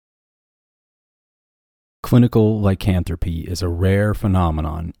Clinical lycanthropy is a rare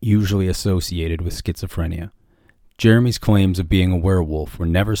phenomenon usually associated with schizophrenia. Jeremy's claims of being a werewolf were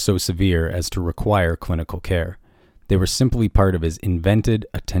never so severe as to require clinical care. They were simply part of his invented,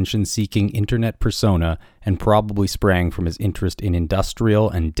 attention-seeking internet persona and probably sprang from his interest in industrial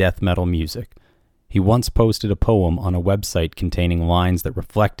and death metal music. He once posted a poem on a website containing lines that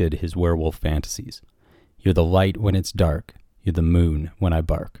reflected his werewolf fantasies. "You're the light when it's dark. You're the moon when I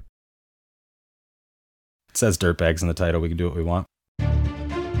bark." It says Dirtbags in the title. We can do what we want.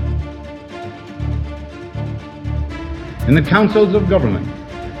 In the councils of government,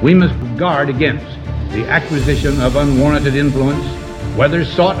 we must guard against the acquisition of unwarranted influence, whether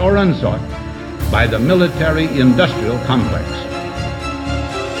sought or unsought, by the military-industrial complex.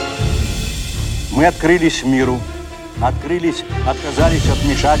 Мы открылись миру, отказались от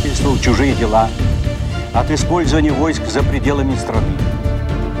вмешательства в чужие дела, от использования войск за пределами страны.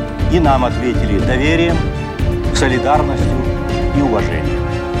 И нам ответили доверием, солидарностью и уважением.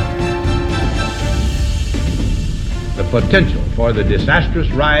 The potential for the disastrous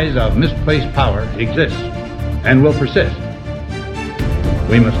rise of misplaced power exists and will persist.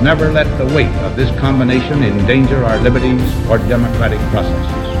 We must never let the weight of this combination endanger our liberties or democratic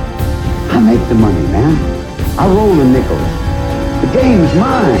processes. I make the money, man. I roll the nickels. The game's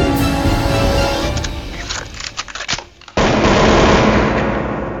mine.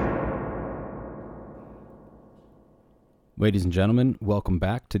 Ladies and gentlemen, welcome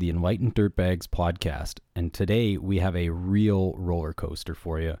back to the Enlightened Dirtbags podcast. And today we have a real roller coaster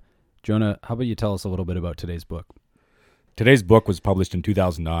for you. Jonah, how about you tell us a little bit about today's book? Today's book was published in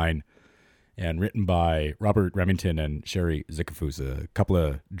 2009 and written by Robert Remington and Sherri Zickefoose, a couple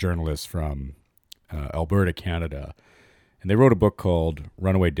of journalists from Alberta, Canada. And they wrote a book called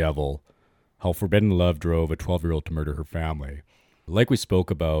Runaway Devil, How Forbidden Love Drove a 12-year-old to Murder Her Family. Like we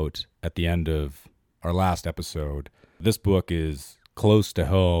spoke about at the end of our last episode, this book is close to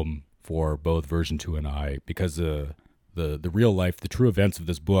home for both version 2 and I because the real life, the true events of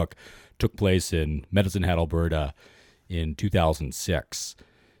this book took place in Medicine Hat, Alberta in 2006.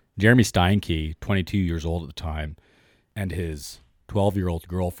 Jeremy Steinke, 22 years old at the time, and his 12-year-old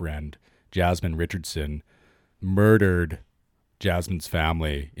girlfriend, Jasmine Richardson, murdered Jasmine's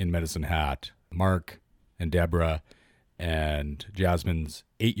family in Medicine Hat, Mark and Deborah, and Jasmine's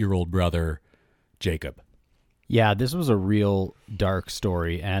 8-year-old brother, Jacob. Yeah, this was a real dark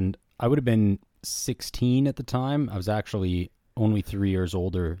story, and I would have been 16 at the time. I was actually only 3 years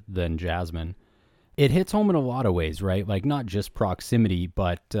older than Jasmine. It hits home in a lot of ways, right? Like not just proximity,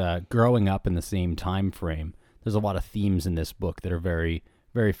 but growing up in the same time frame. There's a lot of themes in this book that are very,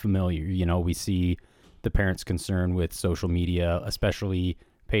 very familiar. You know, we see the parents' concern with social media, especially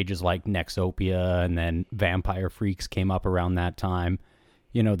pages like Nexopia, and then Vampire Freaks came up around that time.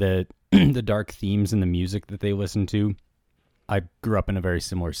 You know, the dark themes in the music that they listen to. I grew up in a very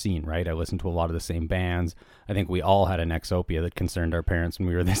similar scene, right? I listened to a lot of the same bands. I think we all had an Nexopia that concerned our parents when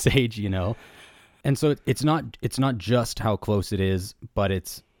we were this age, you know? And so it's not just how close it is, but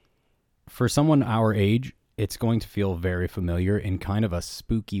it's, for someone our age, it's going to feel very familiar in kind of a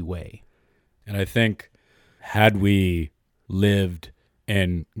spooky way. And I think had we lived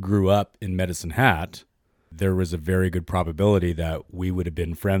and grew up in Medicine Hat, there was a very good probability that we would have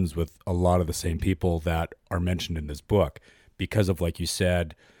been friends with a lot of the same people that are mentioned in this book because of, like you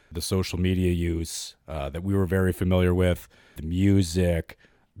said, the social media use that we were very familiar with, the music,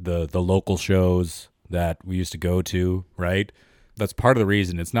 the local shows that we used to go to, right? That's part of the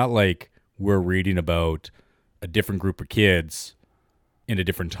reason. It's not like we're reading about a different group of kids in a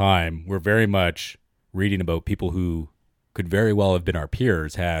different time. We're very much reading about people who could very well have been our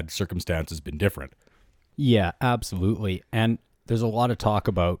peers had circumstances been different. Yeah, absolutely. And there's a lot of talk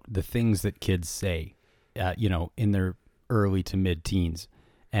about the things that kids say, in their early to mid-teens.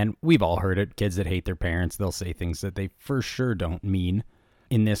 And we've all heard it. Kids that hate their parents, they'll say things that they for sure don't mean.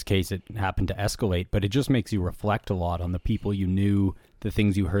 In this case, it happened to escalate, but it just makes you reflect a lot on the people you knew, the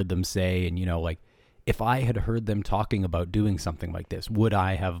things you heard them say. And, like, if I had heard them talking about doing something like this, would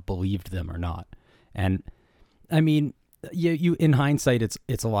I have believed them or not? And, I mean, you in hindsight,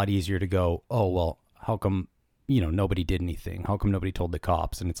 it's a lot easier to go, oh, well, how come, nobody did anything? How come nobody told the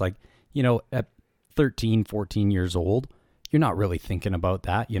cops? And it's like, at 13, 14 years old, you're not really thinking about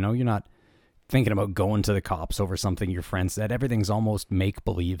that. You're not thinking about going to the cops over something your friend said. Everything's almost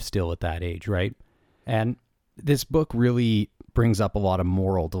make-believe still at that age, right? And this book really brings up a lot of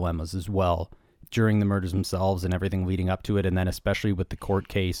moral dilemmas as well during the murders themselves and everything leading up to it. And then especially with the court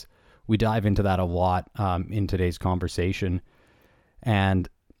case, we dive into that a lot in today's conversation. And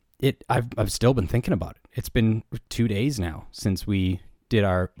I've still been thinking about it. It's been 2 days now since we did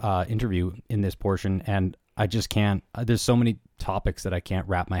our interview in this portion, and I just can't. There's so many topics that I can't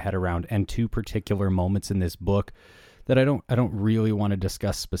wrap my head around, and two particular moments in this book that I don't really want to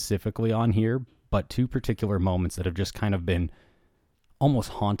discuss specifically on here, but two particular moments that have just kind of been almost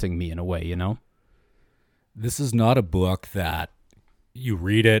haunting me in a way, you know? This is not a book that you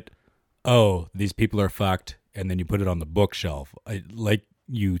read it, oh, these people are fucked, and then you put it on the bookshelf. Like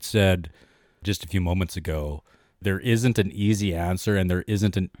you said just a few moments ago, there isn't an easy answer and there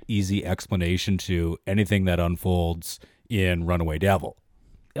isn't an easy explanation to anything that unfolds in Runaway Devil.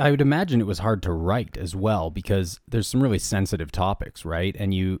 I would imagine it was hard to write as well because there's some really sensitive topics, right?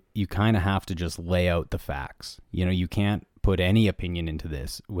 And you kind of have to just lay out the facts. You know, you can't put any opinion into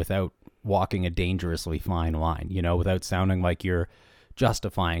this without walking a dangerously fine line, you know, without sounding like you're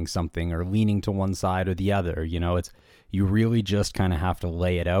justifying something or leaning to one side or the other. You know, you really just kind of have to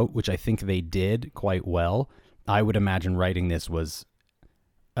lay it out, which I think they did quite well. I would imagine writing this was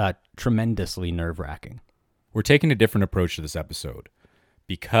tremendously nerve-wracking. We're taking a different approach to this episode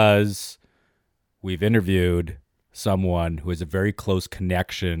because we've interviewed someone who has a very close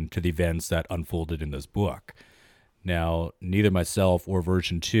connection to the events that unfolded in this book. Now, neither myself or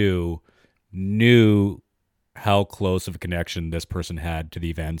version 2 knew how close of a connection this person had to the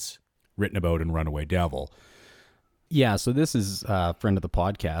events written about in Runaway Devil. Yeah, so this is a friend of the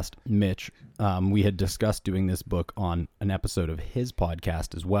podcast, Mitch. We had discussed doing this book on an episode of his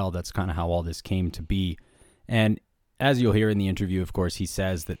podcast as well. That's kind of how all this came to be. And as you'll hear in the interview, of course, he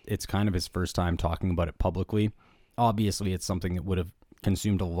says that it's kind of his first time talking about it publicly. Obviously, it's something that would have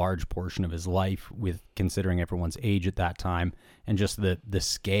consumed a large portion of his life with considering everyone's age at that time and just the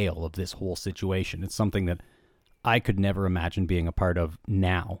scale of this whole situation. It's something that I could never imagine being a part of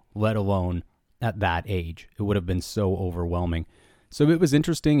now, let alone at that age. It would have been so overwhelming. So it was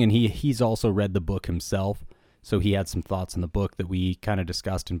interesting, and he's also read the book himself, so he had some thoughts on the book that we kind of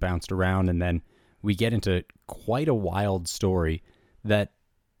discussed and bounced around, and then we get into quite a wild story that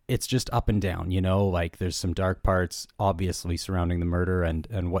it's just up and down, you know, like there's some dark parts obviously surrounding the murder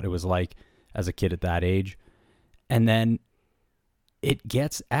and what it was like as a kid at that age. And then it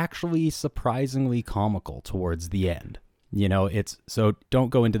gets actually surprisingly comical towards the end. You know, so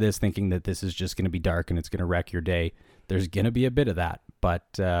don't go into this thinking that this is just going to be dark and it's going to wreck your day. There's going to be a bit of that,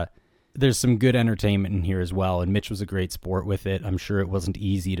 but there's some good entertainment in here as well. And Mitch was a great sport with it. I'm sure it wasn't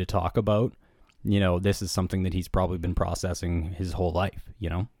easy to talk about. You know, this is something that he's probably been processing his whole life, you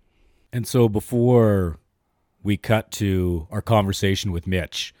know? And so before we cut to our conversation with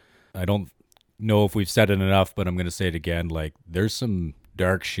Mitch, I don't know if we've said it enough, but I'm going to say it again. Like, there's some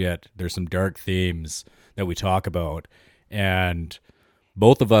dark shit. There's some dark themes that we talk about. And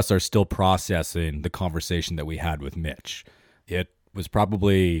both of us are still processing the conversation that we had with Mitch. It was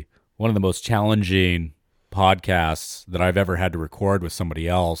probably one of the most challenging podcasts that I've ever had to record with somebody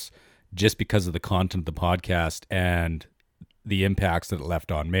else, just because of the content of the podcast and the impacts that it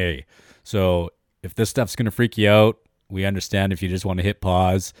left on me. So if this stuff's going to freak you out, we understand if you just want to hit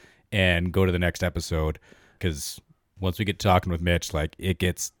pause and go to the next episode, because once we get talking with Mitch, like, it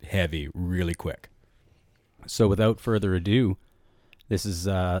gets heavy really quick. So without further ado, this is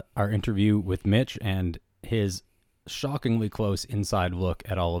our interview with Mitch and his shockingly close inside look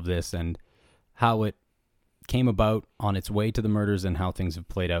at all of this and how it came about on its way to the murders and how things have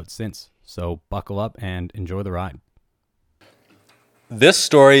played out since. So buckle up and enjoy the ride. This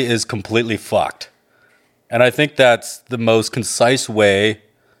story is completely fucked. And I think that's the most concise way,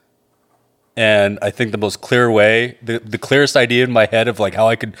 and I think the most clear way, the clearest idea in my head of like how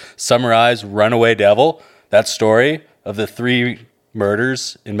I could summarize Runaway Devil, that story of the 3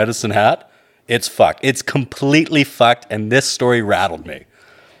 murders in Medicine Hat. It's fucked. It's completely fucked, and this story rattled me.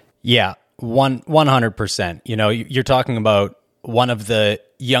 Yeah, 100%. You know, you're talking about one of the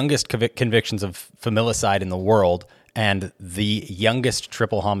youngest convictions of familicide in the world and the youngest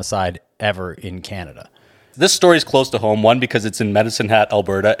triple homicide ever in Canada. This story is close to home, one, because it's in Medicine Hat,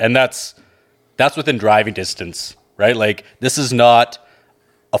 Alberta, and that's within driving distance, right? Like, this is not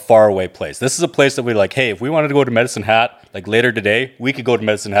a faraway place. This is a place that we're like, hey, if we wanted to go to Medicine Hat, like, later today, we could go to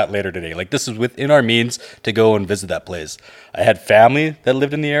Medicine Hat later today. Like, this is within our means to go and visit that place. I had family that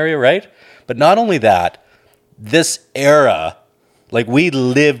lived in the area, right? But not only that, this era, like, we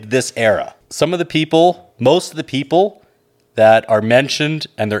lived this era. Some of the people, most of the people that are mentioned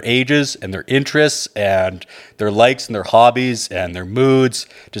and their ages and their interests and their likes and their hobbies and their moods,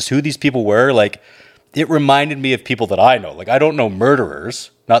 just who these people were, like, it reminded me of people that I know. Like, I don't know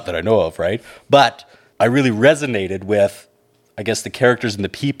murderers, not that I know of, right? But I really resonated with, I guess, the characters and the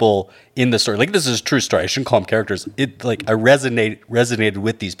people in the story. Like, this is a true story. I shouldn't call them characters. I resonated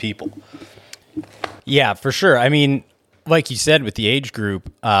with these people. Yeah, for sure. I mean, like you said with the age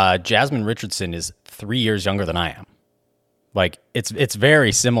group, Jasmine Richardson is 3 years younger than I am. Like it's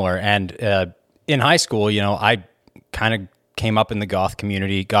very similar. And in high school, I kind of came up in the goth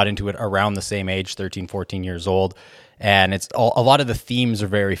community, got into it around the same age, 13, 14 years old. And it's a lot of the themes are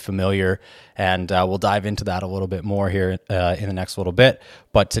very familiar, and we'll dive into that a little bit more here in the next little bit.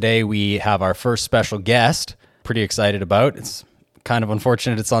 But today we have our first special guest. Pretty excited about. It's kind of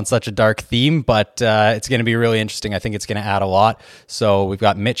unfortunate it's on such a dark theme, but it's going to be really interesting. I think it's going to add a lot. So we've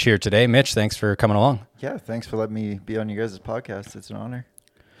got Mitch here today. Mitch, thanks for coming along. Yeah, thanks for letting me be on you guys' podcast. It's an honor.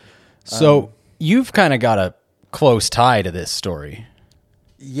 So you've kind of got a close tie to this story.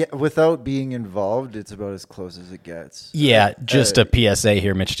 Yeah, without being involved, it's about as close as it gets. Yeah, just a PSA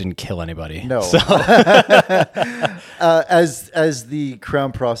here. Mitch didn't kill anybody. No. So. As the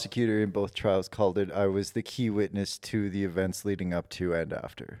Crown prosecutor in both trials called it, I was the key witness to the events leading up to and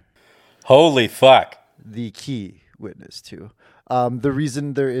after. Holy fuck. The key witness to. The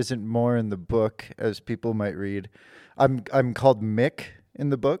reason there isn't more in the book, as people might read, I'm called Mick in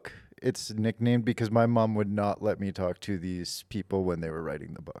the book. It's nicknamed because my mom would not let me talk to these people when they were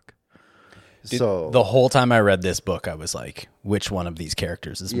writing the book. So the whole time I read this book, I was like, which one of these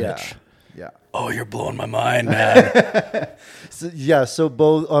characters is Mitch? Yeah. Oh, you're blowing my mind, man. So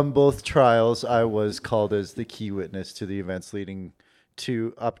on both trials, I was called as the key witness to the events leading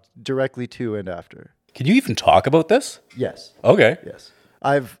to up directly to and after. Can you even talk about this? Yes. Okay. Yes.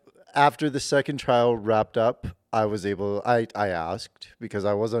 After the second trial wrapped up, I asked because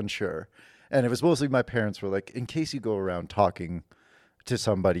I was unsure. And it was mostly my parents were like, in case you go around talking to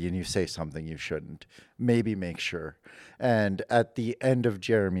somebody and you say something you shouldn't, maybe make sure. And at the end of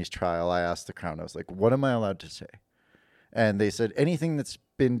Jeremy's trial, I asked the Crown, I was like, what am I allowed to say? And they said, anything that's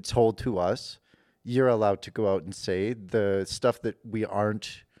been told to us, you're allowed to go out and say. The stuff that we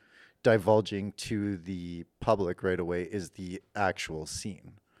aren't divulging to the public right away is the actual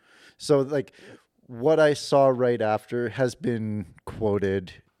scene. So like what I saw right after has been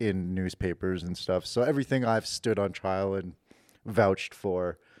quoted in newspapers and stuff. So everything I've stood on trial and vouched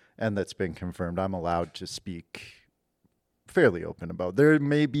for and that's been confirmed, I'm allowed to speak fairly open about. There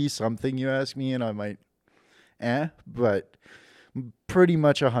may be something you ask me and I might, but pretty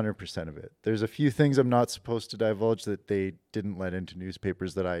much 100% of it. There's a few things I'm not supposed to divulge that they didn't let into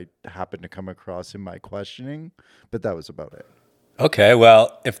newspapers that I happened to come across in my questioning, but that was about it. Okay,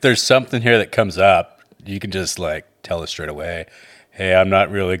 well, if there's something here that comes up, you can just like tell us straight away, hey, I'm not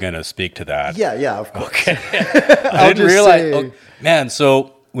really going to speak to that. Yeah, of course. Okay. I didn't realize. Man,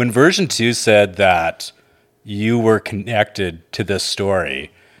 so when version 2 said that you were connected to this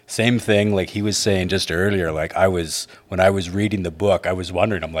story, same thing like he was saying just earlier, like when I was reading the book, I was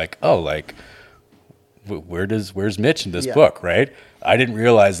wondering, I'm like, oh, like where's Mitch in this book, right? I didn't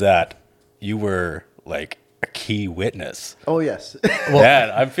realize that you were like a key witness. Oh, yes. Well, man,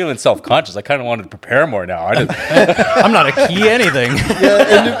 I'm feeling self-conscious. I kind of wanted to prepare more now. I'm not a key anything.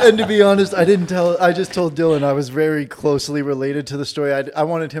 Yeah, and to be honest, I just told Dylan I was very closely related to the story. I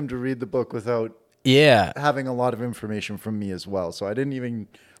wanted him to read the book without having a lot of information from me as well. So I didn't even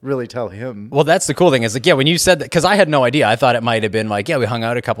really tell him. Well, that's the cool thing is like, when you said that, because I had no idea. I thought it might have been like, we hung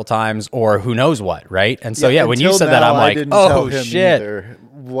out a couple times or who knows what, right? And so, when you said that, I'm like, oh, shit. Either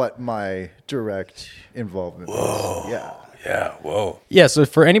what my direct involvement was. Yeah, whoa. Yeah, so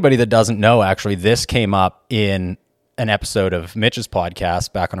for anybody that doesn't know, actually, this came up in an episode of Mitch's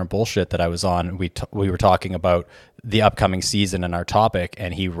podcast back on our bullshit that I was on. We were talking about the upcoming season and our topic,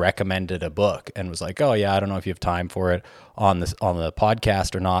 and he recommended a book and was like, oh, yeah, I don't know if you have time for it on the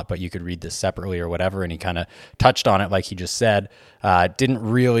podcast or not, but you could read this separately or whatever. And he kind of touched on it like he just said. Didn't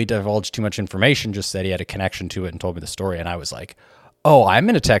really divulge too much information, just said he had a connection to it and told me the story. And I was like, oh, I'm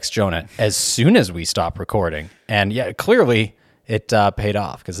going to text Jonah as soon as we stop recording. And yeah, clearly it paid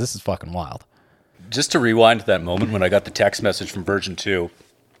off because this is fucking wild. Just to rewind to that moment when I got the text message from version 2,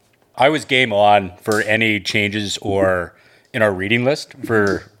 I was game on for any changes or in our reading list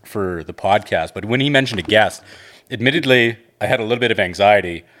for the podcast. But when he mentioned a guest, admittedly, I had a little bit of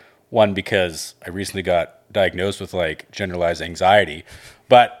anxiety. One, because I recently got diagnosed with like generalized anxiety,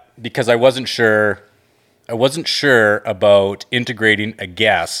 but because I wasn't sure about integrating a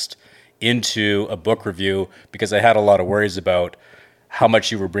guest into a book review because I had a lot of worries about how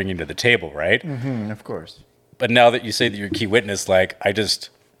much you were bringing to the table, right? Mm-hmm, of course. But now that you say that you're a key witness, like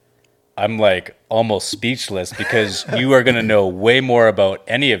I'm like almost speechless because you are going to know way more about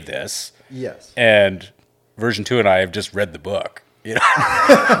any of this. Yes. And version 2 and I have just read the book. You know?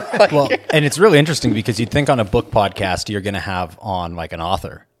 Well, and it's really interesting because you'd think on a book podcast you're going to have on like an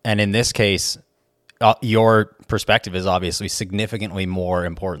author. And in this case, your perspective is obviously significantly more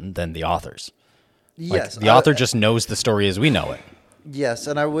important than the author's. Yes. The author just knows the story as we know it. Yes,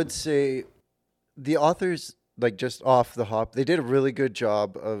 and I would say the authors, like just off the hop, they did a really good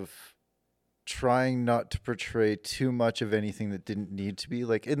job of trying not to portray too much of anything that didn't need to be.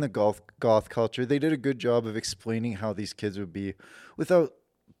 Like in the goth culture, they did a good job of explaining how these kids would be without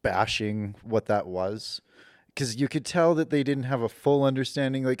bashing what that was. Because you could tell that they didn't have a full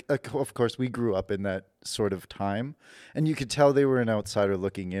understanding. Like, of course, we grew up in that sort of time, and you could tell they were an outsider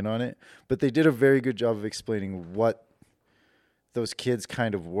looking in on it. But they did a very good job of explaining what those kids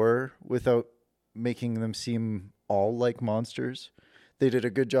kind of were without making them seem all like monsters. They did a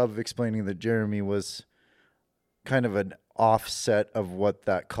good job of explaining that Jeremy was kind of an offset of what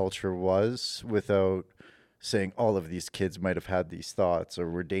that culture was without saying all of these kids might have had these thoughts or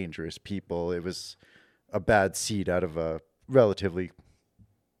were dangerous people. It was a bad seed out of a relatively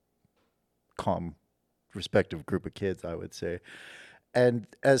calm, respective group of kids, I would say. And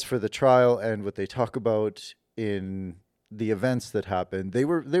as for the trial and what they talk about in the events that happened, they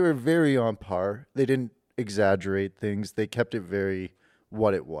were very on par. They didn't exaggerate things. They kept it very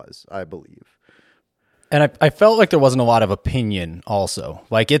what it was, I believe. And I felt like there wasn't a lot of opinion also.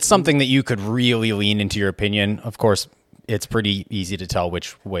 Like, it's something that you could really lean into your opinion. Of course, it's pretty easy to tell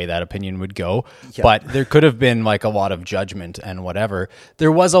which way that opinion would go. Yeah. But there could have been like a lot of judgment and whatever.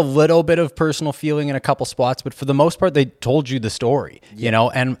 There was a little bit of personal feeling in a couple spots, but for the most part, they told you the story, you know?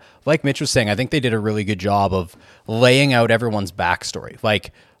 And like Mitch was saying, I think they did a really good job of laying out everyone's backstory.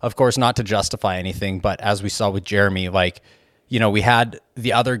 Like, of course, not to justify anything, but as we saw with Jeremy, like, you know, we had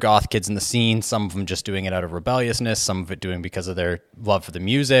the other goth kids in the scene, some of them just doing it out of rebelliousness, some of it doing because of their love for the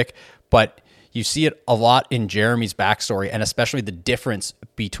music. But you see it a lot in Jeremy's backstory, and especially the difference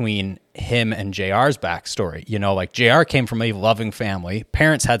between him and JR's backstory. You know, like JR came from a loving family.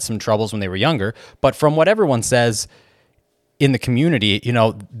 Parents had some troubles when they were younger, but from what everyone says in the community, you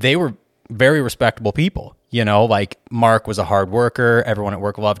know, they were very respectable people. You know, like Mark was a hard worker. Everyone at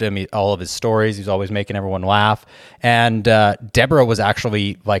work loved him. All of his stories, he was always making everyone laugh. And Deborah was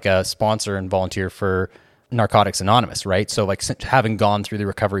actually like a sponsor and volunteer for Narcotics Anonymous, right? So like having gone through the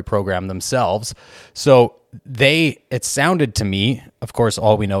recovery program themselves. So it sounded to me, of course,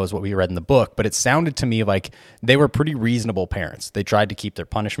 all we know is what we read in the book, but it sounded to me like they were pretty reasonable parents. They tried to keep their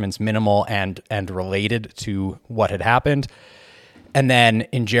punishments minimal and related to what had happened. And then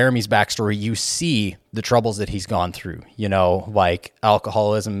in Jeremy's backstory, you see the troubles that he's gone through, you know, like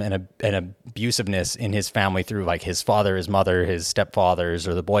alcoholism and abusiveness in his family through like his father, his mother, his stepfathers,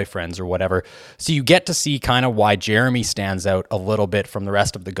 or the boyfriends or whatever. So you get to see kind of why Jeremy stands out a little bit from the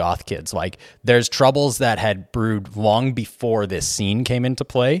rest of the goth kids. Like there's troubles that had brewed long before this scene came into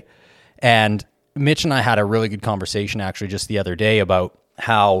play. And Mitch and I had a really good conversation actually just the other day about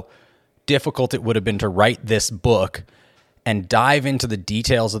how difficult it would have been to write this book and dive into the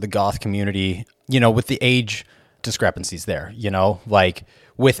details of the goth community, you know, with the age discrepancies there, you know, like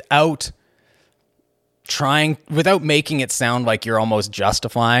without making it sound like you're almost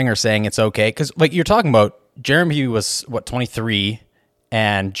justifying or saying it's okay. Because like you're talking about, Jeremy was 23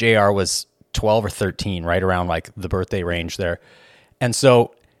 and JR was 12 or 13, right around like the birthday range there. And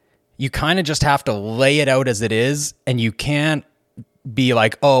so you kind of just have to lay it out as it is, and you can't be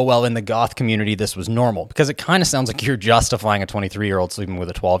like, oh, well, in the goth community, this was normal, because it kind of sounds like you're justifying a 23-year-old sleeping with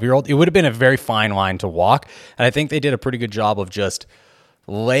a 12-year-old. It would have been a very fine line to walk. And I think they did a pretty good job of just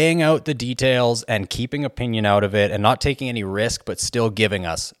laying out the details and keeping opinion out of it and not taking any risk, but still giving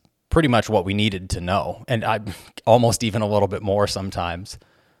us pretty much what we needed to know. And almost even a little bit more sometimes.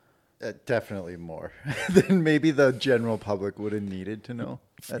 Definitely more than maybe the general public would have needed to know.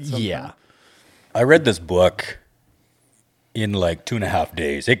 Yeah. I read this book in like 2.5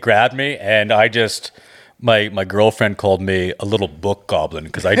 days. It grabbed me, and I just, my girlfriend called me a little book goblin,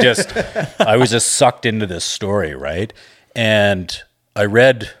 because I was just sucked into this story, right? And I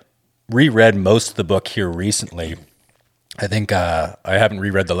reread most of the book here recently. I think I haven't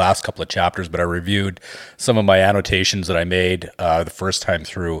reread the last couple of chapters, but I reviewed some of my annotations that I made the first time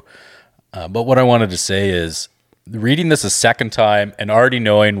through. But what I wanted to say is, reading this a second time and already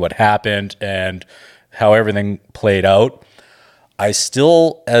knowing what happened and how everything played out, I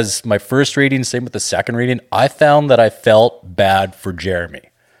still, as my first reading, same with the second reading, I found that I felt bad for Jeremy.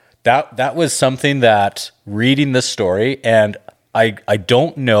 That was something that, reading this story, and I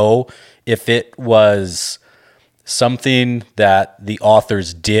don't know if it was something that the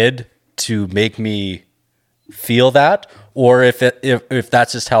authors did to make me feel that, or if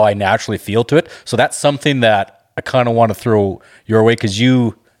that's just how I naturally feel to it. So that's something that I kind of want to throw your way, because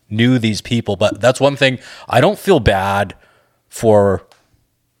you knew these people. But that's one thing, I don't feel bad for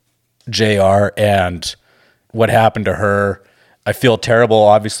JR and what happened to her. I feel terrible,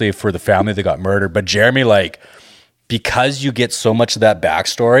 obviously, for the family that got murdered. But Jeremy, like, because you get so much of that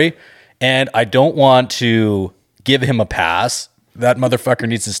backstory, and I don't want to give him a pass. That motherfucker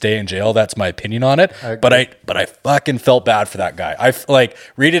needs to stay in jail. That's my opinion on it. But I fucking felt bad for that guy. I like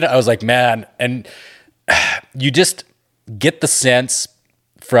reading it. I was like, man, and you just get the sense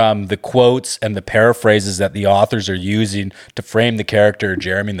from the quotes and the paraphrases that the authors are using to frame the character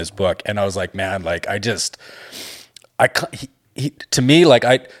Jeremy in this book. And I was like, man, like to me,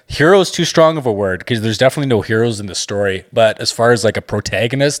 like hero is too strong of a word because there's definitely no heroes in the story. But as far as like a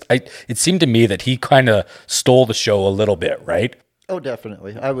protagonist, it seemed to me that he kind of stole the show a little bit, right? Oh,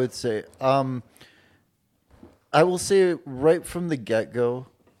 definitely. I would say, I will say right from the get-go,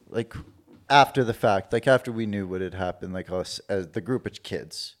 like after the fact, like after we knew what had happened, like us as the group of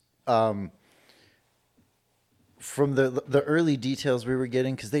kids, from the early details we were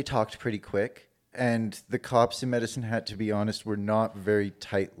getting, because they talked pretty quick. And the cops in Medicine Hat, to be honest, were not very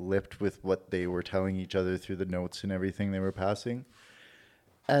tight-lipped with what they were telling each other through the notes and everything they were passing.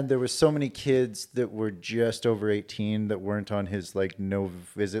 And there were so many kids that were just over 18 that weren't on his like no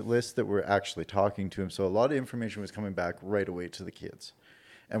visit list that were actually talking to him. So a lot of information was coming back right away to the kids.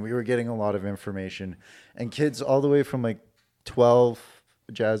 And we were getting a lot of information. And kids all the way from like 12,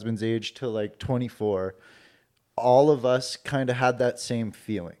 Jasmine's age, to like 24, all of us kind of had that same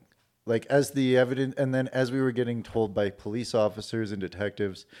feeling. Like as the evidence, and then as we were getting told by police officers and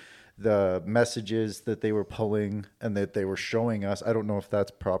detectives, the messages that they were pulling and that they were showing us, I don't know if that's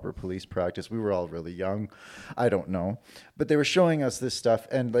proper police practice. We were all really young. I don't know. But they were showing us this stuff.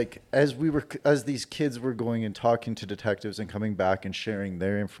 And like, as these kids were going and talking to detectives and coming back and sharing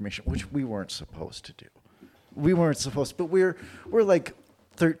their information, which we weren't supposed to do. We weren't supposed to, but we're like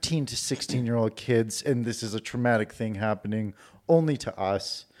 13 to 16-year-old kids. And this is a traumatic thing happening only to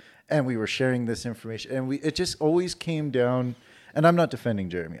us. And we were sharing this information, and it just always came down. And I'm not defending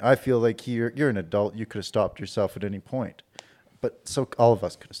Jeremy. I feel like you're an adult. You could have stopped yourself at any point, but so all of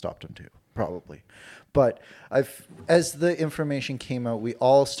us could have stopped him too, probably. But as the information came out, we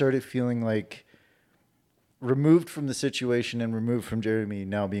all started feeling like removed from the situation and removed from Jeremy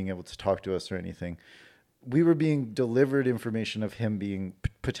now being able to talk to us or anything. We were being delivered information of him being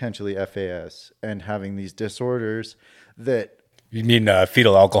potentially FAS and having these disorders that. You mean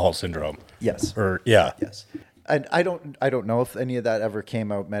fetal alcohol syndrome? Yes. Or yeah. Yes. And I don't know if any of that ever came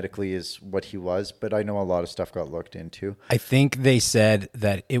out medically as what he was, but I know a lot of stuff got looked into. I think they said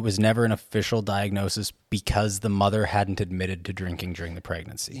that it was never an official diagnosis because the mother hadn't admitted to drinking during the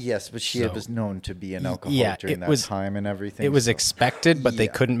pregnancy. Yes, but she was known to be an alcoholic during that time and everything. It was expected, but they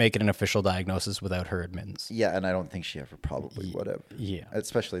couldn't make it an official diagnosis without her admittance. Yeah, and I don't think she ever probably would have. Yeah.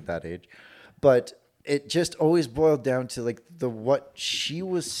 Especially at that age. But it just always boiled down to like what she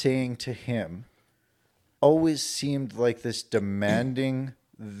was saying to him always seemed like this demanding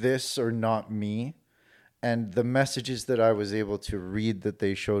this or not me. And the messages that I was able to read that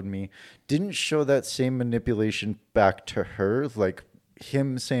they showed me didn't show that same manipulation back to her, like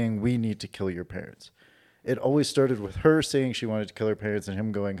him saying, we need to kill your parents. It always started with her saying she wanted to kill her parents and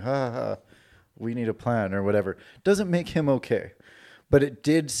him going, ha, we need a plan or whatever. Doesn't make him okay. But it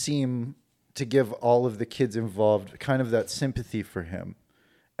did seem to give all of the kids involved kind of that sympathy for him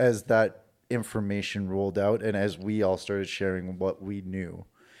as that information rolled out. And as we all started sharing what we knew,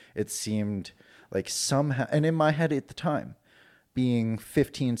 it seemed like somehow, and in my head at the time, being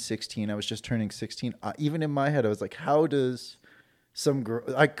 15, 16, I was just turning 16. Even in my head, I was like, how does some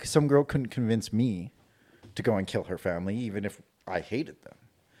girl couldn't convince me to go and kill her family, even if I hated them.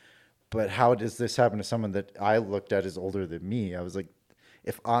 But how does this happen to someone that I looked at as older than me? I was like,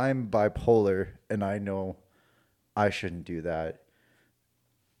 if I'm bipolar and I know I shouldn't do that,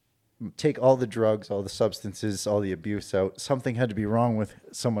 take all the drugs, all the substances, all the abuse out. Something had to be wrong with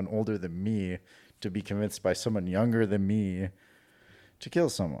someone older than me to be convinced by someone younger than me to kill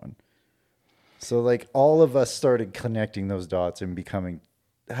someone. So like all of us started connecting those dots and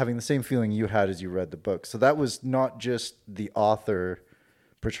having the same feeling you had as you read the book. So that was not just the author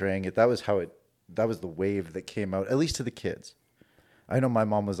portraying it. That was the wave that came out, at least to the kids. I know my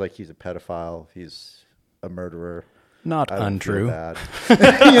mom was like, he's a pedophile. He's a murderer. Not untrue. Not untrue.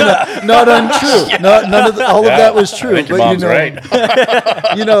 All of that was true. I think your mom's right.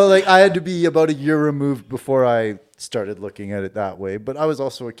 Like I had to be about a year removed before I started looking at it that way. But I was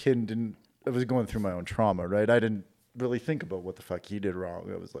also a kid and I was going through my own trauma, right? I didn't really think about what the fuck he did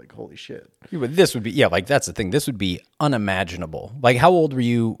wrong. I was like, holy shit. Yeah, but this would be, like that's the thing. This would be unimaginable. Like how old were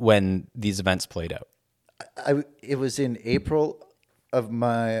you when these events played out? It was in April of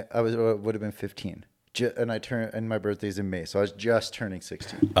would have been 15. and my birthday's in May, so I was just turning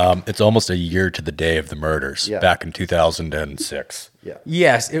 16. It's almost a year to the day of the murders back in 2006. Yeah.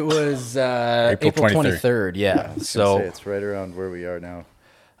 Yes, it was April 23rd. Yeah. So it's right around where we are now.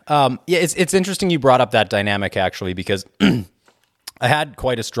 It's interesting you brought up that dynamic actually, because I had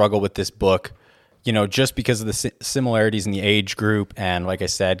quite a struggle with this book, just because of the similarities in the age group. And like I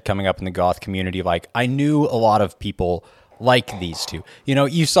said, coming up in the goth community, like I knew a lot of people like these two.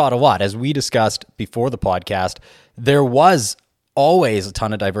 You saw it a lot. As we discussed before the podcast, there was always a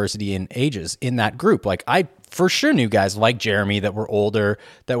ton of diversity in ages in that group. Like I for sure knew guys like Jeremy that were older,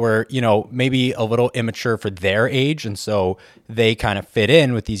 that were, maybe a little immature for their age. And so they kind of fit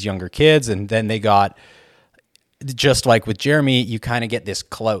in with these younger kids. And then they got, just like with Jeremy, you kind of get this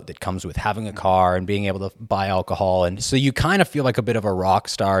clout that comes with having a car and being able to buy alcohol. And so you kind of feel like a bit of a rock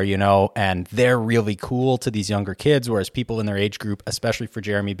star, and they're really cool to these younger kids. Whereas people in their age group, especially for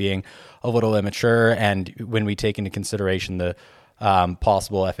Jeremy being a little immature, and when we take into consideration the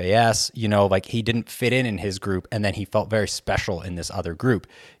possible FAS, like he didn't fit in his group, and then he felt very special in this other group,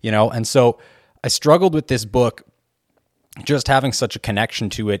 and so I struggled with this book, just having such a connection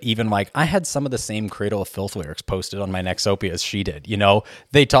to it. Even like I had some of the same Cradle of Filth lyrics posted on my Nexopia as she did.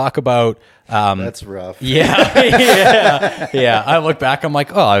 They talk about that's rough. Yeah. I look back, I'm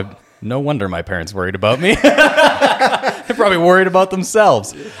like, no wonder my parents worried about me. They're probably worried about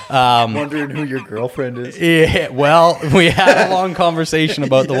themselves. Wondering who your girlfriend is. Yeah, well, we had a long conversation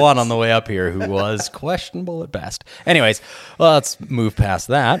about the one on the way up here who was questionable at best. Anyways, let's move past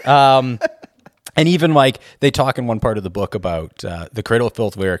that. And even like they talk in one part of the book about the Cradle of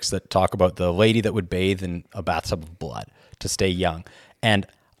Filth lyrics that talk about the lady that would bathe in a bathtub of blood to stay young. And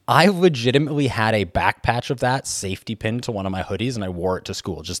I legitimately had a back patch of that safety pinned to one of my hoodies, and I wore it to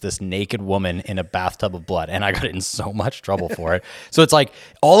school. Just this naked woman in a bathtub of blood, and I got in so much trouble for it. So it's like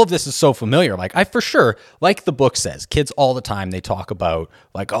all of this is so familiar. Like I for sure, like the book says, kids all the time, they talk about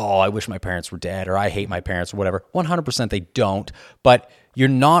like, oh, I wish my parents were dead, or I hate my parents, or whatever. 100% they don't, but you're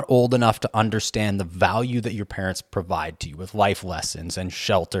not old enough to understand the value that your parents provide to you with life lessons and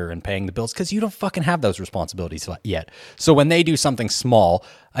shelter and paying the bills, because you don't fucking have those responsibilities yet. So when they do something small,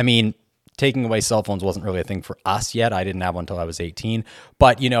 I mean, taking away cell phones wasn't really a thing for us yet. I didn't have one until I was 18.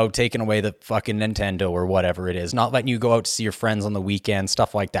 But, taking away the fucking Nintendo or whatever it is, not letting you go out to see your friends on the weekend,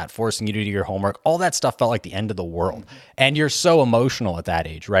 stuff like that, forcing you to do your homework, all that stuff felt like the end of the world. And you're so emotional at that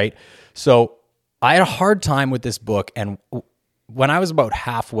age, right? So I had a hard time with this book, and when I was about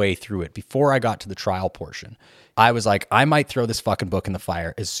halfway through it, before I got to the trial portion, I was like, I might throw this fucking book in the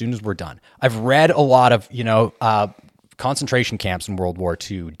fire as soon as we're done. I've read a lot of, concentration camps in World War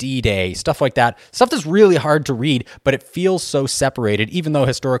II, D-Day, stuff like that. Stuff that's really hard to read, but it feels so separated, even though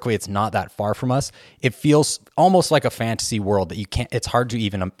historically it's not that far from us. It feels almost like a fantasy world that it's hard to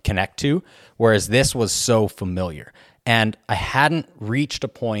even connect to, whereas this was so familiar. And I hadn't reached a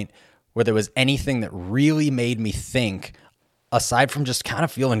point where there was anything that really made me think, aside from just kind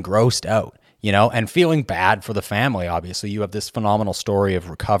of feeling grossed out, and feeling bad for the family. Obviously, you have this phenomenal story of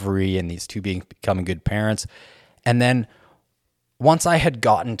recovery and these two becoming good parents. And then once I had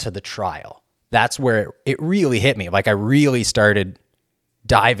gotten to the trial, that's where it really hit me. Like I really started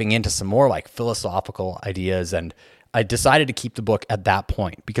diving into some more like philosophical ideas, and I decided to keep the book at that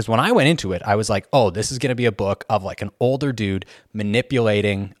point, because when I went into it, I was like, oh, this is going to be a book of like an older dude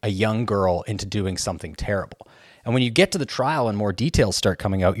manipulating a young girl into doing something terrible. And when you get to the trial and more details start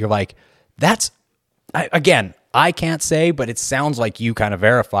coming out, you're like, I can't say, but it sounds like you kind of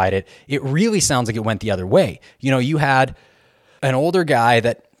verified it. It really sounds like it went the other way. You had an older guy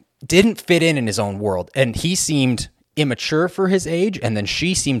that didn't fit in his own world, and he seemed immature for his age, and then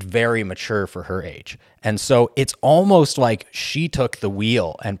she seemed very mature for her age. And so it's almost like she took the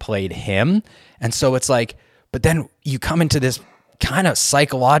wheel and played him. And so it's like, but then you come into this kind of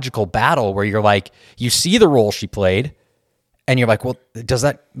psychological battle where you're like, you see the role she played, and you're like, well, does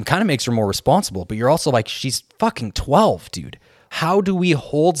that kind of makes her more responsible? But you're also like, she's fucking 12, dude. How do we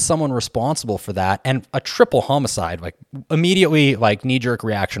hold someone responsible for that? And a triple homicide, like immediately, like knee-jerk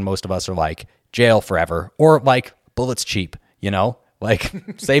reaction, most of us are like, jail forever, or like bullets cheap, like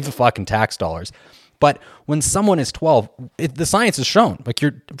save the fucking tax dollars. But when someone is 12, the science has shown, like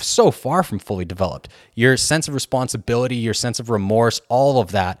you're so far from fully developed. Your sense of responsibility, your sense of remorse, all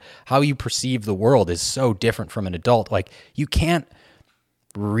of that, how you perceive the world is so different from an adult. Like you can't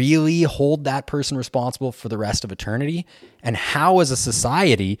really hold that person responsible for the rest of eternity. And how as a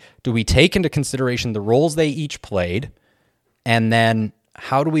society do we take into consideration the roles they each played, and then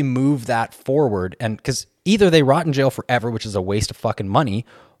how do we move that forward? And because either they rot in jail forever, which is a waste of fucking money,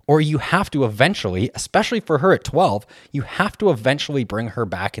 or you have to eventually, especially for her at 12, you have to eventually bring her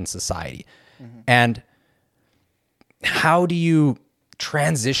back in society. Mm-hmm. And how do you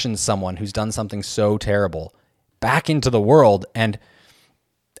transition someone who's done something so terrible back into the world and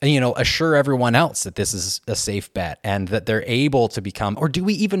assure everyone else that this is a safe bet and that they're able to become, or do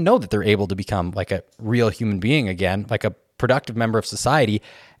we even know that they're able to become like a real human being again, like a productive member of society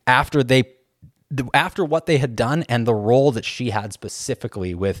after what they had done and the role that she had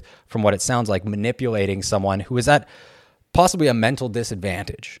specifically with, from what it sounds like, manipulating someone who is at possibly a mental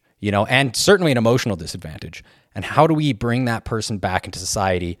disadvantage, and certainly an emotional disadvantage. And how do we bring that person back into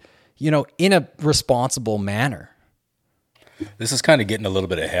society, in a responsible manner? This is kind of getting a little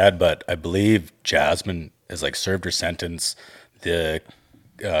bit ahead, but I believe Jasmine has like served her sentence, the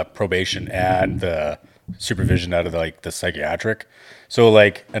probation and the supervision out of the psychiatric. So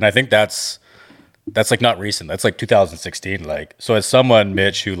like, and I think that's like not recent. That's like 2016. Like, so as someone,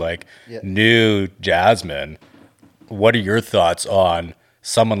 Mitch, who knew Jasmine, what are your thoughts on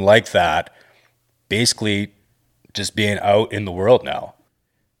someone like that basically just being out in the world now?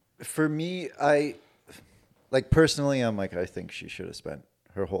 For me, personally, I'm like, I think she should have spent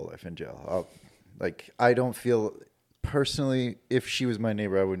her whole life in jail. I don't feel personally, if she was my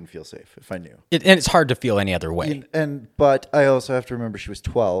neighbor, I wouldn't feel safe if I knew. And it's hard to feel any other way. But I also have to remember she was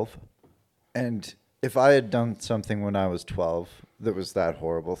 12. And if I had done something when I was 12 that was that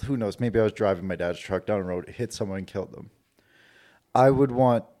horrible, who knows? Maybe I was driving my dad's truck down the road, hit someone and killed them. I would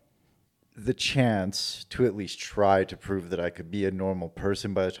want the chance to at least try to prove that I could be a normal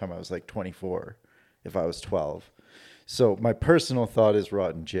person by the time I was like 24, if I was 12. So my personal thought is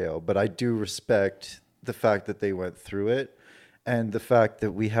rot in jail, but I do respect the fact that they went through it, and the fact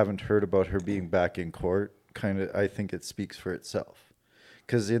that we haven't heard about her being back in court, I think it speaks for itself.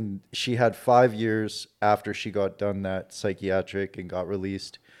 Because she had 5 years after she got done that psychiatric and got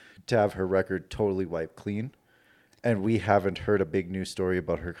released to have her record totally wiped clean. And we haven't heard a big news story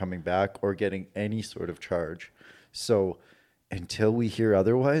about her coming back or getting any sort of charge. So until we hear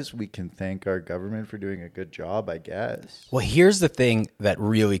otherwise, we can thank our government for doing a good job, I guess. Well, here's the thing that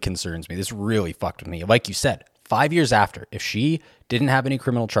really concerns me. This really fucked with me. Like you said, 5 years after, if she didn't have any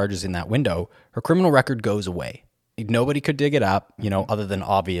criminal charges in that window, her criminal record goes away. Nobody could dig it up, other than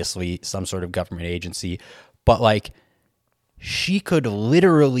obviously some sort of government agency. But she could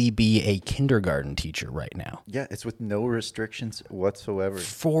literally be a kindergarten teacher right now. Yeah, it's with no restrictions whatsoever.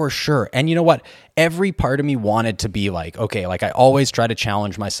 For sure. And you know what? Every part of me wanted to be okay, I always try to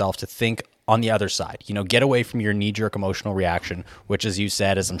challenge myself to think on the other side. Get away from your knee-jerk emotional reaction, which, as you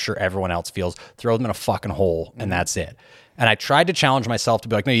said, as I'm sure everyone else feels, throw them in a fucking hole, and that's it. And I tried to challenge myself to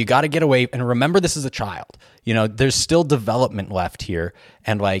be no, you got to get away. And remember, this is a child. There's still development left here.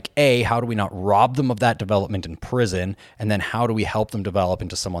 And how do we not rob them of that development in prison? And then how do we help them develop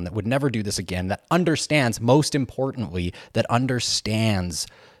into someone that would never do this again, that understands, most importantly, that understands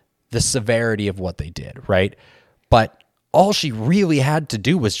the severity of what they did, right? But all she really had to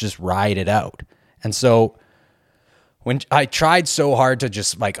do was just ride it out. And so when I tried so hard to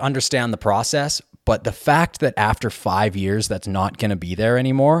just understand the process, but the fact that after 5 years, that's not going to be there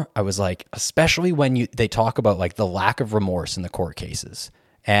anymore, I was especially when they talk about the lack of remorse in the court cases.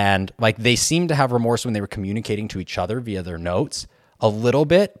 And they seemed to have remorse when they were communicating to each other via their notes a little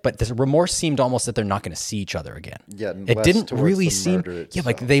bit, but the remorse seemed almost that they're not going to see each other again. Yeah, it didn't really seem,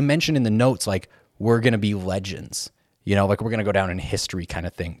 they mentioned in the notes, we're going to be legends, we're going to go down in history kind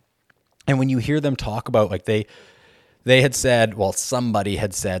of thing. And when you hear them talk about they had said, somebody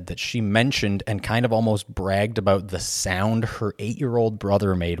had said that she mentioned and kind of almost bragged about the sound her 8-year-old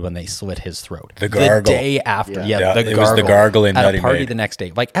brother made when they slit his throat. The gargle. The day after. Yeah, it was the gargling at that a party he made. the next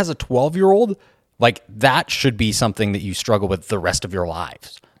day. As a 12-year-old, that should be something that you struggle with the rest of your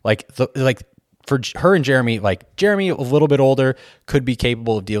lives. For her and Jeremy, Jeremy a little bit older, could be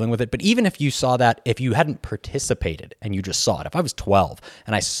capable of dealing with it. But even if you saw that, if you hadn't participated and you just saw it, if I was 12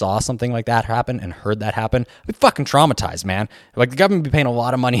 and I saw something like that happen and heard that happen, I'd be fucking traumatized, man. The government would be paying a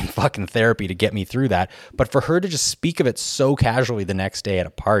lot of money in fucking therapy to get me through that. But for her to just speak of it so casually the next day at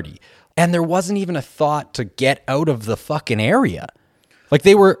a party, and there wasn't even a thought to get out of the fucking area.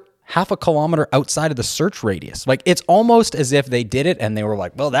 They were half a kilometer outside of the search radius. It's almost as if they did it and they were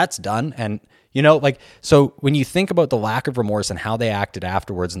well, that's done. And so when you think about the lack of remorse and how they acted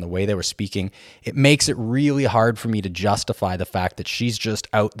afterwards and the way they were speaking, it makes it really hard for me to justify the fact that she's just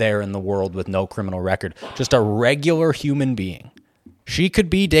out there in the world with no criminal record, just a regular human being. She could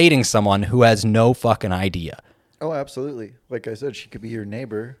be dating someone who has no fucking idea. Oh, absolutely. Like I said, she could be your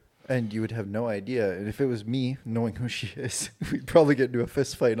neighbor and you would have no idea. And if it was me, knowing who she is, we'd probably get into a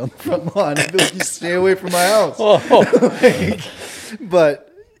fist fight on the front lawn. I'd be you stay away from my house. But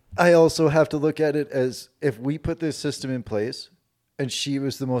I also have to look at it as if we put this system in place and she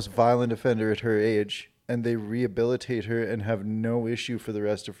was the most violent offender at her age, and they rehabilitate her and have no issue for the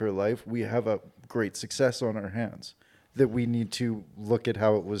rest of her life, we have a great success on our hands that we need to look at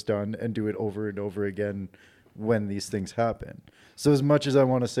how it was done and do it over and over again when these things happen. So as much as I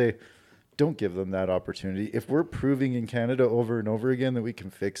want to say, don't give them that opportunity, if we're proving in Canada over and over again that we can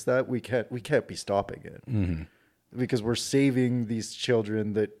fix that, we can't be stopping it. Mm-hmm. Because we're saving these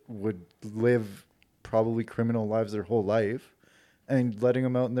children that would live probably criminal lives their whole life and letting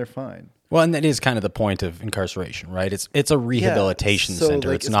them out and they're fine. Well, and that is kind of the point of incarceration, right? It's a rehabilitation center.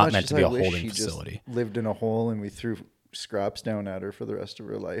 Like, it's not meant to be a holding she facility. Just lived in a hole and we threw scraps down at her for the rest of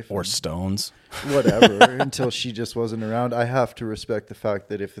her life. Or stones. Whatever, until she just wasn't around. I have to respect the fact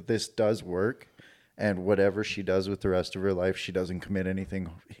that if this does work and whatever she does with the rest of her life, she doesn't commit anything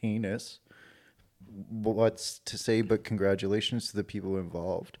heinous, what's to say but congratulations to the people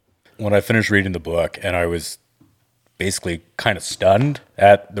involved. When I finished reading the book and I was basically kind of stunned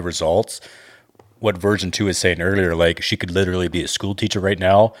at the results, what version 2 is saying earlier, like she could literally be a school teacher right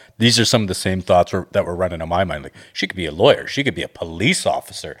now. These are some of the same thoughts that were running in my mind. Like she could be a lawyer. She could be a police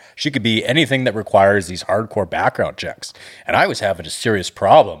officer. She could be anything that requires these hardcore background checks. And I was having a serious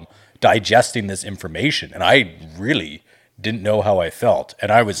problem digesting this information. And I really didn't know how I felt.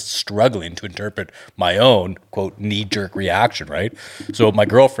 And I was struggling to interpret my own, quote, knee-jerk reaction, right? So my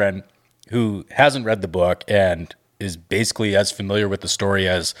girlfriend, who hasn't read the book and is basically as familiar with the story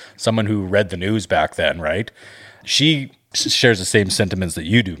as someone who read the news back then, right? She shares the same sentiments that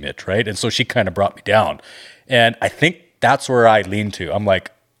you do, Mitch, right? And so she kind of brought me down. And I think that's where I lean to. I'm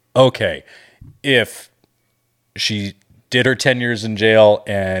like, okay, if she did her 10 years in jail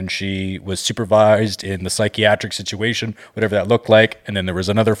and she was supervised in the psychiatric situation, whatever that looked like, and then there was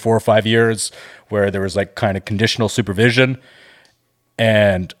another 4 or 5 years where there was like kind of conditional supervision.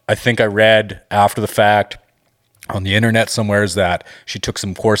 And I think I read after the fact on the internet somewhere is that she took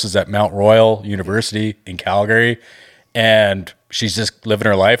some courses at Mount Royal University in Calgary and she's just living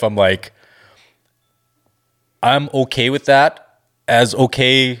her life. I'm like, I'm okay with that, as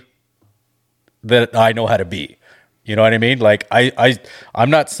okay that I know how to be. You know what I mean? Like I'm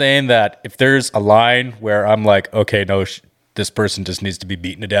not saying that if there's a line where I'm like, okay, no, this person just needs to be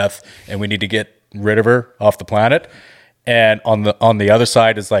beaten to death and we need to get rid of her off the planet. And on the other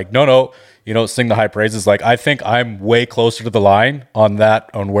side is like, no, you know, sing the high praises. Like, I think I'm way closer to the line on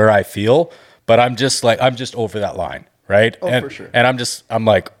where I feel, but I'm just over that line. Right. For sure. And I'm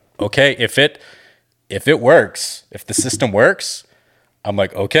like, okay, if it works, if the system works, I'm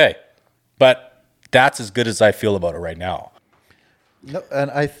like, okay, but that's as good as I feel about it right now. No,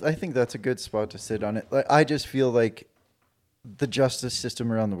 and I think that's a good spot to sit on it. Like, I just feel like the justice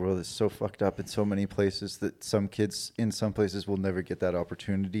system around the world is so fucked up in so many places that some kids in some places will never get that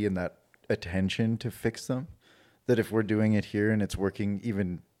opportunity and that attention to fix them. That if we're doing it here and it's working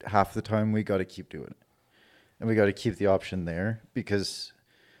even half the time, we got to keep doing it. And we got to keep the option there, because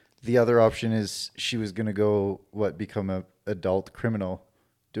the other option is she was going to go, become a adult criminal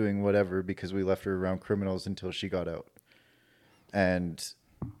doing whatever because we left her around criminals until she got out. And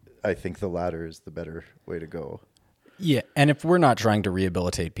I think the latter is the better way to go. Yeah, and if we're not trying to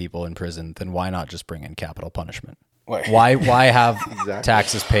rehabilitate people in prison, then why not just bring in capital punishment? Why have Exactly.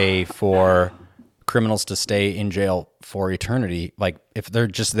 taxes pay for criminals to stay in jail for eternity? Like, if they're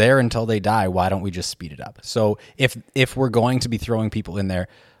just there until they die, why don't we just speed it up? So if we're going to be throwing people in there,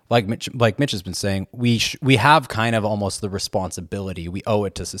 like Mitch has been saying, we have kind of almost the responsibility. We owe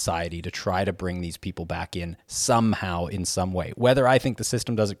it to society to try to bring these people back in somehow, in some way. Whether I think the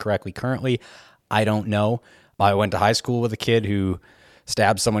system does it correctly currently, I don't know. I went to high school with a kid who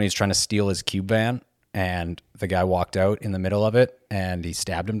stabbed someone who's trying to steal his cube van, and the guy walked out in the middle of it and he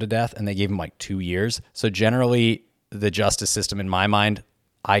stabbed him to death, and they gave him like 2 years. So generally, the justice system, in my mind,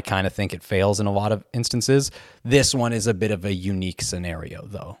 I kind of think it fails in a lot of instances. This one is a bit of a unique scenario,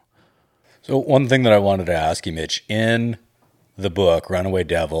 though. So one thing that I wanted to ask you, Mitch, in the book, Runaway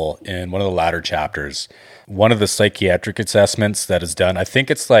Devil, in one of the latter chapters, one of the psychiatric assessments that is done, I think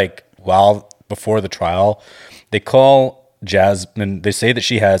it's like before the trial, they call Jasmine, they say that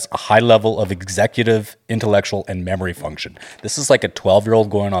she has a high level of executive, intellectual, and memory function. This is like a 12-year-old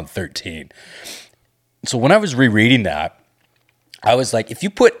going on 13. So when I was rereading that, I was like, if you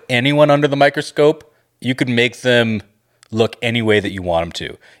put anyone under the microscope, you could make them look any way that you want them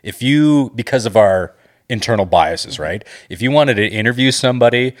to. If you, because of our internal biases, right? If you wanted to interview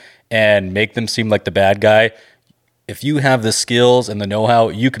somebody and make them seem like the bad guy, if you have the skills and the know-how,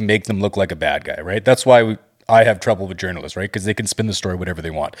 you can make them look like a bad guy, right? That's why I have trouble with journalists, right? Because they can spin the story whatever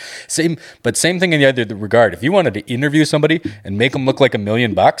they want. Same thing in the other regard. If you wanted to interview somebody and make them look like $1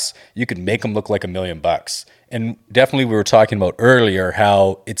 million, you could make them look like $1 million. And definitely we were talking about earlier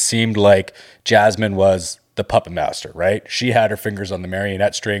how it seemed like Jasmine was the puppet master, right? She had her fingers on the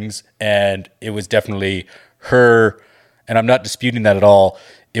marionette strings, and it was definitely her, and I'm not disputing that at all.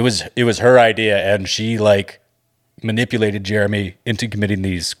 It was her idea, and she like manipulated Jeremy into committing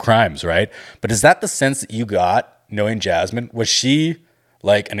these crimes, right? But is that the sense that you got knowing Jasmine? Was she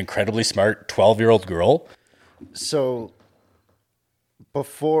like an incredibly smart 12-year-old girl? So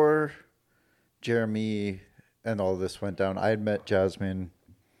before Jeremy and all this went down, I had met Jasmine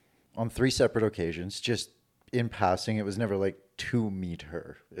on 3 separate occasions, just in passing. It was never like to meet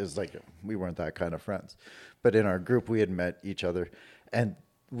her. It was like we weren't that kind of friends. But in our group, we had met each other, and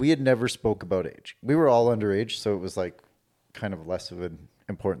we had never spoke about age. We were all underage, so it was like kind of less of an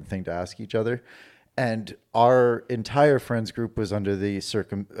important thing to ask each other. And our entire friends group was under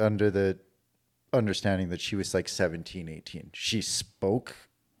the understanding that she was like 17, 18. She spoke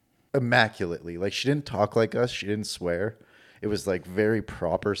immaculately. Like, she didn't talk like us. She didn't swear. It was like very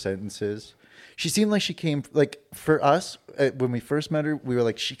proper sentences. She seemed like she came, like, for us, when we first met her, we were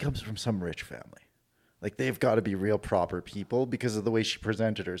like, she comes from some rich family. Like, they've got to be real proper people because of the way she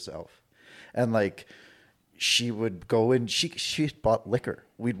presented herself. And like, she would go in, she had bought liquor.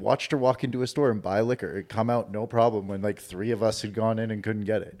 We'd watched her walk into a store and buy liquor. It'd come out no problem when like 3 of us had gone in and couldn't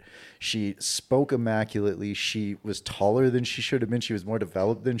get it. She spoke immaculately. She was taller than she should have been. She was more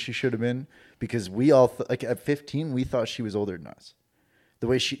developed than she should have been, because we all, like at 15, we thought she was older than us. The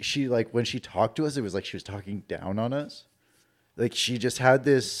way she like, when she talked to us, it was like she was talking down on us. Like, she just had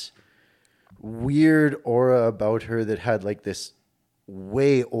this weird aura about her that had like this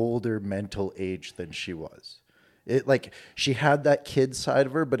way older mental age than she was. It like, she had that kid side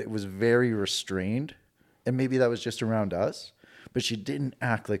of her, but it was very restrained, and maybe that was just around us, but she didn't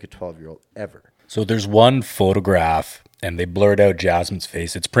act like a 12-year-old ever. So there's one photograph, and they blurred out Jasmine's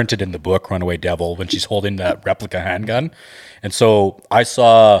face. It's printed in the book Runaway Devil when she's holding that replica handgun. And so I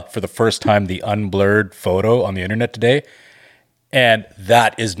saw for the first time the unblurred photo on the internet today, and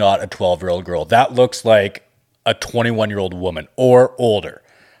that is not a 12-year-old girl. That looks like a 21-year-old woman or older.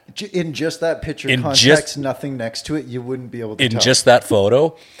 In just that picture context, nothing next to it, you wouldn't be able to tell. In just that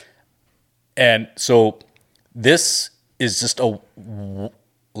photo. And so this is just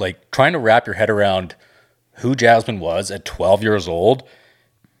like trying to wrap your head around who Jasmine was at 12 years old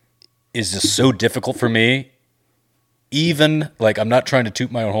is just so difficult for me. Even, like, I'm not trying to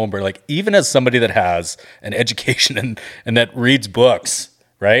toot my own horn, but like, even as somebody that has an education and that reads books,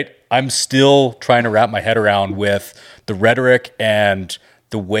 right? I'm still trying to wrap my head around with the rhetoric and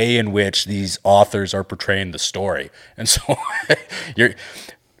the way in which these authors are portraying the story. And so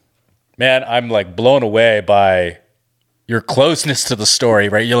I'm like blown away by your closeness to the story,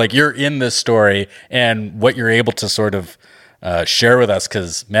 right? You're in this story and what you're able to sort of share with us,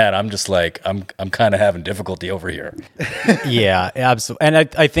 because man, I'm just like, I'm kind of having difficulty over here. Yeah, absolutely. And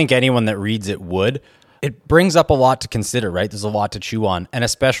I think anyone that reads it would. It brings up a lot to consider, right? There's a lot to chew on. And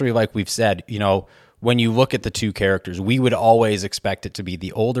especially like we've said, you know, when you look at the 2 characters, we would always expect it to be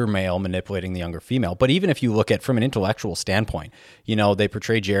the older male manipulating the younger female. But even if you look at from an intellectual standpoint, you know, they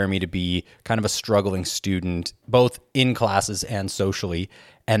portray Jeremy to be kind of a struggling student, both in classes and socially.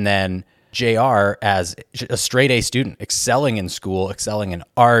 And then JR as a straight A student, excelling in school, excelling in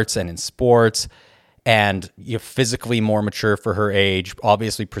arts and in sports, and physically more mature for her age,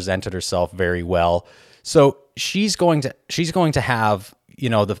 obviously presented herself very well. So she's going to have, you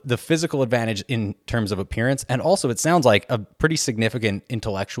know, the physical advantage in terms of appearance, and also it sounds like a pretty significant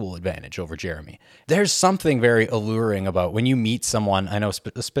intellectual advantage over Jeremy. There's something very alluring about when you meet someone. I know,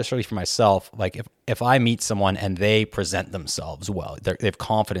 especially for myself, like if I meet someone and they present themselves well, they have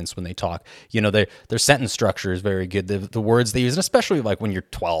confidence when they talk, you know, their sentence structure is very good. The words they use, and especially like when you're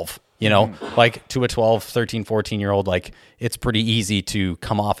 12, you know, like to a 12, 13, 14-year-old, like it's pretty easy to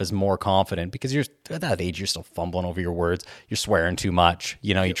come off as more confident because you're at that age, you're still fumbling over your words. You're swearing too much.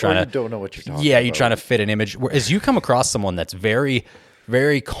 You know, you don't know what you're talking about. Yeah, you're trying to fit an image. Whereas you come across someone that's very,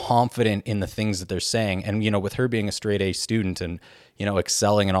 very confident in the things that they're saying. And, you know, with her being a straight A student and, you know,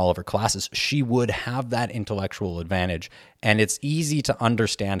 excelling in all of her classes, she would have that intellectual advantage. And it's easy to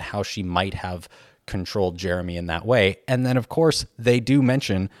understand how she might have controlled Jeremy in that way. And then, of course, they do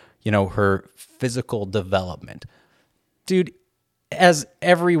mention, you know, her physical development. Dude, as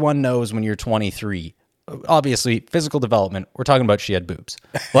everyone knows when you're 23, obviously physical development, we're talking about she had boobs.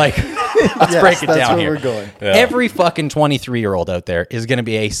 Like, let's break it down here. We're going. Yeah. Every fucking 23-year-old out there is going to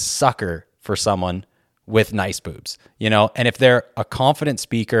be a sucker for someone with nice boobs, you know? And if they're a confident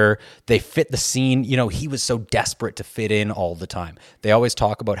speaker, they fit the scene. You know, he was so desperate to fit in all the time. They always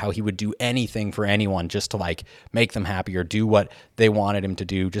talk about how he would do anything for anyone just to like make them happy or do what they wanted him to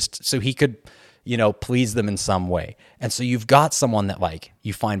do just so he could, you know, please them in some way. And so you've got someone that like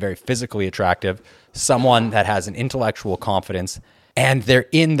you find very physically attractive, someone that has an intellectual confidence, and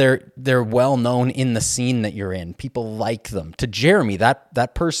they're well known in the scene that you're in. People like them. To Jeremy,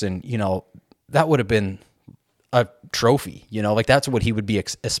 that person, you know, that would have been a trophy, you know, like that's what he would be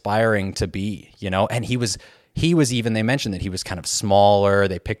aspiring to be, you know? And he was even, they mentioned that he was kind of smaller.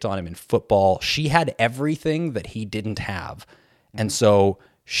 They picked on him in football. She had everything that he didn't have. And so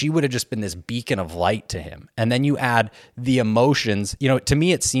she would have just been this beacon of light to him. And then you add the emotions, you know, to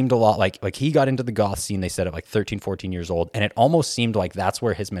me, it seemed a lot like he got into the goth scene, they said at like 13, 14 years old. And it almost seemed like that's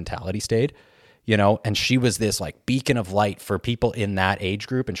where his mentality stayed. You know, and she was this like beacon of light for people in that age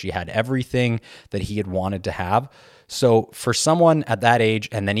group. And she had everything that he had wanted to have. So for someone at that age,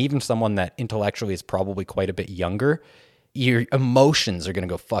 and then even someone that intellectually is probably quite a bit younger, your emotions are going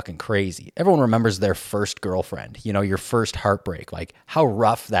to go fucking crazy. Everyone remembers their first girlfriend, you know, your first heartbreak, like how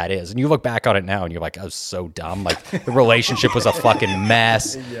rough that is. And you look back on it now and you're like, I was so dumb. Like the relationship was a fucking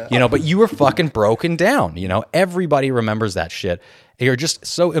mess, you know, but you were fucking broken down. You know, everybody remembers that shit. You're just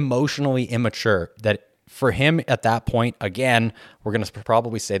so emotionally immature that for him at that point, again, we're going to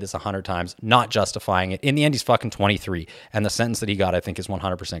probably say this 100 times, not justifying it. In the end, he's fucking 23. And the sentence that he got, I think, is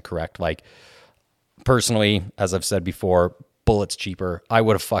 100% correct. Like, personally, as I've said before, bullets cheaper. I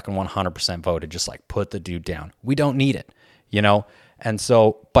would have fucking 100% voted, just like put the dude down. We don't need it, you know? And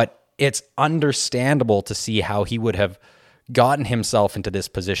so, but it's understandable to see how he would have gotten himself into this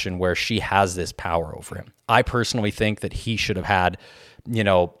position where she has this power over him. I personally think that he should have had, you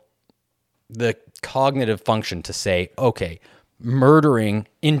know, the cognitive function to say, okay, murdering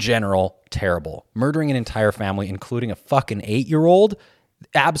in general, terrible. Murdering an entire family, including a fucking 8-year-old,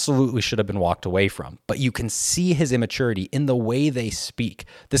 absolutely should have been walked away from. But you can see his immaturity in the way they speak.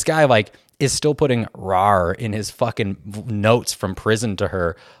 This guy, like, is still putting rar in his fucking notes from prison to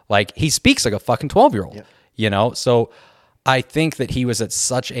her. Like, he speaks like a fucking 12-year-old, you know? So I think that he was at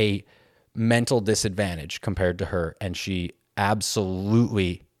such a mental disadvantage compared to her, and she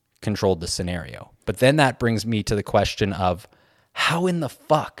absolutely controlled the scenario. But then that brings me to the question of how in the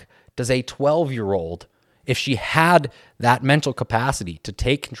fuck does a 12-year-old, if she had that mental capacity to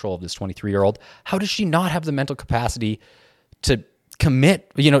take control of this 23-year-old, how does she not have the mental capacity to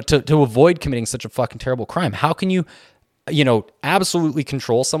commit, you know, to avoid committing such a fucking terrible crime? How can you, you know, absolutely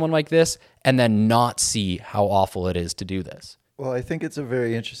control someone like this and then not see how awful it is to do this? Well, I think it's a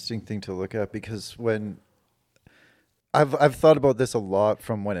very interesting thing to look at, because when I've thought about this a lot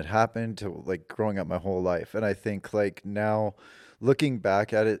from when it happened to like growing up my whole life. And I think like now looking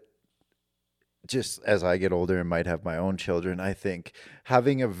back at it, just as I get older and might have my own children, I think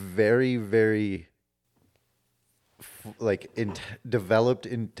having a very, very developed,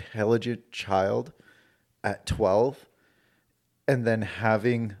 intelligent child at 12, and then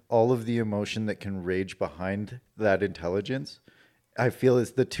having all of the emotion that can rage behind that intelligence, I feel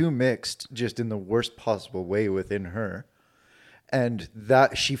is the two mixed just in the worst possible way within her. And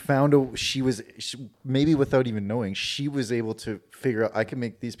that she found, maybe without even knowing, she was able to figure out, I can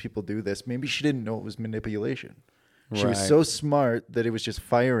make these people do this. Maybe she didn't know it was manipulation. She was so smart that it was just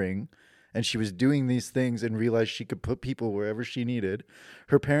firing, and she was doing these things and realized she could put people wherever she needed,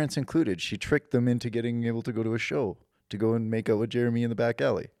 her parents included. She tricked them into getting able to go to a show, to go and make out with Jeremy in the back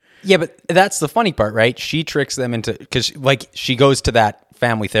alley. Yeah, but that's the funny part, right? She tricks them into, because like she goes to that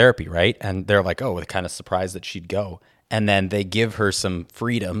family therapy, right? And they're like, oh, they're kind of surprised that she'd go. And then they give her some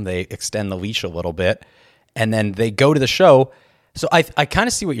freedom. They extend the leash a little bit. And then they go to the show. So I kind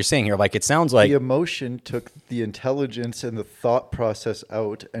of see what you're saying here. Like, it sounds like the emotion took the intelligence and the thought process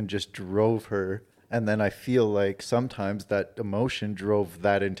out and just drove her. And then I feel like sometimes that emotion drove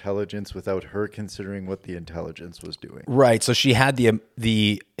that intelligence without her considering what the intelligence was doing. Right. So she had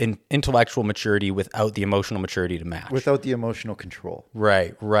the intellectual maturity without the emotional maturity to match. Without the emotional control.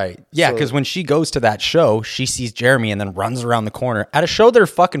 Right. Yeah, because when she goes to that show, she sees Jeremy and then runs around the corner at a show their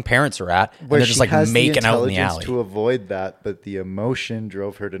fucking parents are at, and they're just like making out in the alley. To avoid that, but the emotion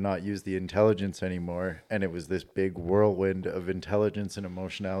drove her to not use the intelligence anymore, and it was this big whirlwind of intelligence and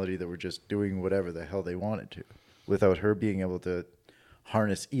emotionality that were just doing whatever the hell they wanted to, without her being able to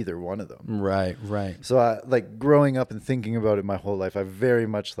harness either one of them. Right. So like growing up and thinking about it my whole life, I very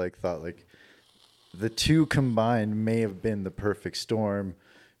much like thought like the two combined may have been the perfect storm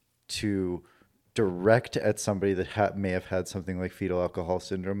to direct at somebody that may have had something like fetal alcohol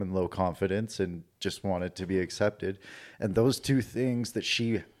syndrome and low confidence and just wanted to be accepted. And those two things that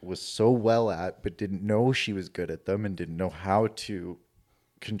she was so well at, but didn't know she was good at them and didn't know how to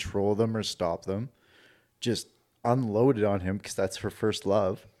control them or stop them, just unloaded on him because that's her first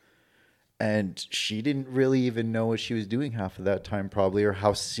love. And she didn't really even know what she was doing half of that time probably, or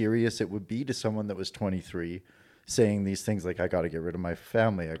how serious it would be to someone that was 23 saying these things like, I got to get rid of my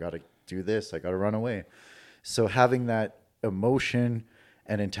family. I got to do this. I got to run away. So having that emotion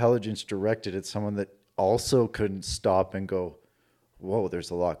and intelligence directed at someone that also couldn't stop and go, whoa, there's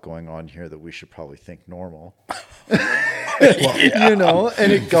a lot going on here that we should probably think normal. You know,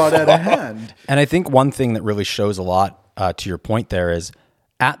 and it got out of hand. And I think one thing that really shows a lot to your point there is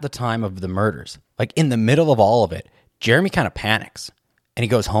at the time of the murders, like in the middle of all of it, Jeremy kind of panics and he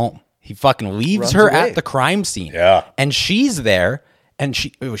goes home. He fucking leaves Runs her away. at the crime scene. Yeah. And she's there and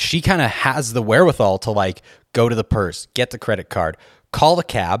she kind of has the wherewithal to like go to the purse, get the credit card, call the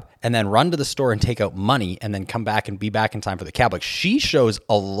cab, and then run to the store and take out money and then come back and be back in time for the cab. Like she shows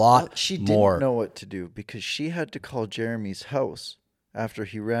a lot She more. didn't know what to do because she had to call Jeremy's house after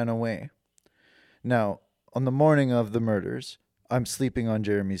he ran away. Now, on the morning of the murders, I'm sleeping on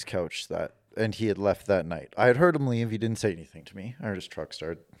Jeremy's couch and he had left that night. I had heard him leave. He didn't say anything to me. I heard his truck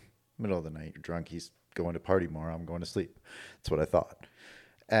start. Middle of the night, you're drunk. He's going to party more. I'm going to sleep. That's what I thought.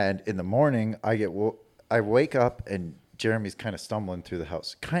 And in the morning, I wake up and Jeremy's kind of stumbling through the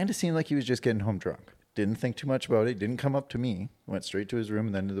house. Kind of seemed like he was just getting home drunk. Didn't think too much about it. Didn't come up to me. Went straight to his room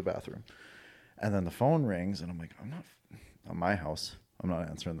and then to the bathroom. And then the phone rings and I'm like, I'm not on my house. I'm not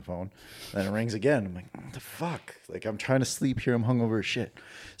answering the phone. Then it rings again. I'm like, what the fuck? Like, I'm trying to sleep here. I'm hungover as shit.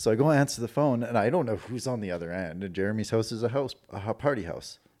 So I go answer the phone and I don't know who's on the other end. And Jeremy's house is a party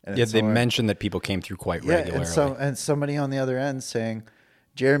house. And Yeah, they mentioned that people came through quite regularly. And somebody on the other end saying,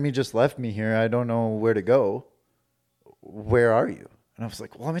 Jeremy just left me here. I don't know where to go. Where are you? And I was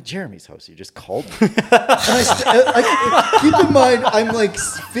like, well, I'm at Jeremy's house. You just called me. And keep in mind, I'm like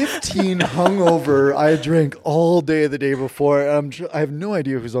 15 hungover. I drank all day the day before. And I have no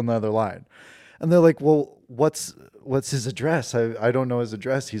idea who's on the other line. And they're like, well, what's his address? I don't know his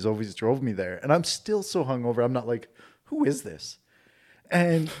address. He's always drove me there. And I'm still so hungover. I'm not like, who is this?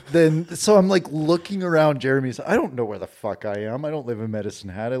 And then, so I'm like looking around Jeremy's. I don't know where the fuck I am. I don't live in Medicine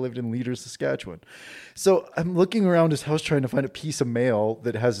Hat. I lived in Leader, Saskatchewan. So I'm looking around his house trying to find a piece of mail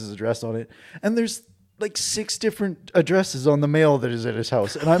that has his address on it. And there's like 6 different addresses on the mail that is at his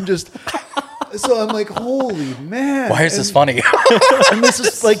house. And I'm just, so I'm like, holy man. Why is this funny? And this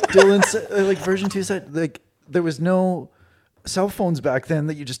is like Dylan said, like version 2 said, like there was no cell phones back then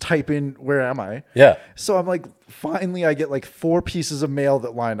that you just type in, where am I? Yeah. So I'm like, finally I get like 4 pieces of mail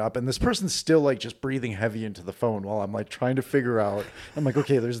that line up and this person's still like just breathing heavy into the phone while I'm like trying to figure out. I'm like,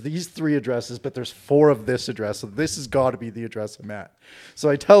 okay, there's these 3 addresses, but there's 4 of this address. So this has got to be the address I'm at. So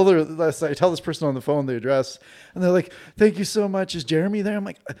I tell this person on the phone the address and they're like, thank you so much. Is Jeremy there? I'm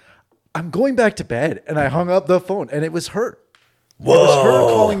like, I'm going back to bed. And I hung up the phone and it was her. Whoa, it was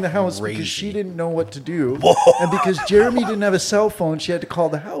her calling the house because she didn't know what to do. Whoa. And because Jeremy didn't have a cell phone, she had to call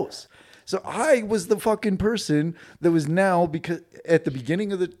the house. So I was the fucking person that was now, because at the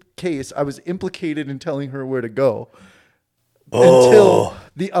beginning of the case, I was implicated in telling her where to go. Until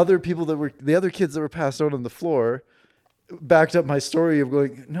the other kids that were passed out on the floor backed up my story of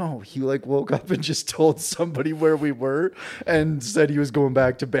going, no, he like woke up and just told somebody where we were and said he was going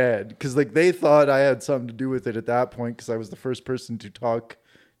back to bed. Because like they thought I had something to do with it at that point because I was the first person to talk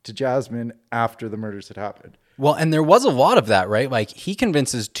to Jasmine after the murders had happened. Well, and there was a lot of that, right? Like he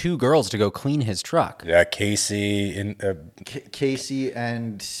convinces 2 girls to go clean his truck. Yeah, Casey Casey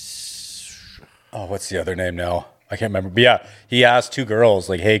and what's the other name now? I can't remember. But yeah, he asked 2 girls,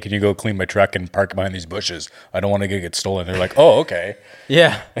 like, hey, can you go clean my truck and park behind these bushes? I don't want to get stolen. They're like, oh, okay.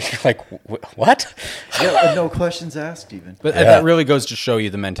 Yeah. Like, what? Yeah, no questions asked even. But that really goes to show you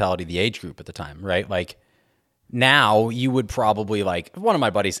the mentality of the age group at the time, right? Like now you would probably like, if one of my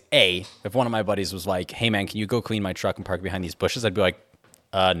buddies was like, hey man, can you go clean my truck and park behind these bushes? I'd be like,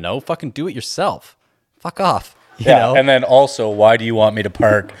 no, fucking do it yourself. Fuck off. You know? And then also, why do you want me to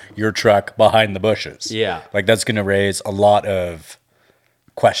park your truck behind the bushes? Yeah. Like, that's going to raise a lot of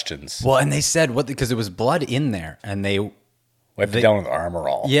questions. Well, and they said, because it was blood in there, and they wiped it down with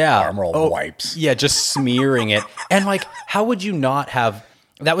Armorall. Yeah. Armorall wipes. Yeah, just smearing it. And, like, how would you not have...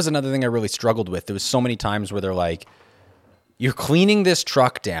 That was another thing I really struggled with. There was so many times where they're like, you're cleaning this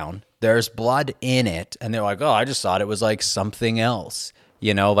truck down, there's blood in it, and they're like, oh, I just thought it was, like, something else.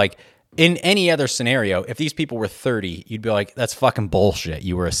 You know, like... In any other scenario, if these people were 30, you'd be like, that's fucking bullshit.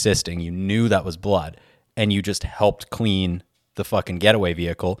 You were assisting. You knew that was blood. And you just helped clean the fucking getaway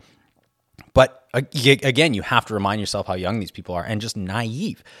vehicle. But again, you have to remind yourself how young these people are and just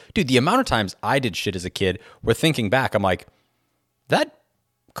naive. Dude, the amount of times I did shit as a kid where thinking back, I'm like, that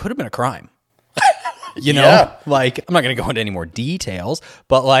could have been a crime. You know, Yeah. like, I'm not going to go into any more details,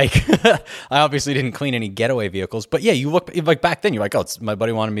 but like, I obviously didn't clean any getaway vehicles. But yeah, you look like back then, you're like, oh, my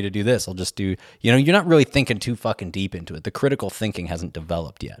buddy wanted me to do this. I'll just do, you know, you're not really thinking too fucking deep into it. The critical thinking hasn't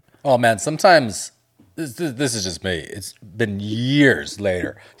developed yet. Oh man, sometimes this is just me. It's been years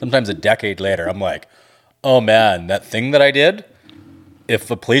later, sometimes a decade later. I'm like, oh man, that thing that I did, if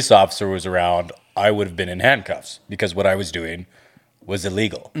a police officer was around, I would have been in handcuffs because what I was doing was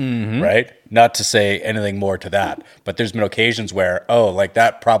illegal, right? Not to say anything more to that, but there's been occasions where, oh, like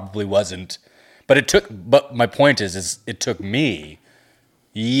that probably wasn't, but my point is it took me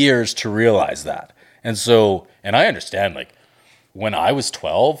years to realize that. And so, and I understand, like, when I was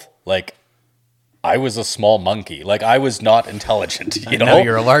 12, like, I was a small monkey. Like, I was not intelligent, you know? Now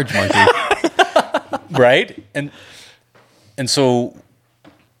you're a large monkey. Right? And so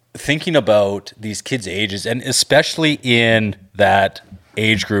thinking about these kids' ages, and especially in that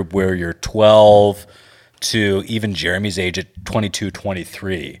age group where you're 12 to even Jeremy's age at 22,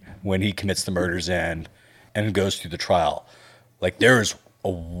 23, when he commits the murders and goes through the trial, like there is a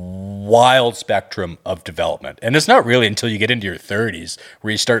wild spectrum of development. And it's not really until you get into your 30s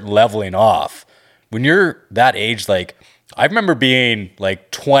where you start leveling off. When you're that age, like I remember being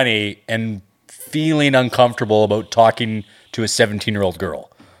like 20 and feeling uncomfortable about talking to a 17-year-old girl.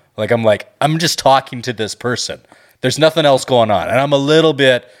 Like, I'm just talking to this person. There's nothing else going on. And I'm a little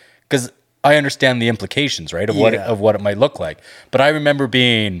bit, because I understand the implications, right, of what it might look like. But I remember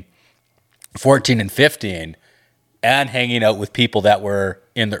being 14 and 15 and hanging out with people that were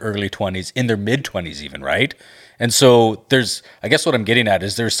in their early 20s, in their mid-20s even, right? And so I guess what I'm getting at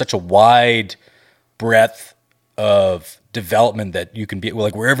is there's such a wide breadth of development that you can be,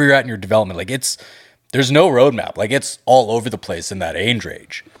 like wherever you're at in your development, like there's no roadmap. Like it's all over the place in that age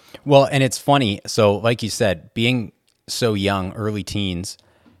range. Well, and it's funny. So like you said, being so young, early teens,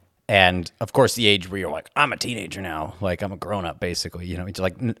 and of course the age where you're like, I'm a teenager now. Like I'm a grown up basically, you know, it's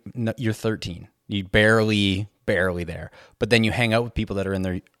like you're 13. You barely there. But then you hang out with people that are in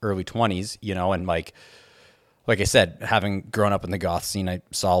their early 20s, you know, and like I said, having grown up in the goth scene, I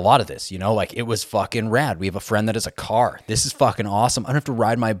saw a lot of this, you know, like it was fucking rad. We have a friend that has a car. This is fucking awesome. I don't have to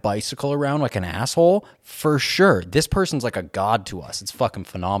ride my bicycle around like an asshole for sure. This person's like a god to us. It's fucking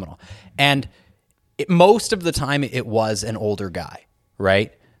phenomenal. And most of the time it was an older guy,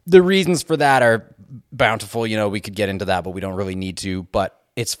 right? The reasons for that are bountiful. You know, we could get into that, but we don't really need to. But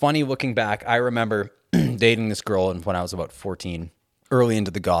it's funny looking back. I remember dating this girl when I was about 14, early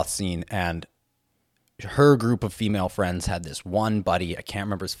into the goth scene, and her group of female friends had this one buddy. I can't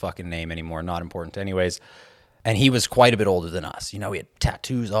remember his fucking name anymore. Not important anyways. And he was quite a bit older than us. You know, he had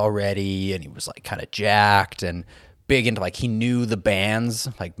tattoos already and he was like kind of jacked and big into like, he knew the bands,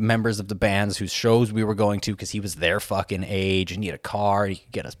 like members of the bands whose shows we were going to because he was their fucking age and he had a car and he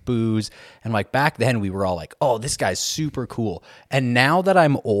could get us booze. And like back then we were all like, oh, this guy's super cool. And now that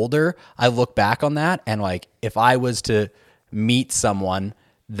I'm older, I look back on that and like, if I was to meet someone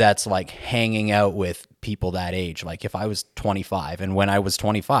that's like hanging out with people that age, like if I was 25 and when I was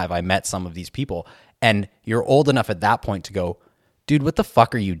 25, I met some of these people and you're old enough at that point to go, dude, what the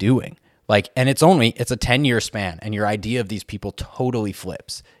fuck are you doing? Like, and it's a 10-year span and your idea of these people totally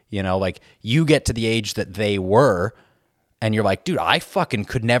flips, you know, like you get to the age that they were and you're like, dude, I fucking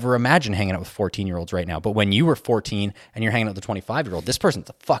could never imagine hanging out with 14-year-olds right now. But when you were 14 and you're hanging out with the 25-year-old, this person's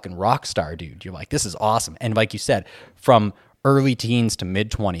a fucking rock star, dude. You're like, this is awesome. And like you said, from early teens to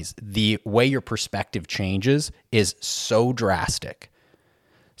mid 20s, the way your perspective changes is so drastic.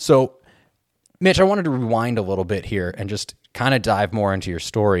 So, Mitch, I wanted to rewind a little bit here and just kind of dive more into your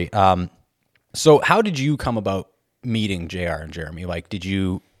story. So how did you come about meeting JR and Jeremy? Like, did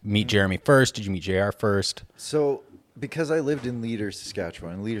you meet Jeremy first? Did you meet JR first? So, because I lived in Leader,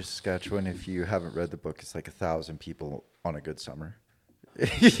 Saskatchewan, if you haven't read the book, it's like 1,000 people on a good summer.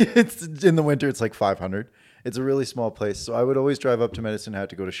 It's in the winter, it's like 500. It's a really small place. So I would always drive up to Medicine Hat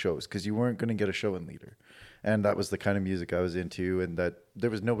to go to shows because you weren't going to get a show in Leader. And that was the kind of music I was into. And that there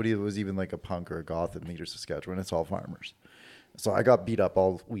was nobody that was even like a punk or a goth in Leader, Saskatchewan. It's all farmers. So I got beat up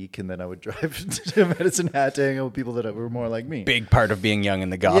all week. And then I would drive to Medicine Hat to hang out with people that were more like me. Big part of being young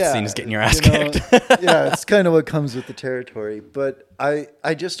in the goth scene is getting your ass kicked. Yeah, it's kind of what comes with the territory. But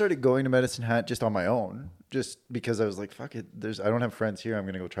I just started going to Medicine Hat just on my own. Just because I was like, fuck it. I don't have friends here. I'm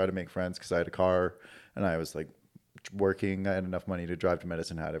going to go try to make friends because I had a car. And I was like working. I had enough money to drive to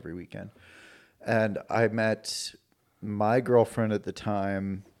Medicine Hat every weekend. And I met my girlfriend at the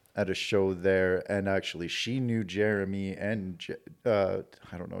time at a show there, and actually she knew Jeremy and I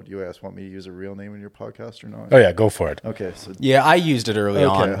don't know. Do you guys want me to use a real name in your podcast or not? Oh yeah, go for it. Okay, so Yeah, I used it early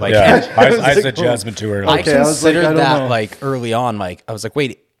on. Like, Yeah, I said like, Jasmine too early. I Okay, I was like, considered I don't that know. like early on. Like, I was like,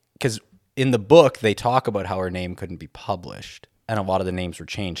 wait, because in the book they talk about how her name couldn't be published, and a lot of the names were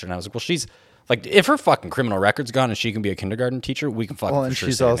changed. And I was like, well, she's like, if her fucking criminal record's gone and she can be a kindergarten teacher, we can fucking. well, for and sure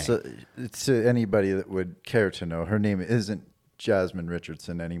she's say her also name. to anybody that would care to know, her name isn't Jasmine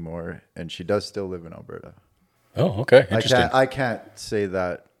Richardson anymore, and she does still live in Alberta. Oh, okay, interesting. I can't say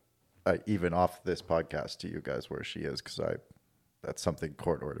that even off this podcast to you guys where she is, because that's something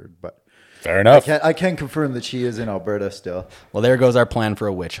court ordered. But Fair enough. I can confirm that she is in Alberta still. Well, there goes our plan for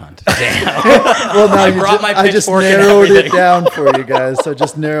a witch hunt. Well, now I just narrowed it down for you guys. So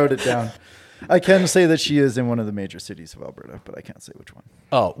just narrowed it down. I can say that she is in one of the major cities of Alberta, but I can't say which one.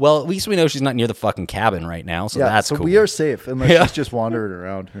 Oh, well, at least we know she's not near the fucking cabin right now, so that's so cool. we are safe unless she's just wandering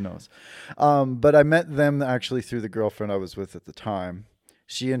around. Who knows? But I met them actually through the girlfriend I was with at the time.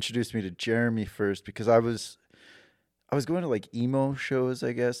 She introduced me to Jeremy first because I was going to like emo shows,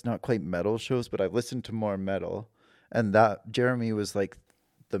 I guess, not quite metal shows, but I listened to more metal, and that Jeremy was like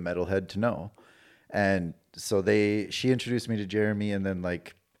the metalhead to know. And so she introduced me to Jeremy, and then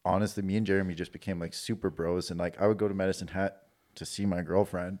like honestly, me and Jeremy just became like super bros. And like I would go to Medicine Hat to see my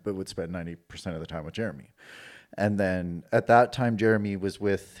girlfriend, but would spend 90% of the time with Jeremy. And then at that time, Jeremy was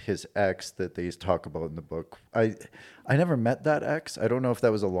with his ex that they talk about in the book. I never met that ex. I don't know if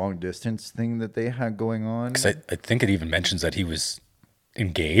that was a long distance thing that they had going on. 'Cause I think it even mentions that he was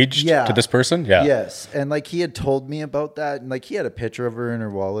engaged Yeah. to this person. Yeah. Yes. And like he had told me about that. And like he had a picture of her in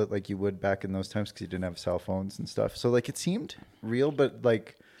her wallet like you would back in those times because he didn't have cell phones and stuff. So like it seemed real, but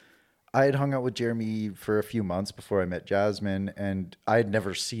like I had hung out with Jeremy for a few months before I met Jasmine, and I had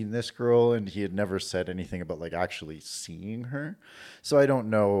never seen this girl, and he had never said anything about like actually seeing her. So I don't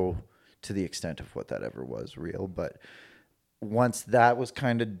know to the extent of what that ever was real. But once that was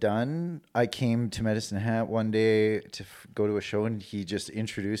kind of done, I came to Medicine Hat one day to go to a show, and he just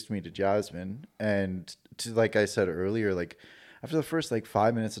introduced me to Jasmine. And to, like I said earlier, like after the first like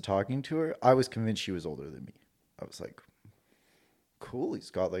 5 minutes of talking to her, I was convinced she was older than me. I was like, cool, he's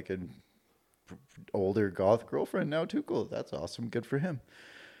got like an older goth girlfriend now too. Cool, that's awesome, good for him.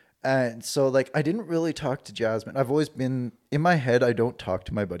 And so like I didn't really talk to Jasmine. I've always been in my head, I don't talk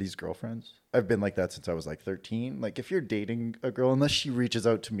to my buddies' girlfriends. I've been like that since I was like 13. Like if you're dating a girl, unless she reaches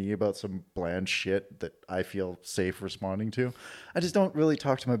out to me about some bland shit that I feel safe responding to, I just don't really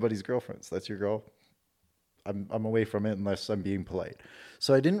talk to my buddies' girlfriends. That's your girl, I'm away from it unless I'm being polite.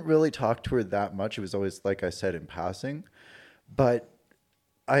 So I didn't really talk to her that much. It was always, like I said, in passing. But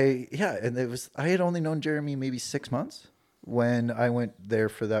I had only known Jeremy maybe 6 months when I went there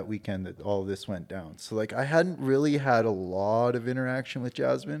for that weekend that all this went down. So like I hadn't really had a lot of interaction with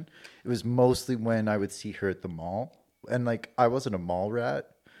Jasmine. It was mostly when I would see her at the mall. And like I wasn't a mall rat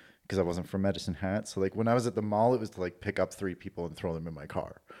because I wasn't from Medicine Hat. So like when I was at the mall, it was to like pick up 3 people and throw them in my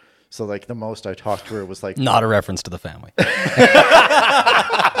car. So like the most I talked to her was like Not a reference to the family.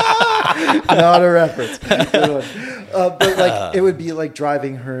 Not a reference. But like it would be like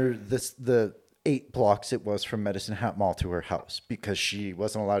driving her the 8 blocks it was from Medicine Hat Mall to her house because she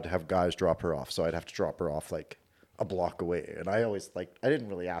wasn't allowed to have guys drop her off. So I'd have to drop her off like a block away. And I always I didn't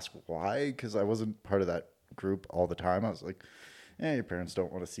really ask why because I wasn't part of that group all the time. I was like, your parents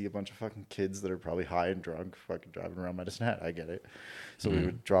don't want to see a bunch of fucking kids that are probably high and drunk fucking driving around Medicine Hat. I get it. So we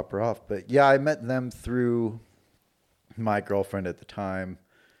would drop her off. But yeah, I met them through my girlfriend at the time.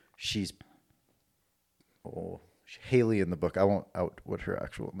 She's Haley in the book. I won't out what her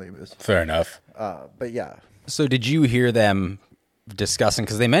actual name is. Fair enough. But yeah. So did you hear them discussing,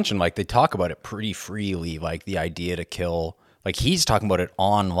 because they mentioned like they talk about it pretty freely, like the idea to kill, like he's talking about it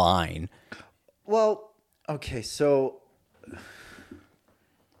online. Well, okay, so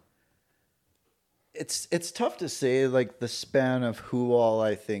it's tough to say like the span of who all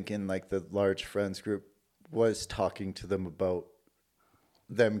I think in like the large friends group was talking to them about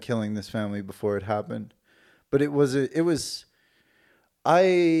them killing this family before it happened. But it was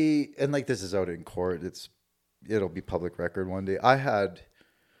and like this is out in court. It'll be public record one day. I had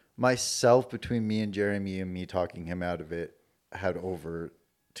myself between me and Jeremy and me talking him out of it had over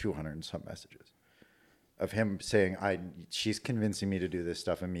 200 and some messages of him saying she's convincing me to do this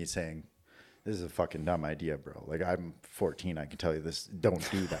stuff and me saying this is a fucking dumb idea, bro. Like I'm 14, I can tell you this.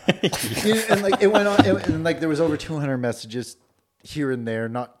 Don't do that. And like it went on, and like there was over 200 messages here and there,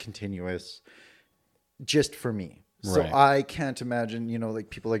 not continuous, just for me. So Right. I can't imagine, like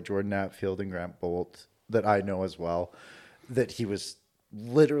people like Jordan Atfield and Grant Bolt that I know as well, that he was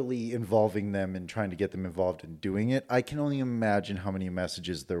literally involving them and trying to get them involved in doing it. I can only imagine how many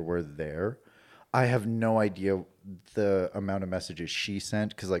messages there were there. I have no idea the amount of messages she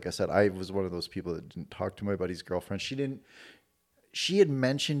sent because, like I said, I was one of those people that didn't talk to my buddy's girlfriend. She had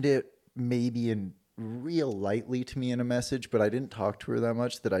mentioned it maybe in real lightly to me in a message, but I didn't talk to her that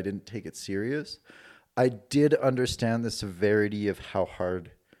much that I didn't take it serious. I did understand the severity of how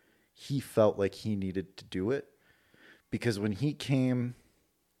hard he felt like he needed to do it, because when he came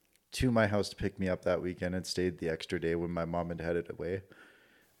to my house to pick me up that weekend and stayed the extra day when my mom had headed away.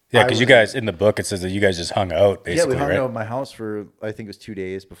 Yeah, because you guys, in the book, it says that you guys just hung out, basically, yeah, we hung right? out at my house for, I think it was 2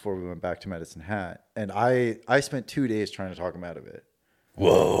 days before we went back to Medicine Hat. And I spent 2 days trying to talk him out of it.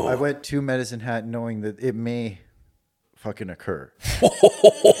 Whoa. I went to Medicine Hat knowing that it may fucking occur.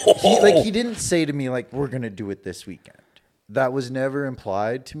 He didn't say to me, like, we're going to do it this weekend. That was never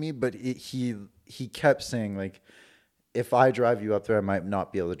implied to me, but he kept saying, like, if I drive you up there, I might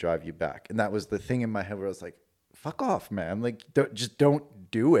not be able to drive you back. And that was the thing in my head where I was like, fuck off, man. Like, don't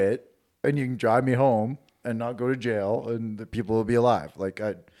do it. And you can drive me home and not go to jail and the people will be alive. Like,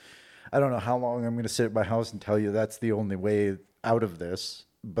 I don't know how long I'm going to sit at my house and tell you that's the only way out of this,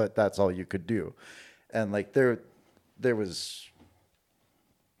 but that's all you could do. And like, there was,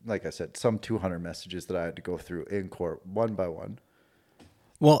 like I said, some 200 messages that I had to go through in court one by one.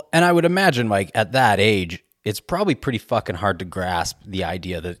 Well, and I would imagine, like, at that age, it's probably pretty fucking hard to grasp the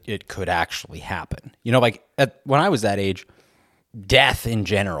idea that it could actually happen. You know, like, when I was that age, death in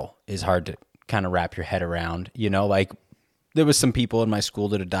general is hard to kind of wrap your head around. You know, like, there was some people in my school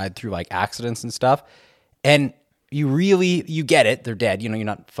that had died through, like, accidents and stuff, and you get it, they're dead. You know, you're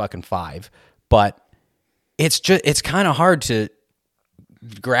not fucking 5, but it's kind of hard to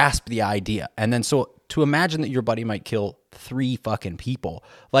grasp the idea. And then so to imagine that your buddy might kill 3 fucking people,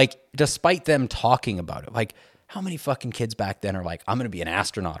 like, despite them talking about it, like, how many fucking kids back then are like, I'm going to be an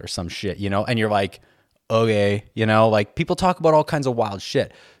astronaut or some shit, you know? And you're like, okay, you know, like, people talk about all kinds of wild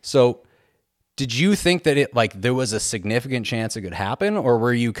shit. So did you think that it, like, there was a significant chance it could happen? Or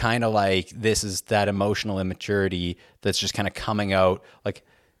were you kind of like, this is that emotional immaturity that's just kind of coming out, like,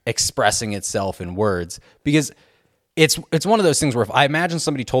 expressing itself in words? Because it's one of those things where if I imagine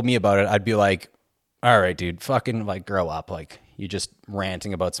somebody told me about it, I'd be like, all right, dude, fucking, like, grow up. Like, you just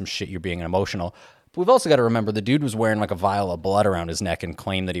ranting about some shit, you're being emotional. But we've also got to remember the dude was wearing, like, a vial of blood around his neck and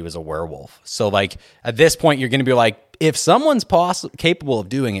claimed that he was a werewolf. So, like, at this point, you're going to be like, if someone's capable of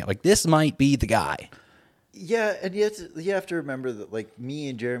doing it, like, this might be the guy. Yeah, and you have to remember that, like, me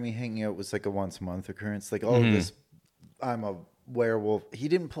and Jeremy hanging out was like a once a month occurrence. Like, all of this, I'm a werewolf. He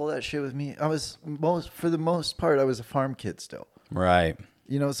didn't pull that shit with me. For the most part, I was a farm kid still. Right.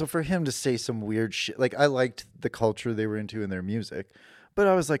 You know, so for him to say some weird shit, like, I liked the culture they were into in their music, but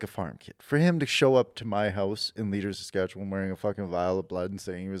I was like a farm kid. For him to show up to my house in Leader, Saskatchewan wearing a fucking vial of blood and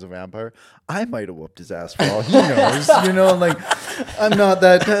saying he was a vampire, I might have whooped his ass for all he knows. You know, like, I'm not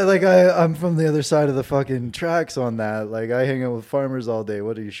that, like, I'm from the other side of the fucking tracks on that. Like, I hang out with farmers all day.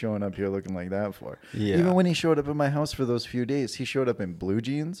 What are you showing up here looking like that for? Yeah. Even when he showed up at my house for those few days, he showed up in blue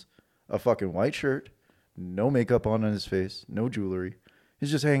jeans, a fucking white shirt, no makeup on his face, no jewelry.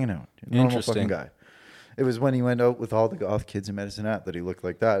 He's just hanging out. Normal fucking guy. It was when he went out with all the goth kids in Medicine Hat that he looked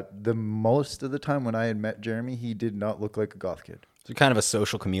like that. The most of the time when I had met Jeremy, he did not look like a goth kid. So kind of a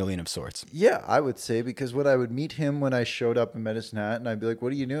social chameleon of sorts. Yeah, I would say, because when I would meet him when I showed up in Medicine Hat, and I'd be like,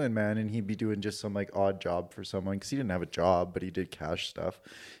 what are you doing, man? And he'd be doing just some, like, odd job for someone, because he didn't have a job, but he did cash stuff.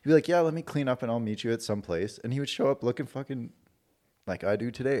 He'd be like, yeah, let me clean up and I'll meet you at some place. And he would show up looking fucking like I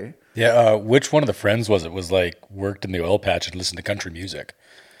do today. Yeah, which one of the friends was it? Was, like, worked in the oil patch and listened to country music?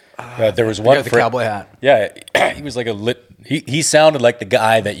 There was one with the cowboy hat. Yeah, he was like he sounded like the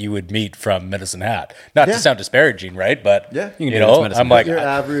guy that you would meet from Medicine Hat. Not to sound disparaging, right? But yeah, you know, I'm like, your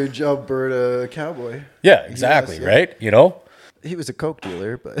average Alberta cowboy. Yeah, exactly, yes, right? You know, he was a coke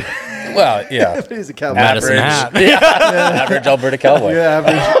dealer, but well, yeah, but he's a cowboy. Medicine Hat. Average Alberta cowboy. Yeah,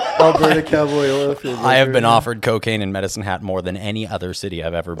 average Alberta cowboy oil field. I have been offered cocaine in Medicine Hat more than any other city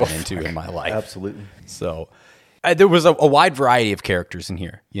I've ever been into in my life. Absolutely. So there was a wide variety of characters in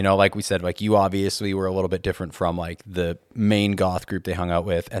here. You know, like we said, like, you obviously were a little bit different from, like, the main goth group they hung out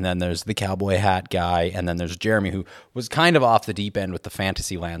with. And then there's the cowboy hat guy. And then there's Jeremy, who was kind of off the deep end with the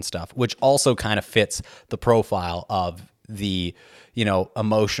Fantasyland stuff, which also kind of fits the profile of the, you know,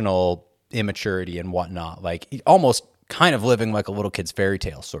 emotional immaturity and whatnot. Like, almost kind of living like a little kid's fairy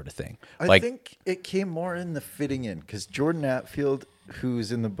tale sort of thing. I think it came more in the fitting in, because Jordan Atfield,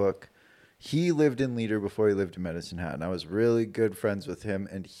 who's in the book, he lived in Leader before he lived in Medicine Hat, and I was really good friends with him.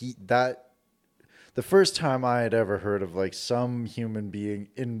 And the first time I had ever heard of, like, some human being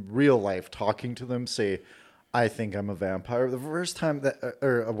in real life talking to them say, I think I'm a vampire. The first time that,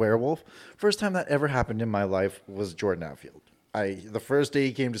 or a werewolf, first time that ever happened in my life was Jordan Atfield. The first day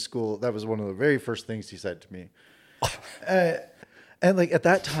he came to school, that was one of the very first things he said to me. And like at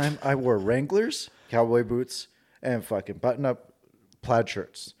that time, I wore Wranglers, cowboy boots, and fucking button-up plaid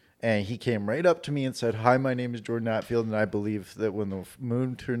shirts. And he came right up to me and said, "Hi, my name is Jordan Atfield, and I believe that when the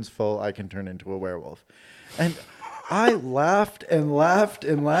moon turns full, I can turn into a werewolf." And I laughed and laughed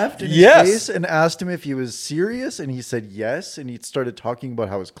and laughed in his face and asked him if he was serious, and he said yes. And he started talking about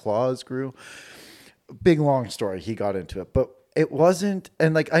how his claws grew. Big long story. He got into it, but it wasn't.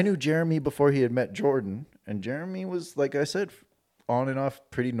 And like I knew Jeremy before he had met Jordan, and Jeremy was, like I said, on and off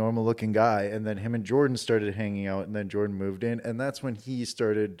pretty normal looking guy. And then him and Jordan started hanging out, and then Jordan moved in, and that's when he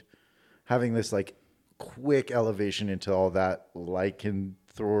started having this like quick elevation into all that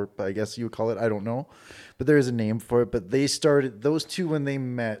lycanthrope, I guess you would call it. I don't know, but there is a name for it. But they started, those two, when they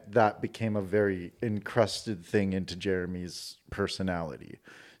met, that became a very encrusted thing into Jeremy's personality.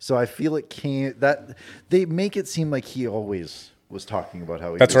 So I feel it came, that they make it seem like he always was talking about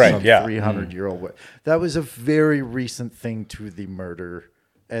how he was some 300-year-old. That was a very recent thing to the murder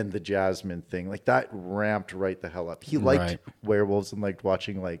and the Jasmine thing. Like that ramped right the hell up. He liked werewolves and liked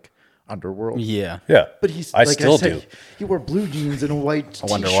watching like Underworld. Yeah. But he's I like still I said, do. He wore blue jeans and a white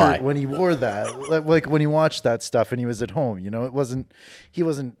wonder t-shirt why. when he wore that. Like when he watched that stuff and he was at home, you know, he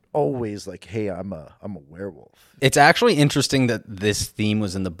wasn't always like, "Hey, I'm a werewolf." It's actually interesting that this theme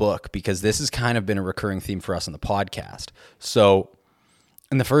was in the book, because this has kind of been a recurring theme for us on the podcast. So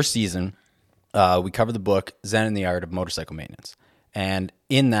in the first season, we covered the book Zen and the Art of Motorcycle Maintenance. And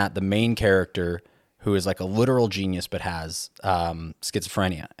in that, the main character, who is like a literal genius but has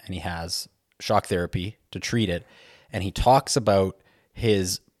schizophrenia, and he has shock therapy to treat it. And he talks about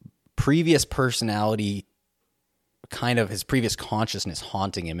his previous personality, kind of his previous consciousness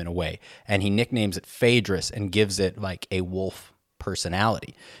haunting him in a way. And he nicknames it Phaedrus and gives it like a wolf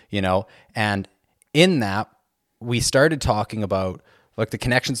personality, you know? And in that, we started talking about like the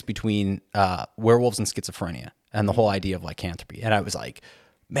connections between werewolves and schizophrenia and the whole idea of lycanthropy. And I was like,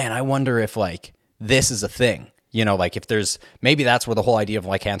 man, I wonder if like this is a thing, you know, like if there's, maybe that's where the whole idea of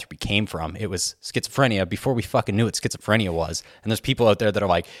lycanthropy came from. It was schizophrenia before we fucking knew what schizophrenia was. And there's people out there that are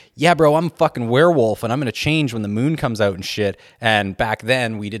like, yeah, bro, I'm a fucking werewolf and I'm going to change when the moon comes out and shit. And back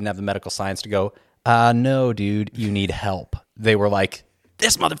then we didn't have the medical science to go, no, dude, you need help. They were like,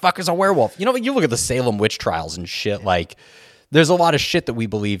 this motherfucker's a werewolf. You know, you look at the Salem witch trials and shit, like there's a lot of shit that we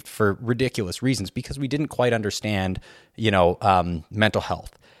believed for ridiculous reasons because we didn't quite understand, you know, mental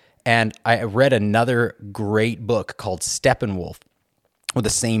health. And I read another great book called Steppenwolf with the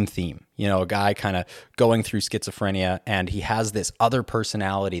same theme. You know, a guy kind of going through schizophrenia, and he has this other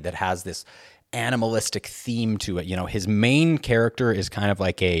personality that has this animalistic theme to it. You know, his main character is kind of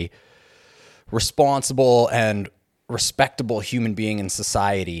like a responsible and respectable human being in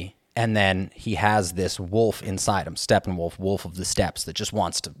society. And then he has this wolf inside him, Steppenwolf, wolf of the steppes, that just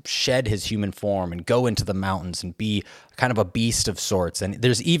wants to shed his human form and go into the mountains and be kind of a beast of sorts. And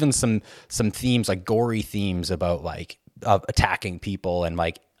there's even some themes, like gory themes about like attacking people and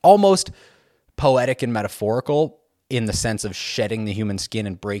like almost poetic and metaphorical in the sense of shedding the human skin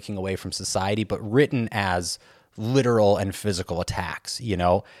and breaking away from society, but written as literal and physical attacks, you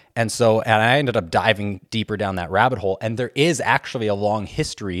know? And I ended up diving deeper down that rabbit hole. And there is actually a long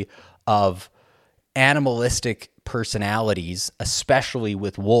history of animalistic personalities, especially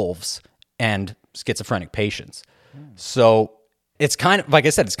with wolves and schizophrenic patients. So it's kind of, like I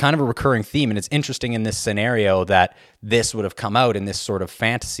said, it's kind of a recurring theme. And it's interesting in this scenario that this would have come out in this sort of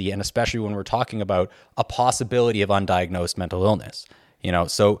fantasy. And especially when we're talking about a possibility of undiagnosed mental illness. You know,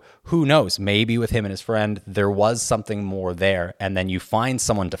 so who knows? Maybe with him and his friend, there was something more there. And then you find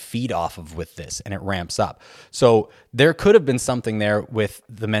someone to feed off of with this and it ramps up. So there could have been something there with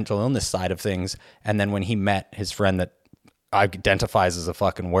the mental illness side of things. And then when he met his friend that identifies as a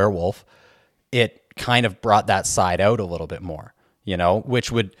fucking werewolf, it kind of brought that side out a little bit more, you know,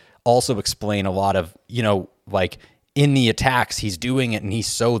 which would also explain a lot of, you know, like in the attacks, he's doing it and he's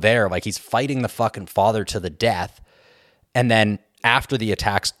so there, like he's fighting the fucking father to the death. And then after the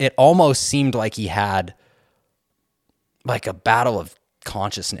attacks, it almost seemed like he had like a battle of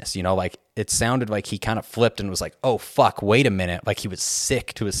consciousness, you know, like it sounded like he kind of flipped and was like, oh, fuck, wait a minute. Like he was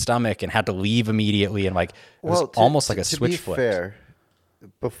sick to his stomach and had to leave immediately. And like, it was almost like a switch flip. To be fair,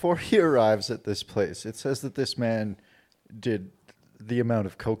 before he arrives at this place, it says that this man did the amount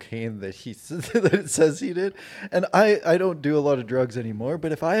of cocaine that that it says he did. And I don't do a lot of drugs anymore,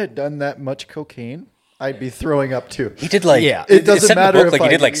 but if I had done that much cocaine, I'd be throwing up too. He did like, it doesn't matter if he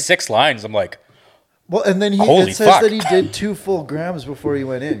did like 6 lines. I'm like, Well, and then Holy it says fuck. that he did 2 full grams before he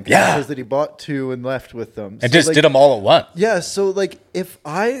went in. Yeah. It says that he bought 2 and left with them. And just did them all at once. Yeah, so like if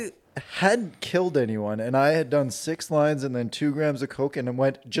I hadn't killed anyone and I had done 6 lines and then 2 grams of coke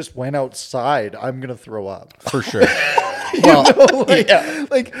and just went outside, I'm gonna throw up. For sure. Well,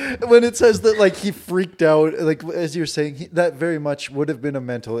 like when it says that like he freaked out, like as you're saying, that very much would have been a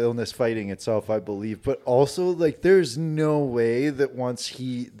mental illness fighting itself, I believe. But also, like, there's no way that once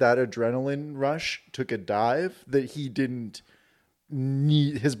that adrenaline rush took a dive, that he didn't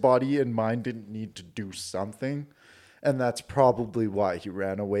his body and mind didn't need to do something. And that's probably why he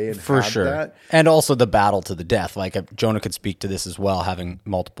ran away and For had sure. that. And also the battle to the death. Like Jonah could speak to this as well, having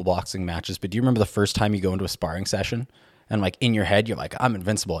multiple boxing matches. But do you remember the first time you go into a sparring session and like in your head, you're like, I'm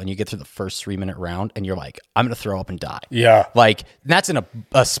invincible. And you get through the first 3-minute round and you're like, I'm going to throw up and die. Yeah. Like that's in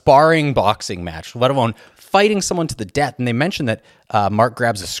a sparring boxing match, let alone fighting someone to the death. And they mentioned that Mark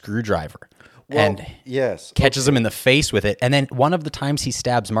grabs a screwdriver. And yes, catches him in the face with it. And then one of the times he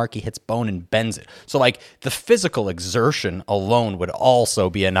stabs Mark, he hits bone and bends it. So like the physical exertion alone would also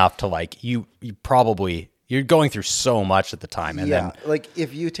be enough to like, you're going through so much at the time. And then like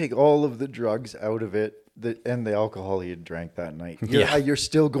if you take all of the drugs out of it and the alcohol he had drank that night, you're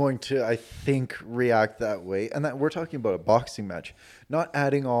still going to, I think, react that way. And that we're talking about a boxing match, not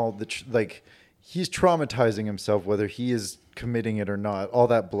adding all the he's traumatizing himself, whether he is committing it or not. All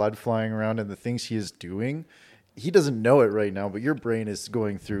that blood flying around and the things he is doing, he doesn't know it right now, but your brain is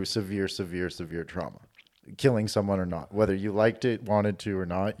going through severe trauma, killing someone or not, whether you liked it, wanted to or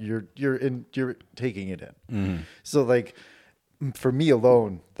not. You're taking it in. Mm-hmm. So like for me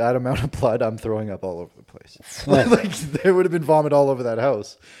alone, that amount of blood, I'm throwing up all over the place. Like there would have been vomit all over that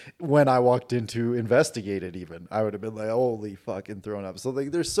house when I walked in to investigate it. Even I would have been like, holy fucking thrown up. So like,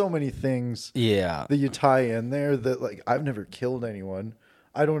 there's so many things that you tie in there that like, I've never killed anyone.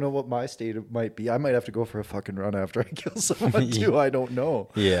 I don't know what my state might be. I might have to go for a fucking run after I kill someone too. I don't know.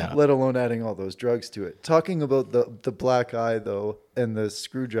 Yeah. Let alone adding all those drugs to it. Talking about the black eye though, and the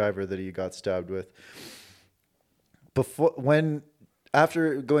screwdriver that he got stabbed with.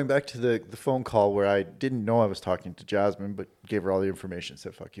 After going back to the phone call where I didn't know I was talking to Jasmine, but gave her all the information,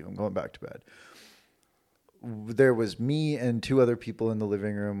 said, fuck you, I'm going back to bed. There was me and 2 other people in the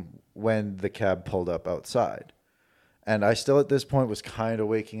living room when the cab pulled up outside. And I still at this point was kind of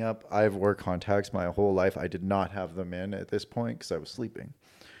waking up. I've wore contacts my whole life. I did not have them in at this point because I was sleeping.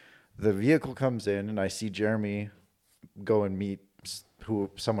 The vehicle comes in and I see Jeremy go and meet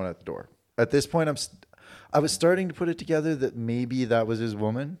someone at the door. At this point, I was starting to put it together that maybe that was his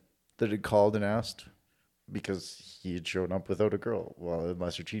woman that had called and asked because he had shown up without a girl. Well,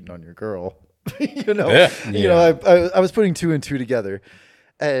 unless you're cheating on your girl, you know. I was putting 2 and 2 together,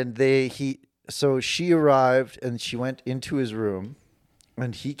 and so she arrived and she went into his room,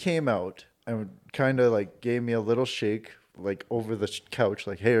 and he came out and kind of like gave me a little shake, like over the couch,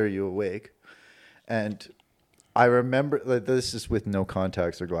 like, "Hey, are you awake?" And I remember, like, this is with no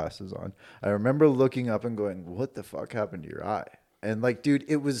contacts or glasses on. I remember looking up and going, what the fuck happened to your eye? And like, dude,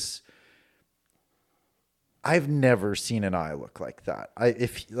 I've never seen an eye look like that.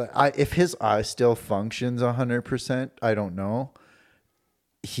 If his eye still functions 100%, I don't know.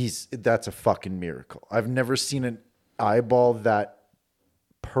 That's a fucking miracle. I've never seen an eyeball that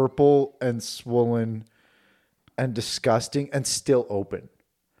purple and swollen and disgusting and still open.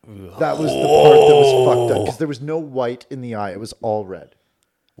 That was the part that was fucked up because there was no white in the eye. It was all red.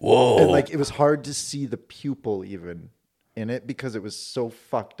 Whoa. And like, it was hard to see the pupil even in it because it was so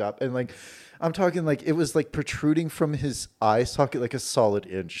fucked up. And like, I'm talking like, it was like protruding from his eye socket like a solid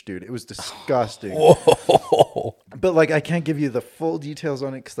inch, dude. It was disgusting. Whoa. But like, I can't give you the full details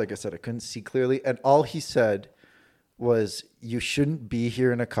on it because like I said, I couldn't see clearly. And all he said was, you shouldn't be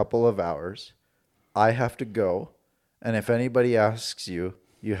here in a couple of hours. I have to go. And if anybody asks you,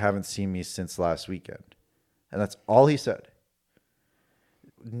 you haven't seen me since last weekend. And that's all he said.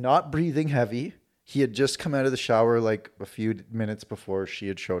 Not breathing heavy. He had just come out of the shower like a few minutes before she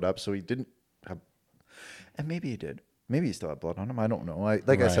had showed up. So he didn't have, and maybe he did. Maybe he still had blood on him. I don't know. I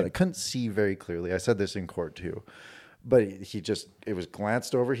said, I couldn't see very clearly. I said this in court too. But it was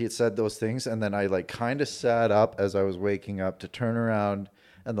glanced over. He had said those things. And then I like kind of sat up as I was waking up to turn around.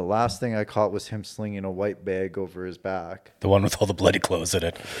 And the last thing I caught was him slinging a white bag over his back. The one with all the bloody clothes in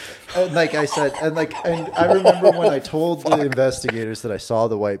it. And like I said, and I remember when I told the investigators that I saw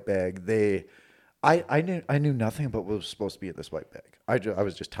the white bag, I knew nothing about what was supposed to be in this white bag. I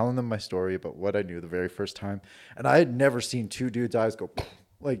was just telling them my story about what I knew the very first time. And I had never seen 2 dudes' eyes go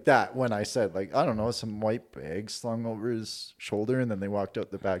like that when I said, like, I don't know, some white bag slung over his shoulder, and then they walked out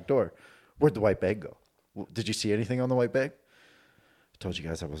the back door. Where'd the white bag go? Did you see anything on the white bag? told you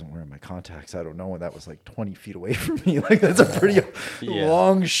guys I wasn't wearing my contacts. I don't know when that was like 20 feet away from me. Like that's a pretty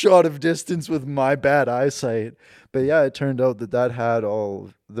long shot of distance with my bad eyesight. But yeah, it turned out that had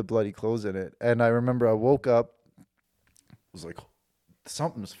all the bloody clothes in it. And I remember I woke up, was like,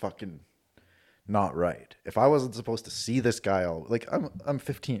 something's fucking not right. If I wasn't supposed to see this guy, I'm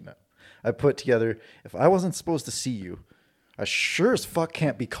 15 now. I put together, if I wasn't supposed to see you, I sure as fuck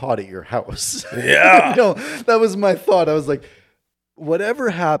can't be caught at your house. Yeah. That was my thought. I was like,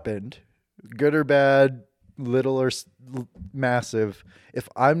 whatever happened, good or bad, little or massive, if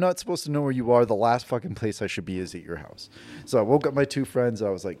I'm not supposed to know where you are, the last fucking place I should be is at your house. So I woke up my two friends. I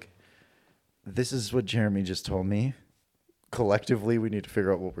was like, this is what Jeremy just told me. Collectively, we need to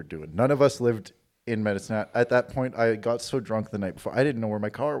figure out what we're doing. None of us lived in Medicine Hat. At that point, I got so drunk the night before, I didn't know where my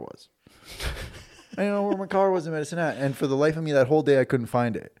car was. I didn't know where my car was in Medicine Hat. And for the life of me, that whole day, I couldn't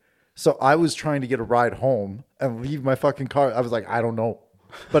find it. So I was trying to get a ride home and leave my fucking car. I was like, I don't know.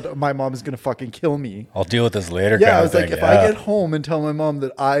 But my mom is going to fucking kill me. I'll deal with this later. Yeah, I was like, if I get home and tell my mom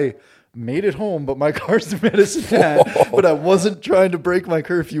that I made it home, but my car's in Medicine Hat, but I wasn't trying to break my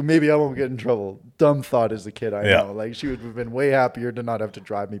curfew, maybe I won't get in trouble. Dumb thought as a kid, I know. Like, she would have been way happier to not have to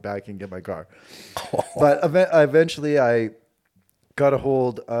drive me back and get my car. But eventually I got a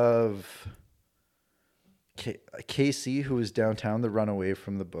hold of Casey, who was downtown, the runaway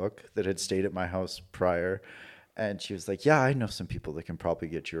from the book that had stayed at my house prior. And she was like, yeah, I know some people that can probably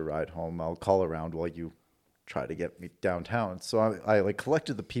get you a ride home. I'll call around while you try to get me downtown. So I like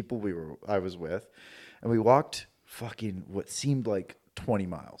collected the people I was with, and we walked fucking what seemed like 20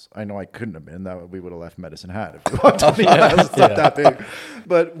 miles. I know I couldn't have been. That we would have left Medicine Hat if we walked on the house. It's not that big.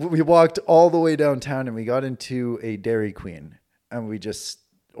 But we walked all the way downtown, and we got into a Dairy Queen, and we just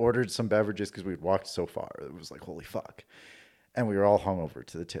ordered some beverages because we'd walked so far. It was like, holy fuck. And we were all hungover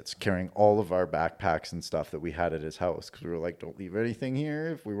to the tits, carrying all of our backpacks and stuff that we had at his house, because we were like, don't leave anything here.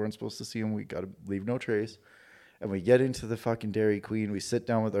 If we weren't supposed to see him, we got to leave no trace. And we get into the fucking Dairy Queen. We sit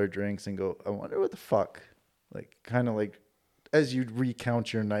down with our drinks and go, I wonder what the fuck, like, kind of like, as you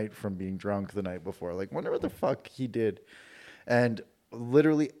recount your night from being drunk the night before, like, wonder what the fuck he did. And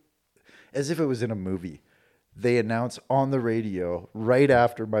literally, as if it was in a movie, they announced on the radio right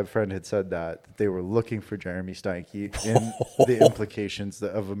after my friend had said that they were looking for Jeremy Steinke in the implications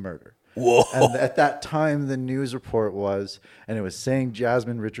of a murder. Whoa. And at that time, the news report was, and it was saying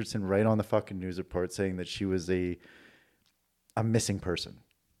Jasmine Richardson right on the fucking news report, saying that she was a missing person.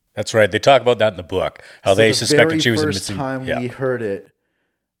 That's right. They talk about that in the book, how they suspected she was a missing. The first time we heard it,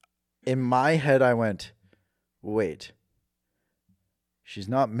 in my head, I went, wait, she's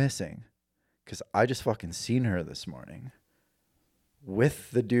not missing. Because I just fucking seen her this morning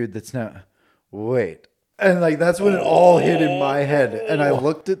with the dude that's now. Wait. And like, that's when it all hit in my head. And I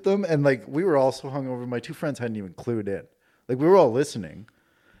looked at them, and like, we were all so hungover. My two friends hadn't even clued in. Like, we were all listening,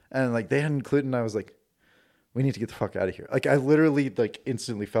 and like, they hadn't clued in. And I was like, we need to get the fuck out of here. Like, I literally like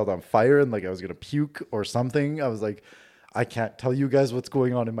instantly felt on fire, and like I was going to puke or something. I was like, I can't tell you guys what's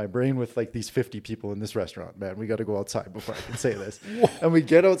going on in my brain with like these 50 people in this restaurant, man. We got to go outside before I can say this. And we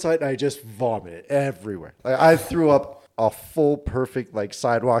get outside, and I just vomit everywhere. Like, I threw up a full perfect like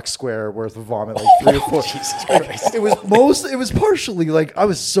sidewalk square worth of vomit, like 3 or 4. Jesus Christ. It was partially like I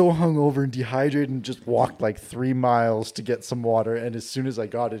was so hungover and dehydrated and just walked like 3 miles to get some water. And as soon as I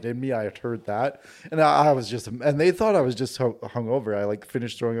got it in me, I had heard that, and I was just, and they thought I was just hungover. I like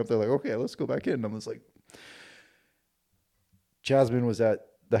finished throwing up. They're like, okay, let's go back in. And I was like, Jasmine was at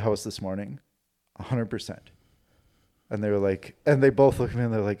the house this morning, 100%. And they were like, and they both looked at me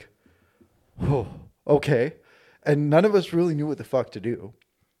and they're like, oh, okay. And none of us really knew what the fuck to do.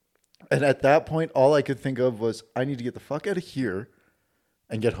 And at that point, all I could think of was, I need to get the fuck out of here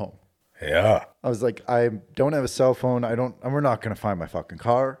and get home. Yeah. I was like, I don't have a cell phone. We're not going to find my fucking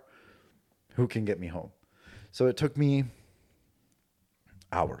car. Who can get me home? So it took me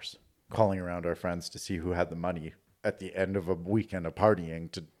hours calling around our friends to see who had the money at the end of a weekend of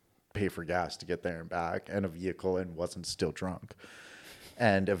partying to pay for gas to get there and back, and a vehicle, and wasn't still drunk.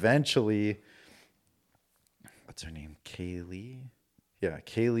 And eventually, what's her name? Kaylee? Yeah,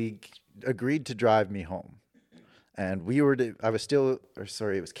 Kaylee agreed to drive me home. And it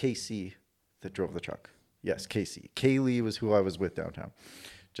was Casey that drove the truck. Yes, Casey. Kaylee was who I was with downtown,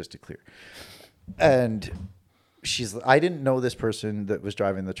 just to clear. And I didn't know this person that was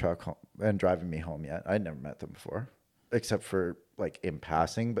driving the truck home and driving me home yet. I'd never met them before, except for like in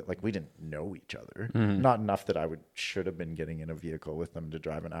passing, but like we didn't know each other. Mm-hmm. Not enough that I should have been getting in a vehicle with them to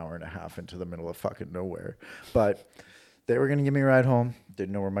drive an hour and a half into the middle of fucking nowhere. But they were going to give me a ride home.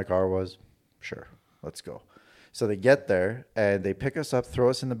 Didn't know where my car was. Sure, let's go. So they get there and they pick us up, throw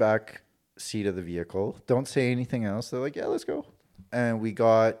us in the back seat of the vehicle. Don't say anything else. They're like, yeah, let's go. and we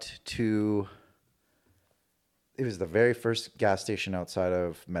got to. It was the very first gas station outside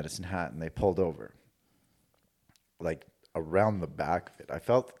of Medicine Hat, and they pulled over. Like around the back of it.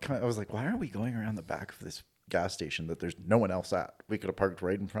 I was like, why are we going around the back of this gas station that there's no one else at? We could have parked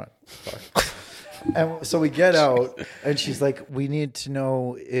right in front. And so we get out, and she's like, we need to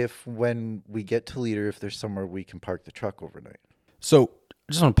know if when we get to Leader, if there's somewhere we can park the truck overnight. So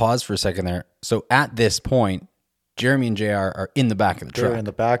I just want to pause for a second there. So at this point, Jeremy and JR are in the back of the truck. They're in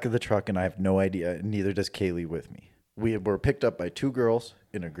the back of the truck, and I have no idea, and neither does Kaylee with me. We were picked up by two girls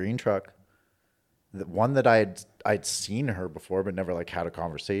in a green truck. The one that I'd seen her before, but never like had a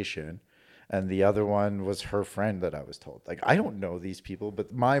conversation. And the other one was her friend that I was told. Like, I don't know these people,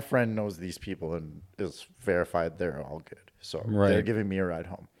 but my friend knows these people and is verified they're all good. So they're giving me a ride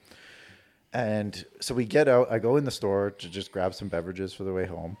home. And so we get out. I go in the store to just grab some beverages for the way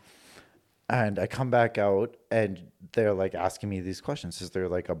home. And I come back out, and they're like asking me these questions. Is there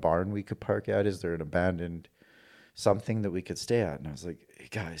like a barn we could park at? Is there an abandoned something that we could stay at? And I was like, hey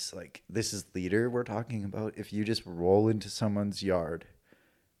guys, like, this is Leader we're talking about. If you just roll into someone's yard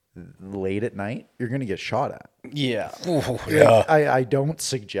late at night, you're going to get shot at. Yeah. Yeah. I don't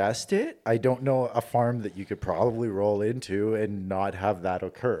suggest it. I don't know a farm that you could probably roll into and not have that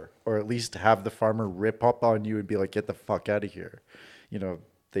occur, or at least have the farmer rip up on you and be like, get the fuck out of here. You know,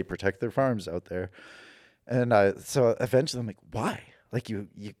 they protect their farms out there. And so eventually I'm like, why? Like, you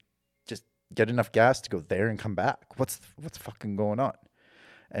just get enough gas to go there and come back. What's fucking going on?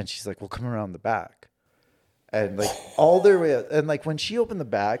 And she's like, well, come around the back. And like all their way, and like when she opened the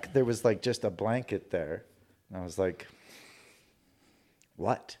back, there was like just a blanket there. And I was like,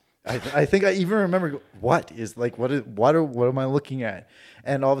 what? I think I even remember, what am I looking at?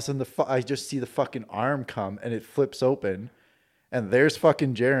 And all of a sudden I just see the fucking arm come, and it flips open, and there's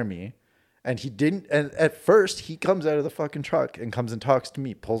fucking Jeremy. And and at first he comes out of the fucking truck and comes and talks to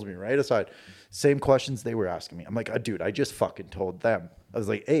me, pulls me right aside. Same questions they were asking me. I'm like, oh, dude, I just fucking told them. I was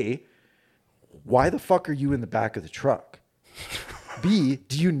like, A, why the fuck are you in the back of the truck? B,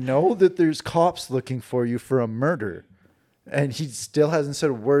 do you know that there's cops looking for you for a murder? And he still hasn't said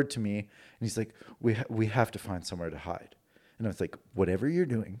a word to me. And he's like, we have to find somewhere to hide. And I was like, whatever you're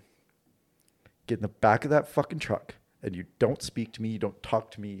doing, get in the back of that fucking truck. And you don't speak to me, you don't talk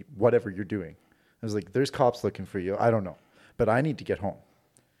to me, whatever you're doing. I was like, there's cops looking for you. I don't know, but I need to get home.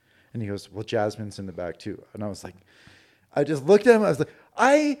 And he goes, well, Jasmine's in the back too. And I was like, I just looked at him. I was like,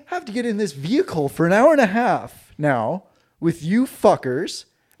 I have to get in this vehicle for an hour and a half now with you fuckers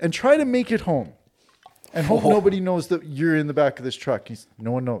and try to make it home. And hope nobody knows that you're in the back of this truck.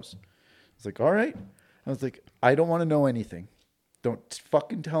 No one knows. I was like, all right. I was like, I don't want to know anything. Don't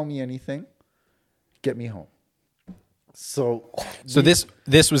fucking tell me anything. Get me home. So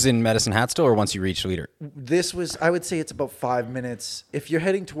this was in Medicine Hat still, or once you reached Leader? This was, I would say it's about 5 minutes. If you're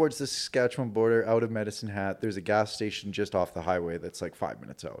heading towards the Saskatchewan border out of Medicine Hat, there's a gas station just off the highway that's like 5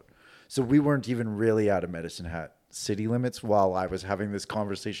 minutes out. So we weren't even really out of Medicine Hat city limits while I was having this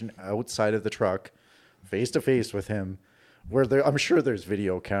conversation outside of the truck, face to face with him, where I'm sure there's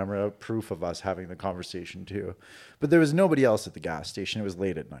video camera proof of us having the conversation too. But there was nobody else at the gas station. It was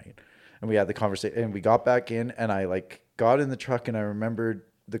late at night. And we had the conversation, and we got back in, and I like got in the truck, and I remembered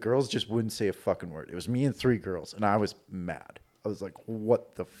the girls just wouldn't say a fucking word. It was me and 3 girls, and I was mad. I was like,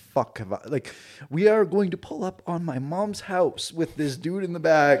 what the fuck have I, like, we are going to pull up on my mom's house with this dude in the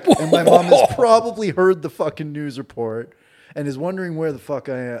back, and my mom has probably heard the fucking news report and is wondering where the fuck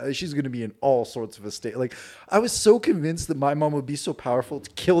I am. She's going to be in all sorts of a state. Like, I was so convinced that my mom would be so powerful to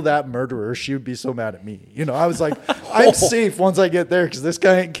kill that murderer. She would be so mad at me. You know, I was like, I'm safe once I get there because this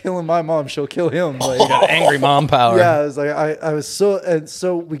guy ain't killing my mom. She'll kill him. Like, got angry mom power. Yeah, I was like, I was so, and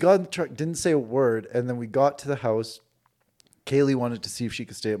so we got in the truck, didn't say a word. And then we got to the house. Kaylee wanted to see if she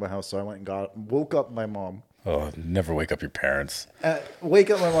could stay at my house. So I went and woke up my mom. Oh, never wake up your parents. Wake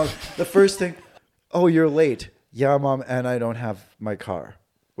up my mom. The first thing, oh, you're late. Yeah, Mom, and I don't have my car.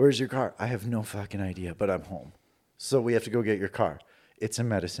 Where's your car? I have no fucking idea, but I'm home. So we have to go get your car. It's in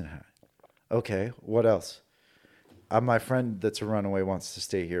Medicine Hat. Okay, what else? My friend that's a runaway wants to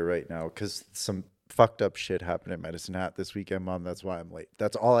stay here right now because some fucked up shit happened at Medicine Hat this weekend, Mom. That's why I'm late.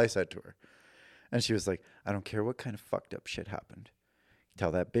 That's all I said to her. And she was like, I don't care what kind of fucked up shit happened.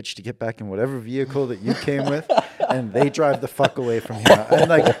 Tell that bitch to get back in whatever vehicle that you came with, and they drive the fuck away from here. And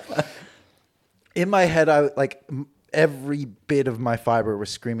like, in my head, I like every bit of my fiber was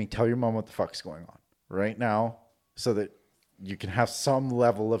screaming, tell your mom what the fuck's going on right now so that you can have some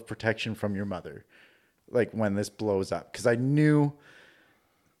level of protection from your mother, like when this blows up. Because I knew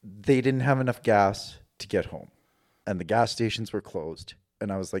they didn't have enough gas to get home and the gas stations were closed.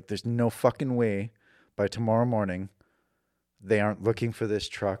 And I was like, there's no fucking way by tomorrow morning they aren't looking for this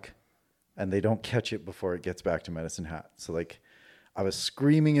truck and they don't catch it before it gets back to Medicine Hat. So like I was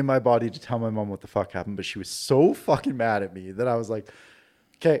screaming in my body to tell my mom what the fuck happened, but she was so fucking mad at me that I was like,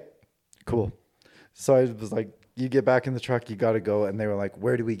 okay, cool. So I was like, you get back in the truck, you got to go. And they were like,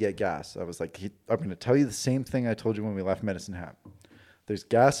 where do we get gas? I was like, I'm going to tell you the same thing I told you when we left Medicine Hat. There's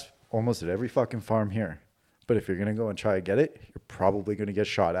gas almost at every fucking farm here. But if you're going to go and try to get it, you're probably going to get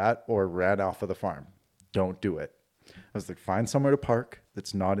shot at or ran off of the farm. Don't do it. I was like, find somewhere to park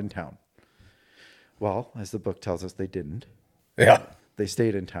that's not in town. Well, as the book tells us, they didn't. Yeah. They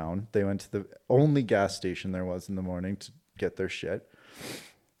stayed in town. They went to the only gas station there was in the morning to get their shit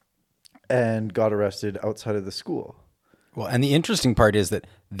and got arrested outside of the school. Well, and the interesting part is that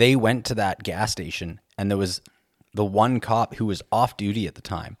they went to that gas station and there was the one cop who was off duty at the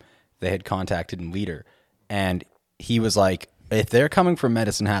time. They had contacted in Leader, and he was like, if they're coming from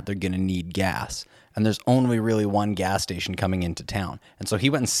Medicine Hat, they're going to need gas. And there's only really one gas station coming into town. And so he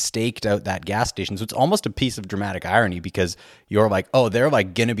went and staked out that gas station. So it's almost a piece of dramatic irony because you're like, oh, they're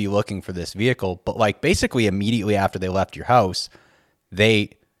like going to be looking for this vehicle. But like basically immediately after they left your house, they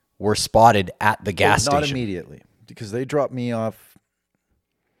were spotted at the gas station. Not immediately, because they dropped me off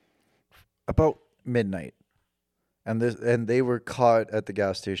about midnight. And they were caught at the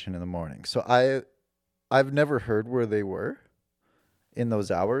gas station in the morning. So I've never heard where they were in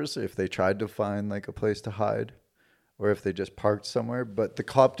those hours, if they tried to find like a place to hide or if they just parked somewhere. But the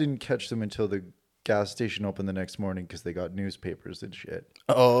cop didn't catch them until the gas station opened the next morning because they got newspapers and shit.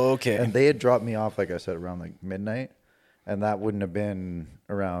 Oh, okay. And they had dropped me off, like I said, around like midnight. And that wouldn't have been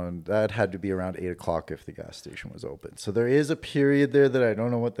around, that had to be around 8 o'clock if the gas station was open. So there is a period there that I don't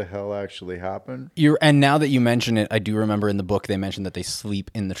know what the hell actually happened. And now that you mention it, I do remember in the book they mentioned that they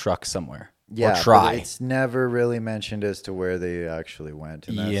sleep in the truck somewhere. Yeah, or try. But it's never really mentioned as to where they actually went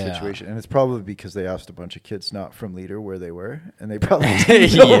in that situation. And it's probably because they asked a bunch of kids not from Leader where they were. And they probably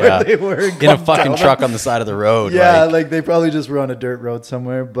didn't know where they were. In a fucking truck on the side of the road. Yeah, like they probably just were on a dirt road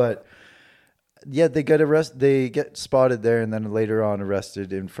somewhere. But yeah, they get arrested. They get spotted there and then later on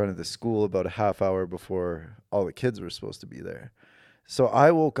arrested in front of the school about a half hour before all the kids were supposed to be there. So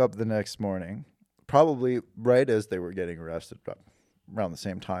I woke up the next morning, probably right as they were getting arrested, but around the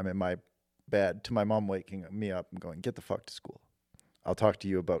same time in my bed, to my mom waking me up and going, get the fuck to school. I'll talk to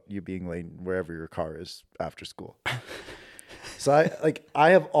you about you being late wherever your car is after school. So I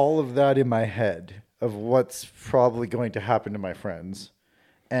have all of that in my head of what's probably going to happen to my friends.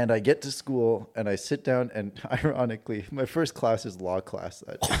 And I get to school and I sit down and ironically, my first class is law class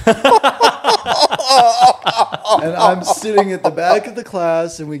that day. And I'm sitting at the back of the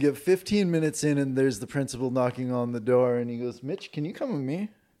class and we get 15 minutes in and there's the principal knocking on the door and he goes, Mitch, can you come with me?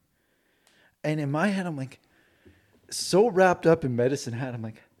 And in my head, I'm like, so wrapped up in Medicine Hat. I'm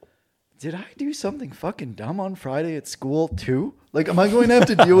like, did I do something fucking dumb on Friday at school too? Like, am I going to have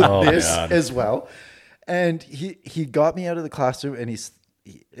to deal with this as well? And he got me out of the classroom and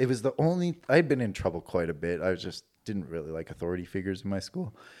it was the only, I'd been in trouble quite a bit. I just didn't really like authority figures in my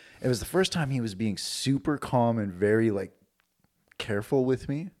school. It was the first time he was being super calm and very like careful with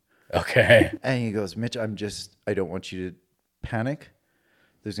me. Okay. And he goes, Mitch, I don't want you to panic.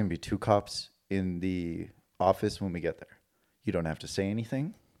 There's going to be 2 cops in the office when we get there. You don't have to say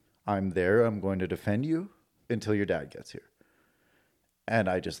anything. I'm there. I'm going to defend you until your dad gets here. And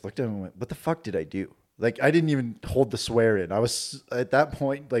I just looked at him and went, what the fuck did I do? Like, I didn't even hold the swear in. I was, at that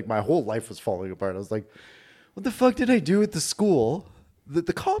point, like, my whole life was falling apart. I was like, what the fuck did I do at the school?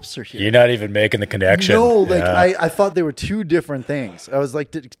 The cops are here. You're not even making the connection. No, like, I thought they were 2 different things. I was like,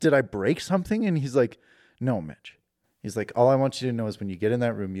 did I break something? And he's like, no, Mitch. He's like, all I want you to know is when you get in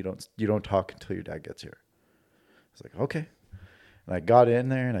that room, you don't talk until your dad gets here. I was like, okay. And I got in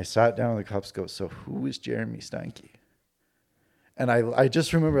there and I sat down and the cops go, so who is Jeremy Steinke? And I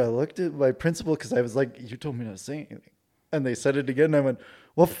just remember I looked at my principal because I was like, you told me not to say anything. And they said it again and I went,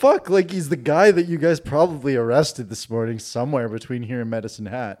 well, fuck, like he's the guy that you guys probably arrested this morning somewhere between here and Medicine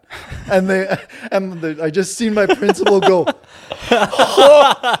Hat. And I just seen my principal go, it's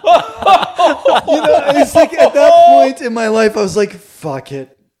like at that point in my life, I was like, fuck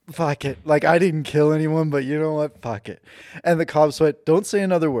it. Like I didn't kill anyone, but you know what? Fuck it. And the cops went, don't say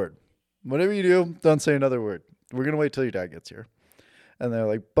another word. Whatever you do, don't say another word. We're going to wait till your dad gets here. And they're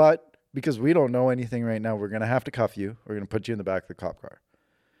like, but because we don't know anything right now, we're going to have to cuff you. We're going to put you in the back of the cop car.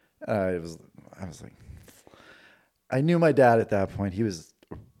 I was like, I knew my dad at that point. He was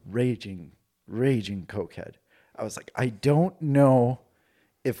raging cokehead. I was like, I don't know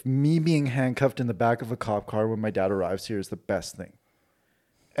if me being handcuffed in the back of a cop car when my dad arrives here is the best thing.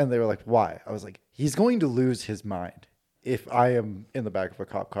 And they were like, why? I was like, he's going to lose his mind if I am in the back of a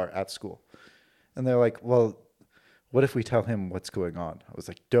cop car at school. And they're like, well, what if we tell him what's going on? I was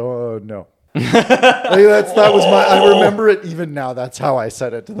like, duh, no. That was I remember it even now. That's how I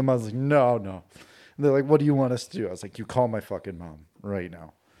said it to them. I was like, no. And they're like, what do you want us to do? I was like, you call my fucking mom right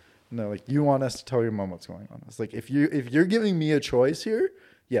now. And they're like, you want us to tell your mom what's going on? I was like, if you're giving me a choice here,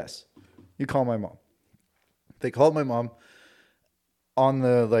 yes, you call my mom. They called my mom on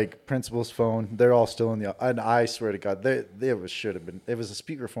the principal's phone. They're all still in the, and I swear to God, it was a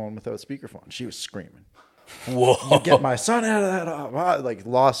speakerphone without a speakerphone. She was screaming, "Whoa! You get my son out of that!"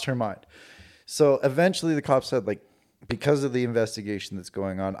 Lost her mind. So eventually, the cops said, because of the investigation that's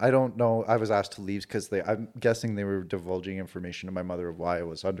going on, I don't know. I was asked to leave because I'm guessing they were divulging information to my mother of why I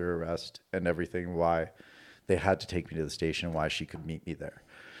was under arrest and everything, why they had to take me to the station, and why she could meet me there.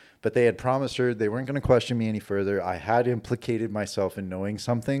 But they had promised her they weren't going to question me any further. I had implicated myself in knowing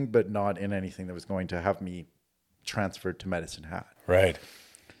something, but not in anything that was going to have me transferred to Medicine Hat. Right.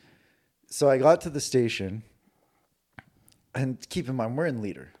 So I got to the station, and keep in mind, we're in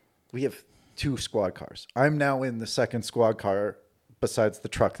Leader. We have 2 squad cars. I'm now in the second squad car besides the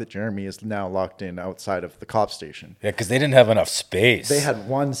truck that Jeremy is now locked in outside of the cop station. Yeah, because they didn't have enough space. They had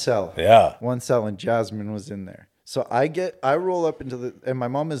 1 cell. Yeah. 1 cell, and Jasmine was in there. So I roll up into and my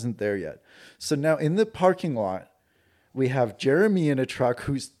mom isn't there yet. So now in the parking lot, we have Jeremy in a truck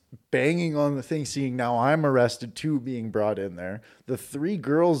who's banging on the thing, seeing now I'm arrested too, being brought in there. The 3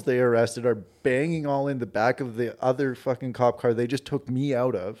 girls they arrested are banging all in the back of the other fucking cop car they just took me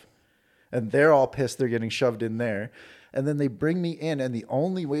out of. And they're all pissed they're getting shoved in there. And then they bring me in, and the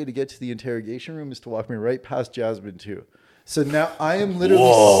only way to get to the interrogation room is to walk me right past Jasmine too. So now I am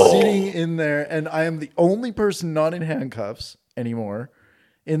literally sitting in there, and I am the only person not in handcuffs anymore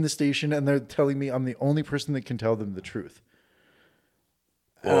in the station, and they're telling me I'm the only person that can tell them the truth.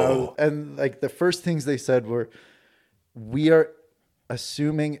 And the first things they said were, we are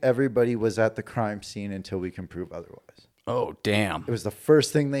assuming everybody was at the crime scene until we can prove otherwise. Oh, damn. It was the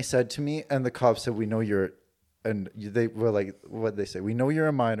first thing they said to me, and the cops said, we know you're, and they were like, what'd they say? We know you're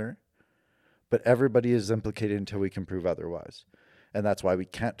a minor, but everybody is implicated until we can prove otherwise. And that's why we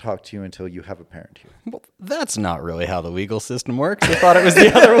can't talk to you until you have a parent here. Well, that's not really how the legal system works. I thought it was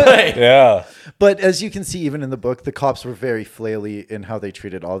the other way. Yeah. But as you can see, even in the book, the cops were very flaily in how they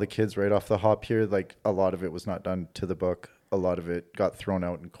treated all the kids right off the hop here. A lot of it was not done to the book. A lot of it got thrown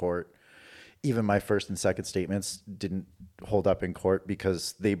out in court. Even my first and second statements didn't hold up in court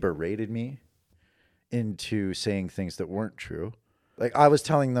because they berated me into saying things that weren't true. I was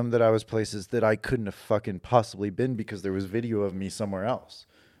telling them that I was places that I couldn't have fucking possibly been because there was video of me somewhere else.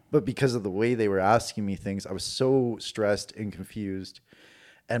 But because of the way they were asking me things, I was so stressed and confused.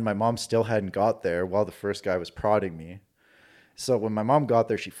 And my mom still hadn't got there while the first guy was prodding me. So when my mom got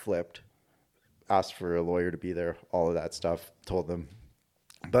there, she flipped, asked for a lawyer to be there, all of that stuff, told them,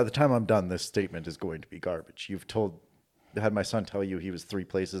 by the time I'm done, this statement is going to be garbage. Had my son tell you he was 3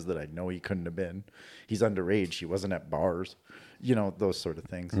 places that I know he couldn't have been. He's underage. He wasn't at bars. Those sort of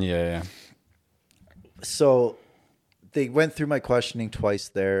things. Yeah. So they went through my questioning twice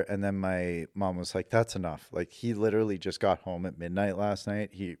there, and then my mom was like, that's enough. He literally just got home at midnight last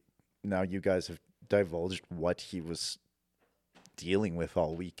night. Now you guys have divulged what he was dealing with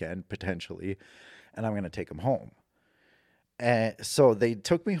all weekend, potentially, and I'm going to take him home. And so they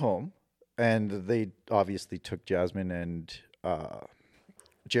took me home. And they obviously took Jasmine and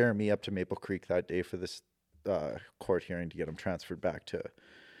Jeremy up to Maple Creek that day for this court hearing to get them transferred back to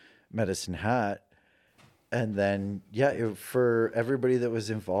Medicine Hat. And then, for everybody that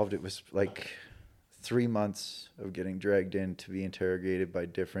was involved, it was 3 months of getting dragged in to be interrogated by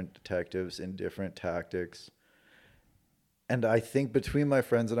different detectives in different tactics. And I think between my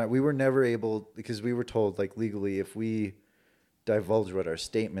friends and I, we were never able, because we were told, legally, if we divulge what our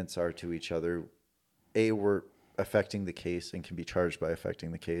statements are to each other, A, we're affecting the case and can be charged by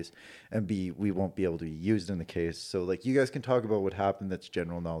affecting the case, and B, we won't be able to be used in the case. So you guys can talk about what happened, that's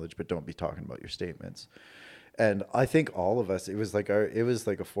general knowledge, but don't be talking about your statements. And I think all of us, it was like a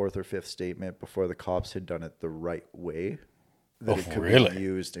 4th or 5th statement before the cops had done it the right way that it could be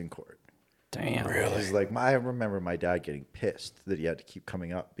used in court. Damn. Really? I remember my dad getting pissed that he had to keep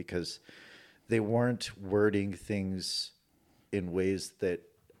coming up because they weren't wording things in ways that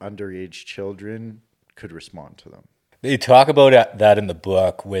underage children could respond to them. They talk about that in the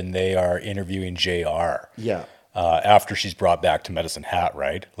book when they are interviewing JR. Yeah. After she's brought back to Medicine Hat,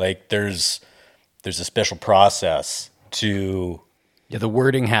 right? There's a special process to... Yeah, the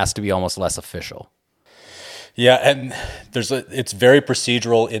wording has to be almost less official. Yeah, and it's very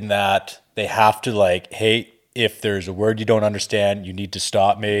procedural in that they have to hey, if there's a word you don't understand, you need to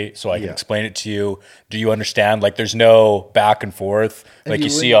stop me so I can Yeah. explain it to you. Do you understand? Like, there's no back and forth like you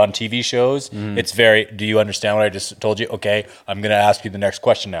see on TV shows. It's very, do you understand what I just told you? Okay, I'm going to ask you the next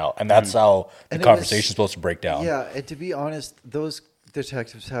question now. And that's how the And it conversation's was- supposed to break down. Yeah, and to be honest, those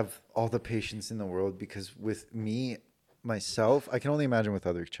detectives have all the patience in the world, because with me, myself, I can only imagine with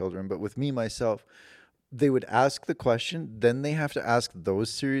other children, but with me, myself, they would ask the question, then they have to ask those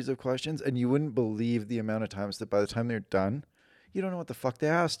series of questions, and you wouldn't believe the amount of times that by the time they're done, you don't know what the fuck they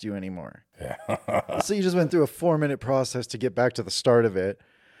asked you anymore. Yeah. So you just went through a 4-minute process to get back to the start of it.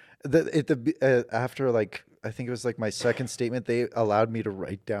 After like, I think it was like my second statement, they allowed me to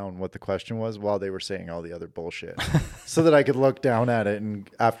write down what the question was while they were saying all the other bullshit, so that I could look down at it. And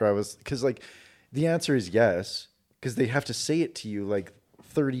after I was, because like the answer is yes, because they have to say it to you like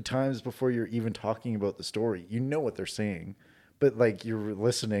 30 times before you're even talking about the story. You know what they're saying, but like you're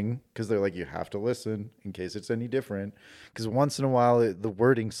listening because they're like, you have to listen in case it's any different. Because once in a while, the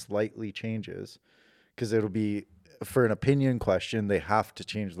wording slightly changes, because it'll be for an opinion question, they have to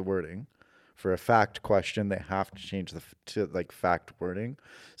change the wording. For a fact question, they have to change to like fact wording.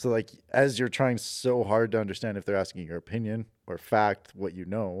 So like, as you're trying so hard to understand if they're asking your opinion or fact, what you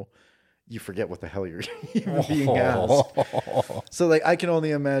know, you forget what the hell you're even being asked. So like, I can only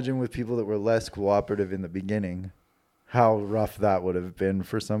imagine with people that were less cooperative in the beginning, how rough that would have been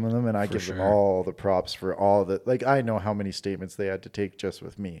for some of them. And I give them all the props for all the, like, I know how many statements they had to take just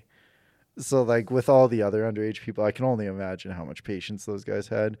with me. So like with all the other underage people, I can only imagine how much patience those guys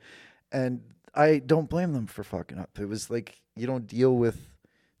had. And I don't blame them for fucking up. It was like, you don't deal with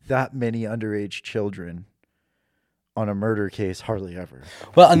that many underage children on a murder case hardly ever.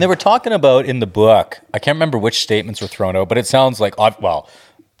 Well, and they were talking about in the book, I can't remember which statements were thrown out, but it sounds like, well,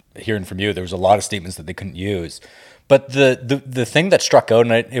 hearing from you, there was a lot of statements that they couldn't use. But the thing that struck out,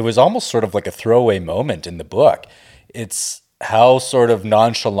 and it was almost sort of like a throwaway moment in the book, it's how sort of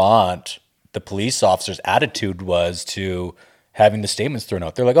nonchalant the police officer's attitude was to having the statements thrown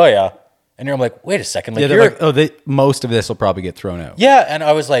out. They're like, oh yeah. And you're like, wait a second. Like, they're like, most of this will probably get thrown out. Yeah, and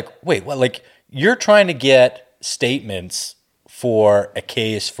I was like, wait, what? Like, you're trying to get statements for a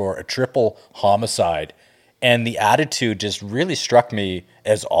case for a triple homicide, and the attitude just really struck me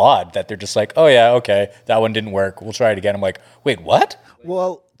as odd that they're just like, oh yeah, okay, that one didn't work, we'll try it again. I'm like, wait, what?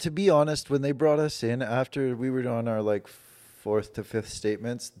 Well, to be honest, when they brought us in after we were on our like 4th to 5th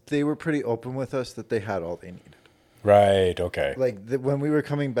statements, they were pretty open with us that they had all they needed. Right, okay. Like when we were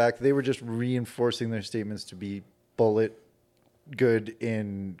coming back, they were just reinforcing their statements to be bullet good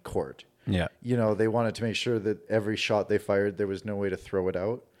in court. Yeah. You know, they wanted to make sure that every shot they fired, there was no way to throw it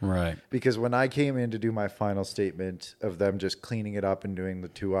out. Right. Because when I came in to do my final statement of them just cleaning it up and doing the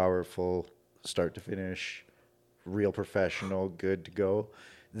 2-hour full start to finish, real professional, good to go,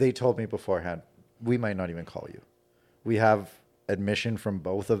 they told me beforehand, we might not even call you. We have admission from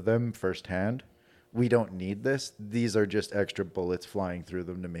both of them firsthand. We don't need this. These are just extra bullets flying through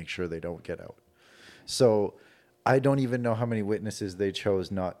them to make sure they don't get out. So I don't even know how many witnesses they chose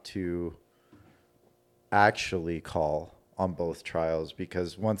not to actually call on both trials,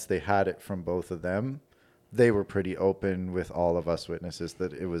 because once they had it from both of them, they were pretty open with all of us witnesses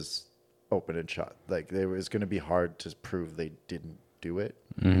that it was open and shut. Like, it was going to be hard to prove they didn't do it.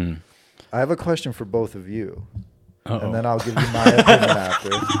 Mm-hmm. I have a question for both of you. And then I'll give you my opinion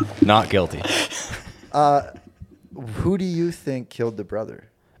after. Not guilty. Who do you think killed the brother?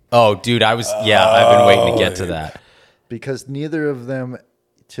 Oh, dude, I've been waiting to get to that. Because neither of them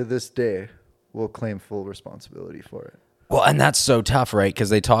to this day will claim full responsibility for it. Well, and that's so tough, right? Because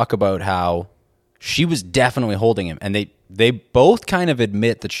they talk about how she was definitely holding him, and they both kind of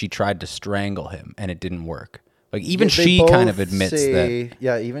admit that she tried to strangle him, and it didn't work. Like, even she kind of admits that.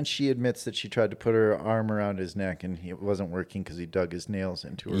 Yeah, even she admits that she tried to put her arm around his neck, and it wasn't working because he dug his nails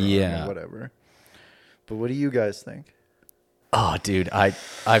into her arm or whatever. But what do you guys think? Oh, dude,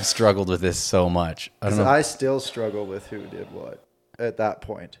 I've struggled with this so much. I still struggle with who did what at that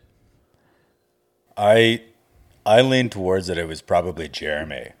point. I lean towards that it was probably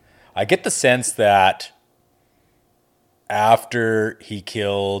Jeremy. I get the sense that after he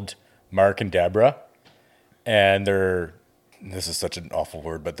killed Mark and Deborah, and this is such an awful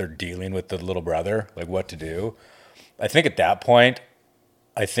word, but they're dealing with the little brother, like what to do. I think at that point,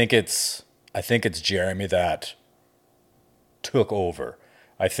 I think it's Jeremy that took over.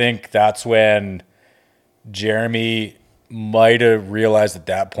 I think that's when Jeremy might have realized at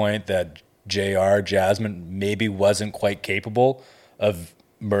that point that Jasmine, maybe wasn't quite capable of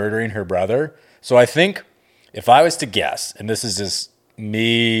murdering her brother. So I think if I was to guess, and this is just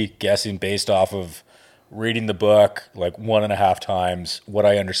me guessing based off of reading the book like 1.5 times, what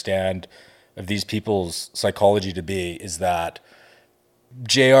I understand of these people's psychology to be is that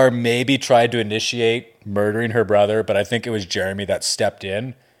JR maybe tried to initiate murdering her brother, but I think it was Jeremy that stepped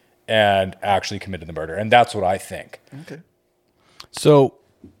in and actually committed the murder. And that's what I think. Okay. So,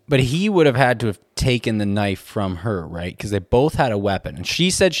 but he would have had to have taken the knife from her, right? Because they both had a weapon. And she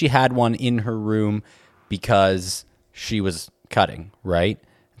said she had one in her room because she was cutting, right?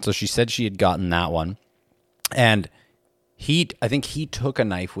 So she said she had gotten that one. And I think he took a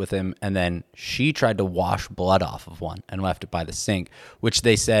knife with him, and then she tried to wash blood off of one and left it by the sink, which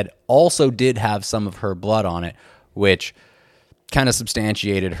they said also did have some of her blood on it, which kind of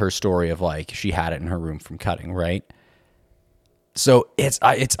substantiated her story of like she had it in her room from cutting, right? So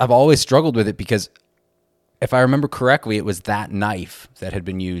I've always struggled with it because if I remember correctly, it was that knife that had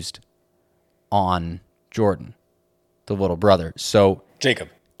been used on Jordan, the little brother. So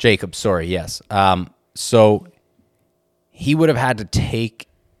Jacob, sorry, yes. So he would have had to take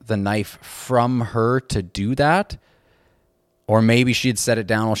the knife from her to do that. Or maybe she had set it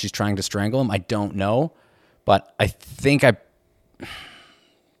down while she's trying to strangle him. I don't know. But I think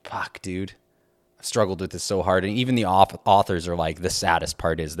fuck, dude. I struggled with this so hard. And even the authors are like, the saddest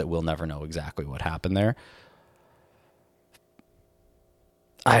part is that we'll never know exactly what happened there.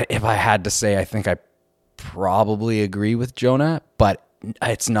 If I had to say, I think I probably agree with Jonah, but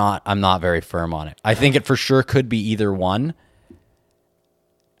I'm not very firm on it. I think it for sure could be either one,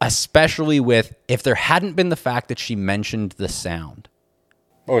 especially with if there hadn't been the fact that she mentioned the sound.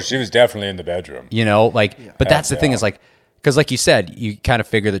 Oh, she was definitely in the bedroom. You know, like, yeah. But that's the thing is like, because like you said, you kind of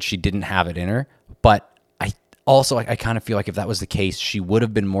figure that she didn't have it in her, but I kind of feel like if that was the case, she would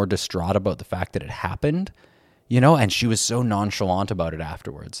have been more distraught about the fact that it happened, you know, and she was so nonchalant about it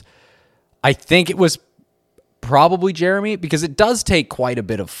afterwards. I think it was probably Jeremy, because it does take quite a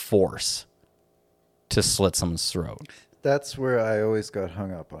bit of force to slit someone's throat. That's where I always got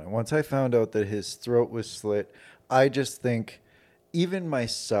hung up on. Once I found out that his throat was slit, I just think even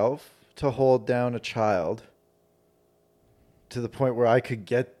myself to hold down a child to the point where I could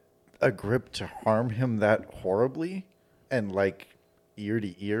get a grip to harm him that horribly and like ear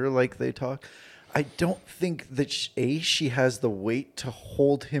to ear like they talk, I don't think that she has the weight to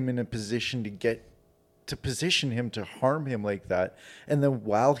hold him in a position to position him to harm him like that, and then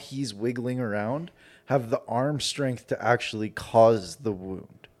while he's wiggling around have the arm strength to actually cause the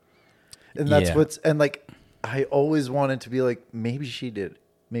wound. And that's and like I always wanted to be like, maybe she did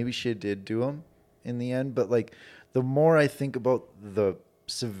do him in the end, but like the more I think about the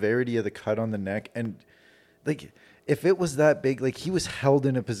severity of the cut on the neck, and like if it was that big, like he was held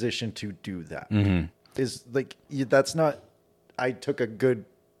in a position to do that. Is like that's not I took a good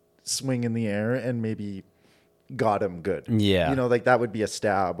swing in the air and maybe got him good. Yeah. You know, like that would be a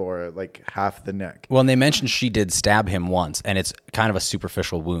stab or like half the neck. Well, and they mentioned she did stab him once, and it's kind of a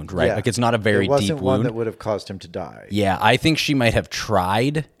superficial wound, right? Yeah. Like it's not a very deep wound. It wasn't one that would have caused him to die. Yeah, I think she might have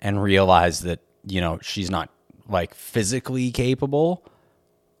tried and realized that, you know, she's not like physically capable,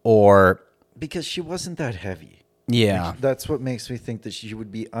 or because she wasn't that heavy. Yeah. Like, that's what makes me think that she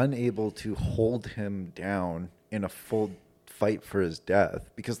would be unable to hold him down in a full fight for his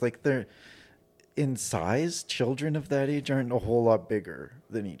death, because like they're in size, children of that age aren't a whole lot bigger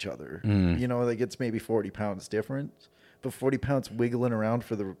than each other. You know, like it's maybe 40 pounds difference, but 40 pounds wiggling around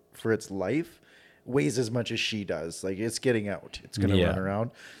for its life weighs as much as she does. Like it's getting out, it's going to run around.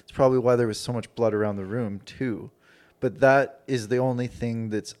 It's probably why there was so much blood around the room too. But that is the only thing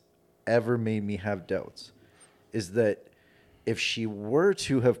that's ever made me have doubts, is that if she were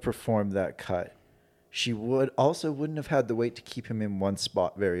to have performed that cut, she wouldn't have had the weight to keep him in one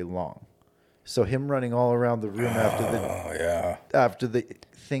spot very long. So him running all around the room after the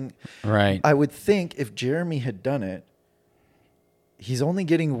thing, right? I would think if Jeremy had done it, he's only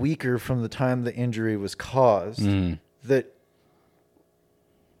getting weaker from the time the injury was caused. That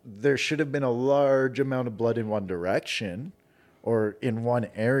there should have been a large amount of blood in one direction or in one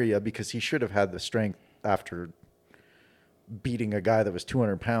area, because he should have had the strength after beating a guy that was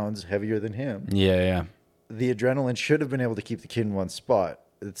 200 pounds heavier than him. Yeah. The adrenaline should have been able to keep the kid in one spot.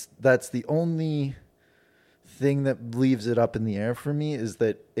 That's the only thing that leaves it up in the air for me, is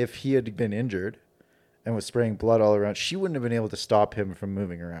that if he had been injured and was spraying blood all around, she wouldn't have been able to stop him from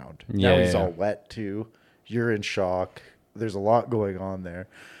moving around. Now he's all wet too. You're in shock. There's a lot going on there.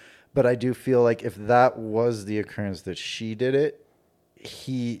 But I do feel like if that was the occurrence that she did it,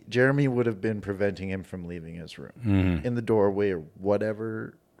 Jeremy would have been preventing him from leaving his room in the doorway or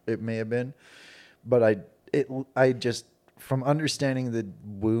whatever it may have been. But I just, from understanding the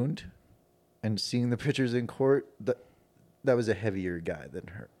wound and seeing the pictures in court, that was a heavier guy than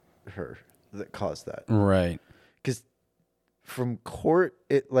her that caused that. Right. Because from court,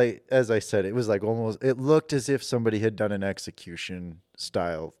 it like, as I said, it was like almost, it looked as if somebody had done an execution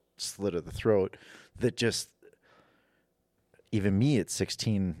style slit of the throat that just, even me at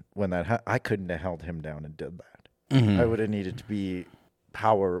 16, when that I couldn't have held him down and did that. I would have needed to be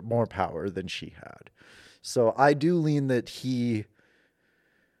more power than she had. So I do lean that he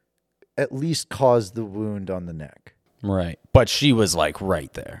at least caused the wound on the neck. Right. But she was like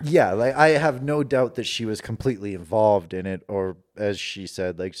right there. Yeah, like I have no doubt that she was completely involved in it, or as she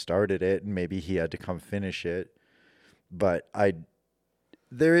said, like started it, and maybe he had to come finish it. But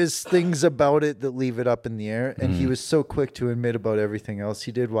there is things about it that leave it up in the air, and he was so quick to admit about everything else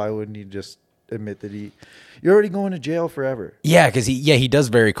he did. Why wouldn't he just admit that you're already going to jail forever? Yeah, because he does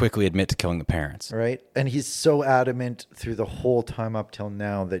very quickly admit to killing the parents. Right? And he's so adamant through the whole time up till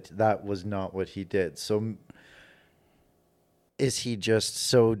now that was not what he did. So is he just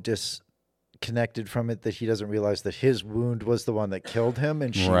so disconnected from it that he doesn't realize that his wound was the one that killed him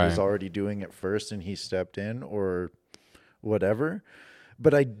and she was already doing it first and he stepped in, or whatever?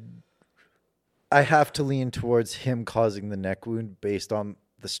 But I have to lean towards him causing the neck wound based on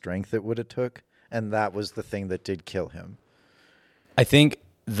the strength it would have took, and that was the thing that did kill him. I think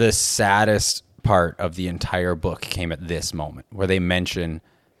the saddest part of the entire book came at this moment, where they mention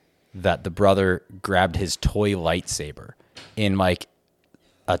that the brother grabbed his toy lightsaber in like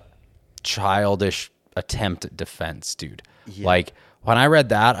a childish attempt at defense, dude. Yeah. Like when I read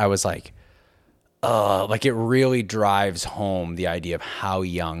that, I was like it really drives home the idea of how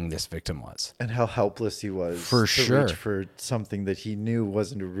young this victim was. And how helpless he was. For sure. Reach for something that he knew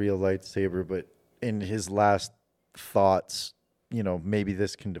wasn't a real lightsaber, but in his last thoughts, maybe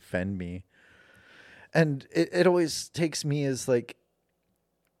this can defend me. And it always takes me as like,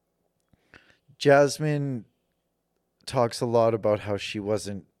 Jasmine talks a lot about how she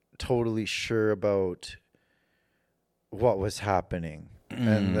wasn't totally sure about what was happening.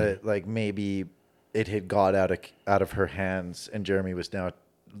 And that like maybe it had got out of her hands and Jeremy was now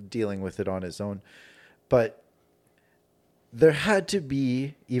dealing with it on his own. But there had to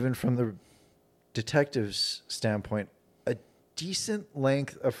be, even from the detective's standpoint, a decent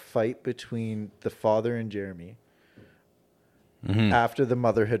length of fight between the father and Jeremy after the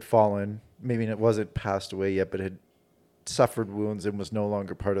mother had fallen. Maybe it wasn't passed away yet, but had suffered wounds and was no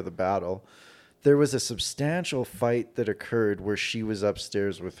longer part of the battle. There was a substantial fight that occurred where she was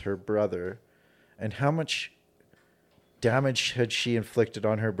upstairs with her brother. And how much damage had she inflicted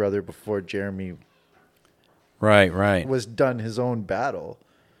on her brother before Jeremy was done his own battle?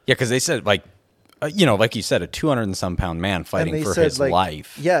 Yeah, because they said, like, like you said, a 200 and some pound man fighting for his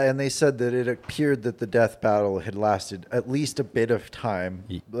life. Yeah, and they said that it appeared that the death battle had lasted at least a bit of time,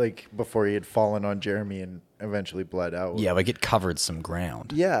 like before he had fallen on Jeremy and eventually bled out. Yeah, like it covered some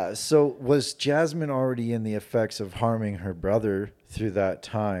ground. Yeah, so was Jasmine already in the effects of harming her brother through that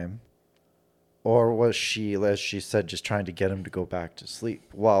time? Or was she, as she said, just trying to get him to go back to sleep?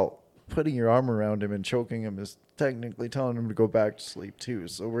 While putting your arm around him and choking him is technically telling him to go back to sleep too.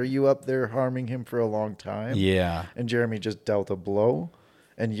 So were you up there harming him for a long time? Yeah. And Jeremy just dealt a blow?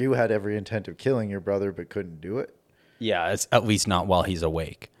 And you had every intent of killing your brother but couldn't do it? Yeah, it's at least not while he's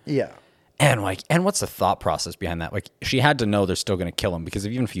awake. Yeah. And what's the thought process behind that? Like, she had to know they're still going to kill him, because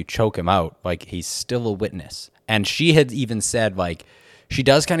even if you choke him out, like, he's still a witness. And she had even said, like, she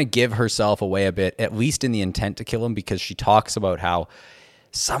does kind of give herself away a bit, at least in the intent to kill him, because she talks about how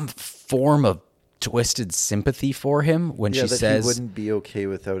some form of twisted sympathy for him when she says he wouldn't be okay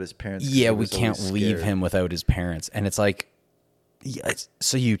without his parents. Yeah, we can't leave him without his parents. And it's like,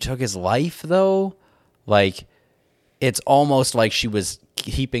 so you took his life though? Like, it's almost like she was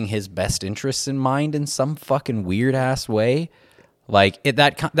keeping his best interests in mind in some fucking weird ass way. Like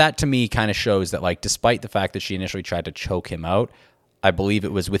that to me kind of shows that, like, despite the fact that she initially tried to choke him out, I believe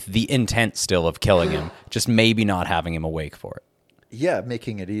it was with the intent still of killing him, just maybe not having him awake for it. Yeah,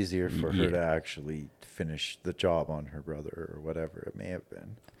 making it easier for her to actually finish the job on her brother or whatever it may have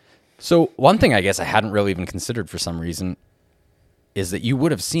been. So one thing I guess I hadn't really even considered for some reason is that you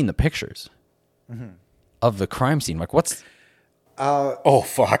would have seen the pictures of the crime scene. Like, what's... oh,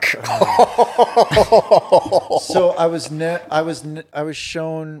 fuck. So I was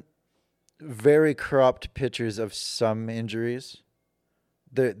shown very cropped pictures of some injuries.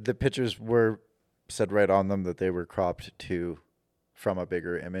 The pictures were said right on them that they were cropped from a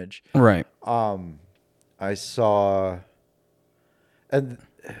bigger image. Right. I saw, and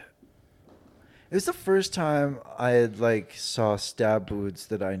it was the first time I had saw stab wounds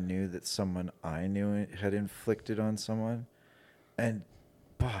that I knew that someone I knew had inflicted on someone, and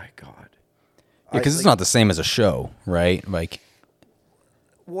by God, because it's not the same as a show, right? Like,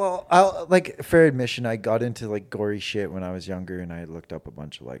 Well, like fair admission, I got into like gory shit when I was younger, and I looked up a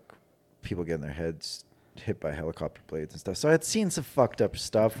bunch of like people getting their heads hit by helicopter blades and stuff. So I had seen some fucked up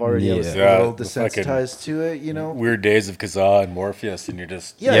stuff already. I was a little the fucking desensitized to it, you know. Weird days of Kazaa and Morpheus, and you're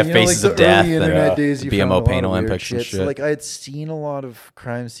just Yeah, Faces of Death early and, internet days, you the found BMO a lot Pain of weird Olympics and shit. So like I had seen a lot of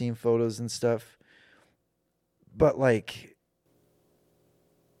crime scene photos and stuff, but like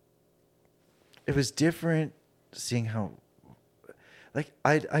it was different seeing how, like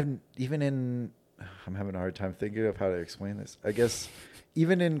I'm even in. I'm having a hard time thinking of how to explain this. I guess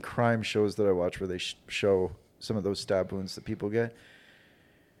even in crime shows that I watch where they show some of those stab wounds that people get,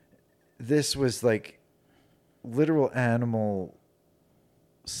 this was like literal animal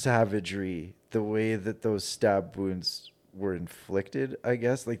savagery, the way that those stab wounds were inflicted, I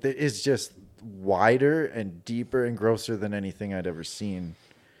guess. Like, it's just wider and deeper and grosser than anything I'd ever seen.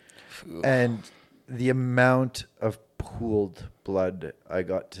 And the amount of pooled blood I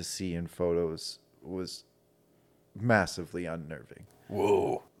got to see in photos was massively unnerving.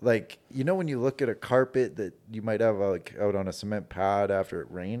 whoa. Like, you know when you look at a carpet that you might have like out on a cement pad after it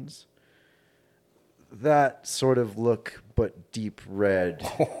rains? That sort of look, but deep red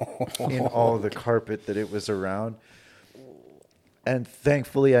in all the carpet that it was around. And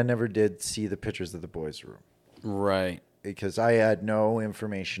thankfully, I never did see the pictures of the boys' room. Right. Because I had no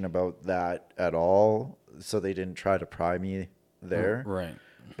information about that at all. So they didn't try to pry me there. Right.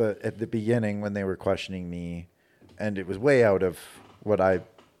 But at the beginning, when they were questioning me, and it was way out of what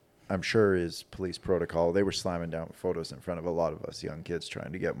I'm sure is police protocol, they were slamming down photos in front of a lot of us young kids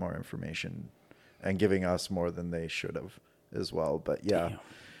trying to get more information and giving us more than they should have as well. But yeah. Damn.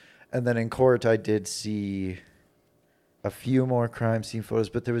 And then in court, I did see a few more crime scene photos,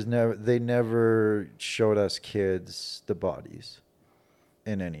 but they never showed us kids the bodies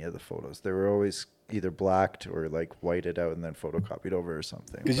in any of the photos. They were always either blacked or like whited out and then photocopied over or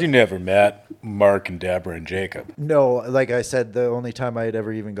something. Because you never met Mark and Deborah and Jacob. No, like I said, the only time I had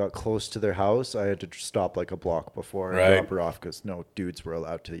ever even got close to their house, I had to stop like a block before and drop her off because no dudes were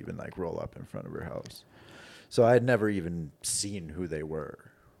allowed to even like roll up in front of her house. So I had never even seen who they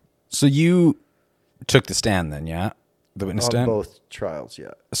were. So you took the stand then, yeah? The witness stand? Both trials,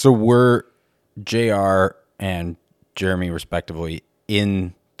 yeah. So were JR and Jeremy respectively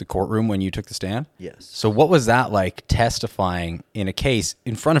in the courtroom when you took the stand? Yes. So what was that like, testifying in a case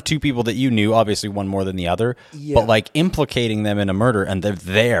in front of two people that you knew, obviously one more than the other, but like implicating them in a murder, and they're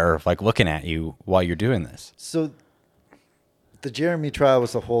there like looking at you while you're doing this? So the Jeremy trial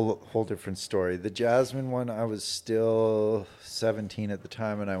was a whole different story. The Jasmine one, I was still 17 at the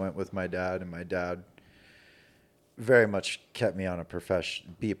time, and I went with my dad, and my dad very much kept me on a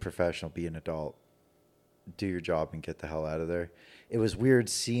profession. Be a professional, be an adult, do your job, and get the hell out of there. It was weird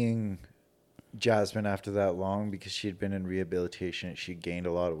seeing Jasmine after that long because she had been in rehabilitation. She gained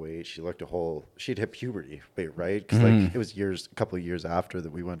a lot of weight. She looked she'd hit puberty, right? Because like it was a couple of years after that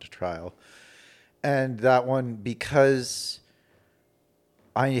we went to trial. And that one, because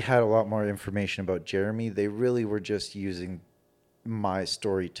I had a lot more information about Jeremy, they really were just using my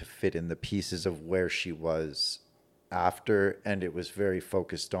story to fit in the pieces of where she was after. And it was very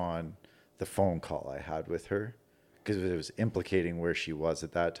focused on the phone call I had with her, because it was implicating where she was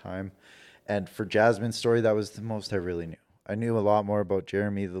at that time. And for Jasmine's story, that was the most I really knew. I knew a lot more about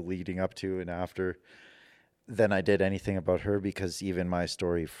Jeremy, the leading up to and after, than I did anything about her, because even my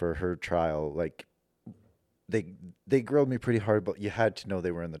story for her trial, like, they grilled me pretty hard, but you had to know they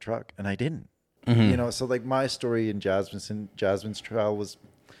were in the truck, and I didn't. You know, so like my story in Jasmine's trial was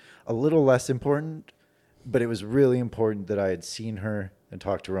a little less important, but it was really important that I had seen her and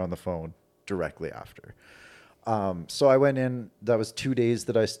talked to her on the phone directly after. So I went in. That was 2 days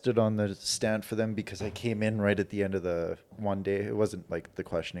that I stood on the stand for them, because I came in right at the end of the one day. It wasn't like the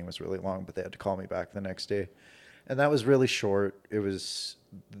questioning was really long, but they had to call me back the next day. And that was really short. It was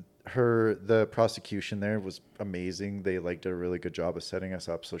the prosecution there was amazing. They like did a really good job of setting us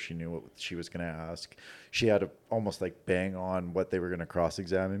up so she knew what she was going to ask. She had to almost like bang on what they were going to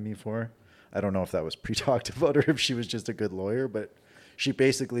cross-examine me for. I don't know if that was pre-talked about or if she was just a good lawyer, but she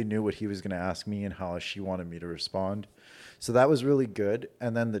basically knew what he was going to ask me and how she wanted me to respond. So that was really good.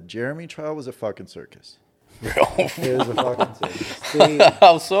 And then the Jeremy trial was a fucking circus. It was a fucking circus.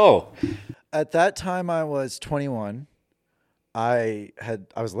 How so? At that time, I was 21. I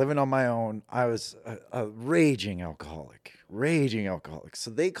was living on my own. I was a raging alcoholic.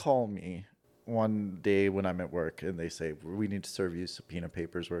 So they call me one day when I'm at work, and they say, we need to serve you subpoena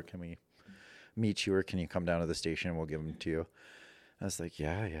papers. Where can we meet you, or can you come down to the station and we'll give them to you? I was like,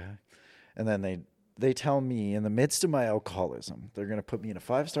 yeah. And then they tell me in the midst of my alcoholism, they're going to put me in a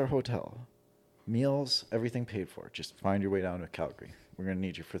 5-star hotel meals, everything paid for. Just find your way down to Calgary. We're going to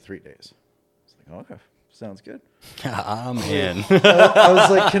need you for 3 days. It's like, okay, sounds good. I'm in. I was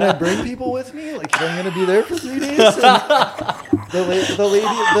like, can I bring people with me? Like, I'm going to be there for 3 days? And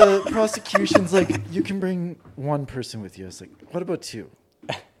the prosecution's like, you can bring one person with you. I was like, what about 2?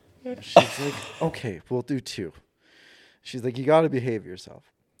 She's like, okay, we'll do 2. She's like, you got to behave yourself.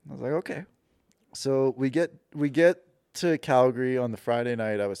 I was like, okay. So we get to Calgary on the Friday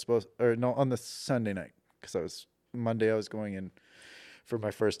night. On the Sunday night, because Monday I was going in for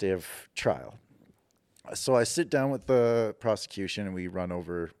my first day of trial. So I sit down with the prosecution and we run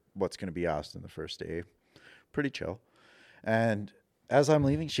over what's going to be asked in the first day. Pretty chill. And as I'm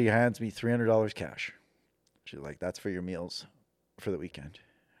leaving, she hands me $300 cash. She's like, that's for your meals for the weekend.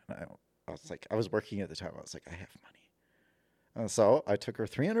 And I was like, I was working at the time. I was like, I have money. And so I took her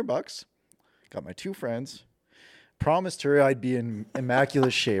 $300, got my 2 friends, promised her I'd be in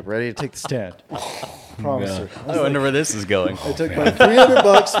immaculate shape, ready to take the stand. Promised her. I wonder where this is going. I took my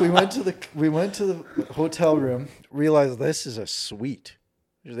 $300. We went to the hotel room. Realized this is a suite.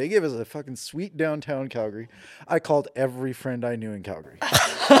 They gave us a fucking suite downtown Calgary. I called every friend I knew in Calgary.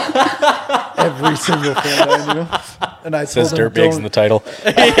 Every single friend I knew. And I told them, Dirtbags in the title.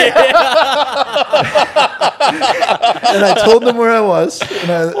 And I told them where I was,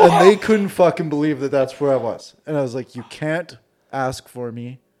 and they couldn't fucking believe that that's where I was. And I was like, you can't ask for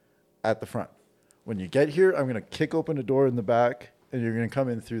me at the front. When you get here, I'm going to kick open a door in the back, and you're going to come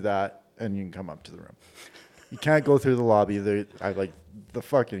in through that, and you can come up to the room. You can't go through the lobby. The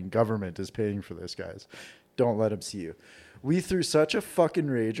fucking government is paying for this, guys. Don't let them see you. We threw such a fucking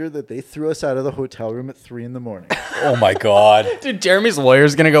rager that they threw us out of the hotel room at 3 a.m. Oh my God. Dude, Jeremy's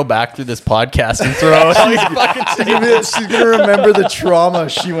lawyer's going to go back through this podcast and throw us all these fucking She's going to remember the trauma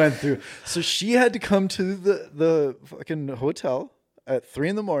she went through. So she had to come to the fucking hotel at 3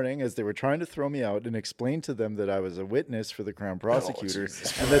 a.m. as they were trying to throw me out and explain to them that I was a witness for the Crown prosecutor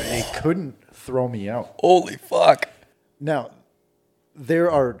and that they couldn't throw me out. Holy fuck. Now,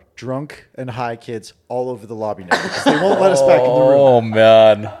 there are drunk and high kids all over the lobby now because they won't let us back in the room. Oh,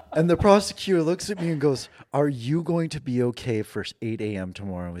 man. And the prosecutor looks at me and goes, are you going to be okay for 8 a.m.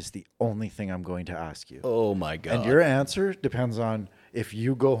 tomorrow is the only thing I'm going to ask you. Oh, my God. And your answer depends on if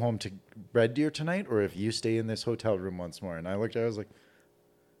you go home to Red Deer tonight or if you stay in this hotel room once more. And I looked at her, I was like,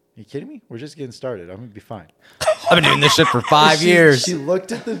 are you kidding me? We're just getting started. I'm going to be fine. I've been doing this shit for 5 years. She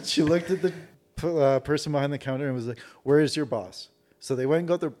looked at the person behind the counter and was like, where is your boss? So they went and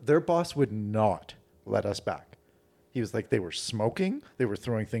got their boss would not let us back. He was like, they were smoking. They were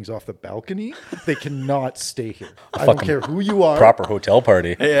throwing things off the balcony. They cannot stay here. I don't care who you are. Proper hotel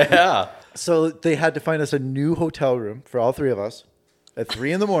party. Yeah. So they had to find us a new hotel room for all 3 of us at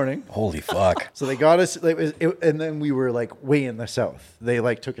 3 a.m. Holy fuck. So they got us, and then we were like way in the south.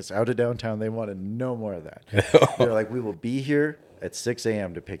 They took us out of downtown. They wanted no more of that. They're like, we will be here at 6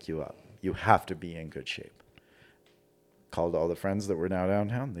 a.m. to pick you up. You have to be in good shape. Called all the friends that were now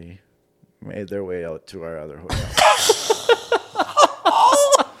downtown. They made their way out to our other hotel.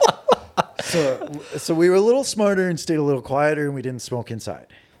 So we were a little smarter and stayed a little quieter, and we didn't smoke inside.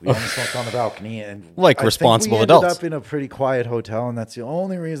 We only smoked on the balcony, and responsible we adults. ended up in a pretty quiet hotel, and that's the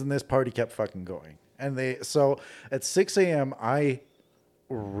only reason this party kept fucking going. And so at 6 a.m. I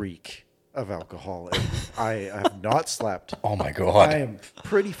reek of alcohol. And I have not slept. Oh my God. I am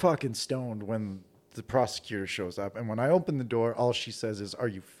pretty fucking stoned when the prosecutor shows up, and when I open the door, all she says is, are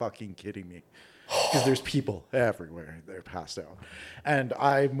you fucking kidding me? Because there's people everywhere. They're passed out. And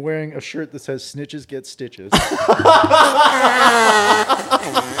I'm wearing a shirt that says snitches get stitches. And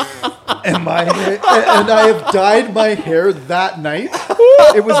I have dyed my hair that night.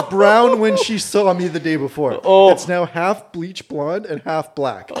 It was brown when she saw me the day before. Oh. It's now half bleach blonde and half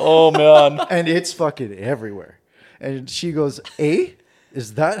black. Oh, man. And it's fucking everywhere. And she goes,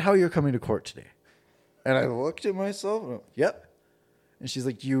 is that how you're coming to court today? And I looked at myself and I went, yep. And she's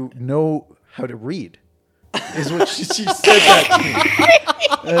like, you know how to read? Is what she said that to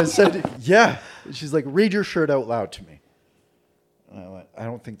me. And I said, yeah. And she's like, read your shirt out loud to me. And I went, I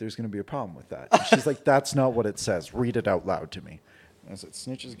don't think there's going to be a problem with that. And she's like, that's not what it says. Read it out loud to me. And I said,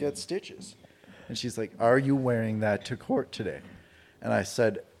 snitches get stitches. And she's like, are you wearing that to court today? And I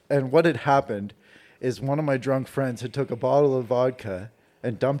said, and what had happened is one of my drunk friends had took a bottle of vodka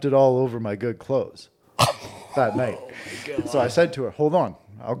and dumped it all over my good clothes that night. So I said to her, hold on,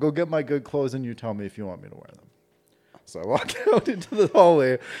 I'll go get my good clothes and you tell me if you want me to wear them. So I walked out into the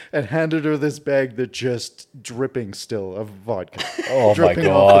hallway and handed her this bag that just dripping still of vodka. Oh my dripping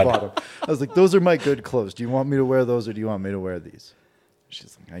God. off the bottom. I was like, those are my good clothes. Do you want me to wear those or do you want me to wear these?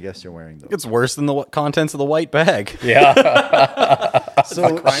 She's like, I guess you're wearing those. It's worse than the contents of the white bag. Yeah.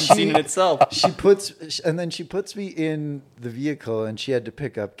 So Crime scene in itself. She puts me in the vehicle, and she had to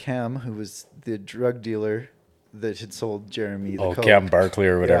pick up Cam, who was the drug dealer that had sold Jeremy the coke. Cam Barkley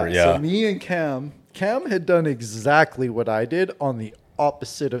or whatever. Yeah. So me and Cam had done exactly what I did on the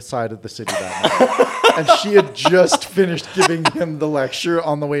opposite side of the city that night. And she had just finished giving him the lecture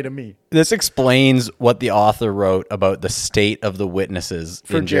on the way to me. This explains what the author wrote about the state of the witnesses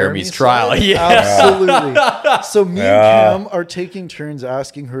in Jeremy's trial. Side? Yeah. Absolutely. So me and Cam are taking turns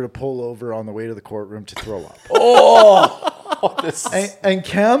asking her to pull over on the way to the courtroom to throw up. And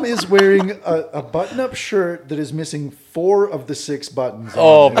Cam is wearing a button-up shirt that is missing 4 of the 6 buttons.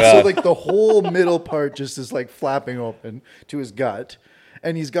 Oh, man. So like the whole middle part just is like flapping open to his gut.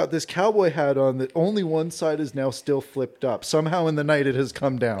 And he's got this cowboy hat on that only one side is now still flipped up. Somehow in the night it has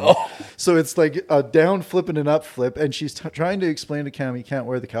come down. Oh. So it's like a down flip and an up flip. And she's trying to explain to Cam he can't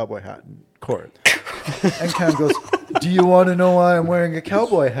wear the cowboy hat in court. And Cam goes, do you want to know why I'm wearing a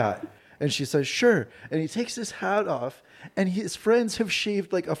cowboy hat? And she says, sure. And he takes his hat off. And his friends have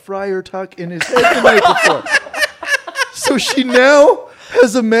shaved like a friar tuck in his head the night before. So she now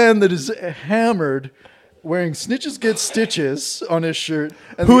has a man that is hammered, wearing snitches get stitches on his shirt.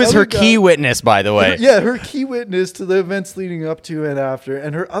 And Who is her key witness, by the way? Yeah, her key witness to the events leading up to and after.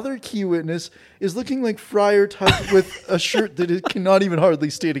 And her other key witness is looking like Friar Tuck with a shirt that it cannot even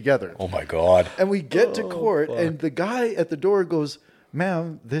hardly stay together. Oh, my God. And we get to court, and the guy at the door goes,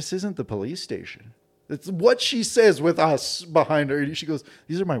 ma'am, this isn't the police station. It's what she says with us behind her. She goes,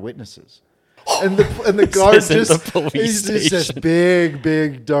 these are my witnesses. And the guard he's just this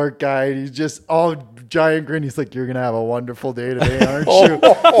big, dark guy. And he's just all giant grin. He's like, you're going to have a wonderful day today, aren't you?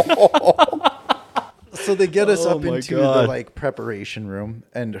 So they get us up into the like preparation room,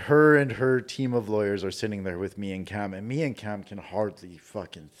 and her team of lawyers are sitting there with me and Cam. And me and Cam can hardly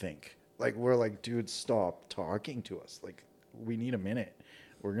fucking think. Like, we're like, dude, stop talking to us. Like, we need a minute.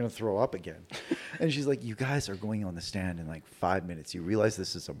 We're going to throw up again. And she's like, you guys are going on the stand in like 5 minutes. You realize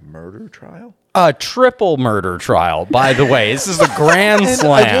this is a murder trial? A triple murder trial, by the way. This is a grand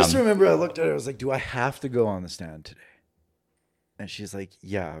slam. I just remember I looked at her. I was like, do I have to go on the stand today? And she's like,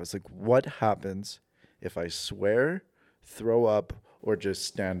 yeah. I was like, what happens if I swear, throw up, or just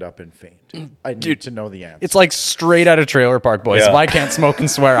stand up and faint? I need to know the answer. It's like straight out of Trailer Park Boys. Yeah. If I can't smoke and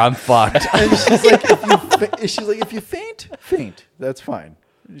swear, I'm fucked. And she's like, if you faint, that's fine.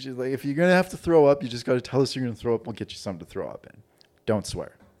 And she's like, if you're going to have to throw up, you just got to tell us you're going to throw up. We'll get you something to throw up in. Don't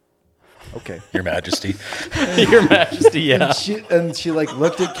swear. Okay. Your Majesty. Your Majesty, yeah. And she like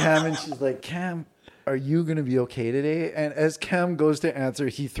looked at Cam and she's like, Cam, are you going to be okay today? And as Cam goes to answer,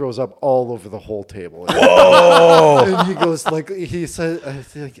 he throws up all over the whole table. Whoa! And he goes like, he said, I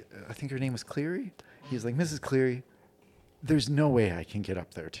think her name was Cleary. He's like, Mrs. Cleary, there's no way I can get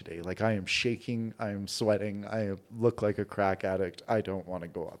up there today. Like, I am shaking. I am sweating. I look like a crack addict. I don't want to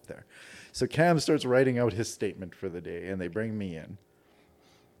go up there. So Cam starts writing out his statement for the day, and they bring me in.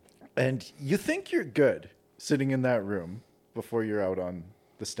 And you think you're good sitting in that room before you're out on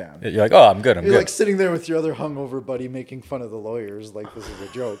the stand. You're like, oh, I'm good. You're good. like sitting there with your other hungover buddy making fun of the lawyers like this is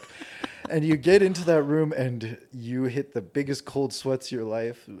a joke. And you get into that room and you hit the biggest cold sweats of your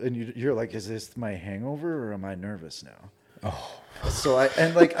life. And you're like, is this my hangover or am I nervous now? Oh. So I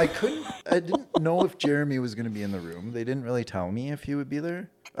didn't know if Jeremy was going to be in the room. They didn't really tell me if he would be there.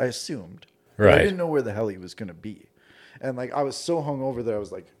 I assumed. Right. I didn't know where the hell he was going to be. And like, I was so hungover that I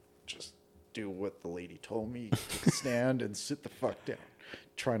was like, just do what the lady told me. Stand and sit the fuck down.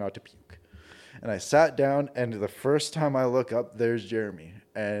 Try not to puke. And I sat down, and the first time I look up, there's Jeremy.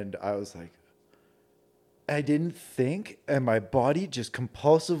 And I was like, I didn't think, and my body just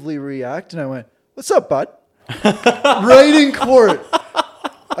compulsively reacted. And I went, what's up, bud? Right in court.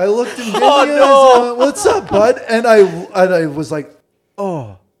 I looked him in the eyes and I went, what's up, bud? And I was like,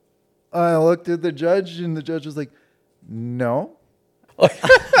 oh. I looked at the judge, and the judge was like, no.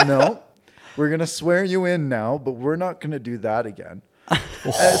 No. We're going to swear you in now, but we're not going to do that again.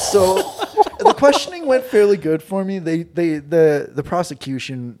 So the questioning went fairly good for me. The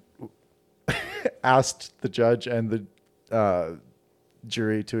prosecution asked the judge and the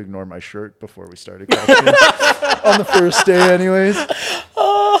jury to ignore my shirt before we started questioning on the first day anyways.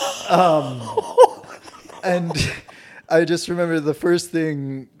 And I just remember the first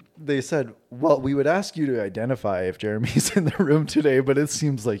thing they said, well, we would ask you to identify if Jeremy's in the room today, but it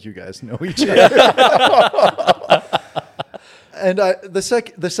seems like you guys know each other. And the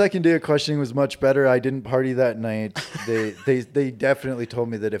second day of questioning was much better. I didn't party that night. They definitely told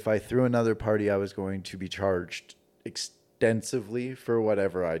me that if I threw another party, I was going to be charged extensively for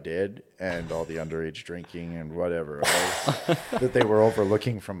whatever I did and all the underage drinking and whatever it was that they were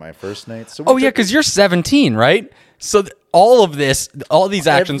overlooking from my first night. So Oh yeah, because you're 17, right? So all of this, all these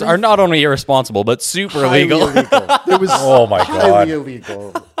actions are not only irresponsible but super illegal. It was Oh my God. highly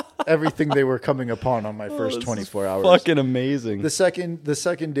illegal. Everything they were coming upon on my first 24 hours. Fucking amazing. The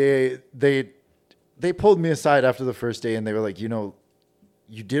second day, they pulled me aside after the first day and they were like,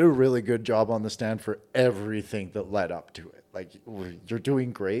 you did a really good job on the stand for everything that led up to it. Like, you're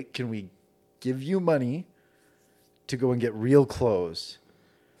doing great. Can we give you money to go and get real clothes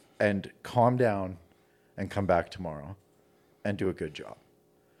and calm down and come back tomorrow and do a good job?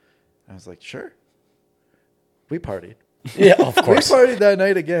 I was like, sure. We partied. Yeah, of course. We partied that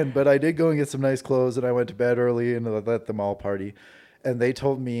night again, but I did go and get some nice clothes and I went to bed early and let them all party. And they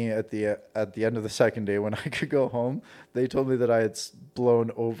told me at the end of the second day when I could go home, they told me that I had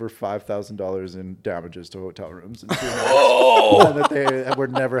blown over $5,000 in damages to hotel rooms in 2 nights. And that they were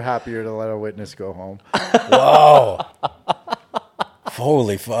never happier to let a witness go home. Wow.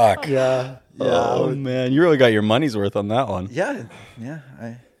 Holy fuck. Yeah. Oh man, you really got your money's worth on that one. Yeah.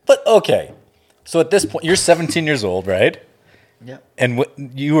 But okay, so at this point, you're 17 years old, right? Yeah. And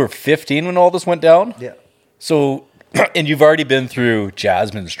you were 15 when all this went down? Yeah. So, and you've already been through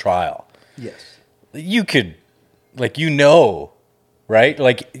Jasmine's trial. Yes. You could, right?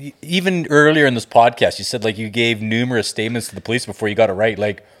 Like, even earlier in this podcast, you said, you gave numerous statements to the police before you got it right.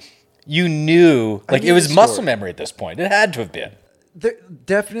 Like, you knew, it was muscle memory at this point. It had to have been.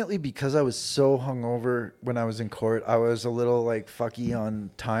 Definitely, because I was so hungover when I was in court, I was a little fucky on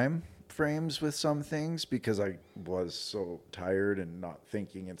time frames with some things because I was so tired and not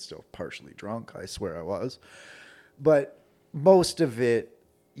thinking and still partially drunk. I swear I was. But most of it,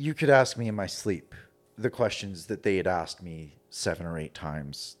 you could ask me in my sleep the questions that they had asked me 7 or 8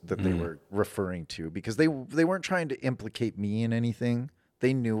 times that they were referring to, because they weren't trying to implicate me in anything.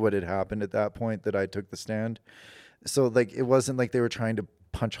 They knew what had happened at that point that I took the stand. So it wasn't like they were trying to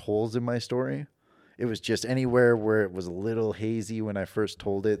punch holes in my story. It was just anywhere where it was a little hazy when I first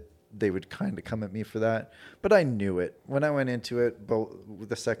told it, they would kind of come at me for that. But I knew it. When I went into it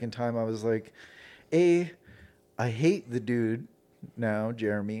the second time, I was like, I hate the dude now,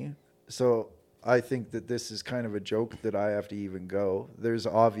 Jeremy. So I think that this is kind of a joke that I have to even go. There's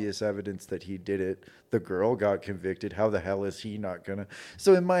obvious evidence that he did it. The girl got convicted. How the hell is he not gonna?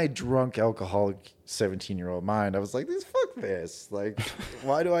 So in my drunk, alcoholic 17-year-old mind, I was like, fuck this.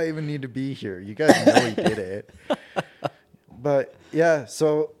 Why do I even need to be here? You guys know he did it. But yeah,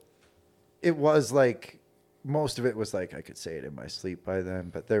 so it was most of it was I could say it in my sleep by then,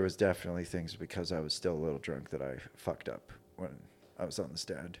 but there was definitely things because I was still a little drunk that I fucked up when I was on the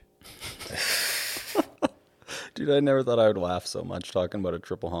stand. Dude, I never thought I would laugh so much talking about a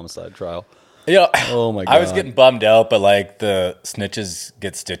triple homicide trial. Yeah. Oh my God. I was getting bummed out, but the snitches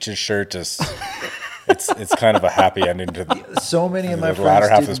get stitches shirt just it's kind of a happy ending to so many of my the latter friends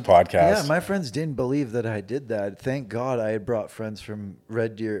half of this podcast. Yeah, my friends didn't believe that I did that. Thank God I had brought friends from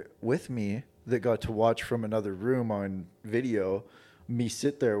Red Deer with me that got to watch from another room on video me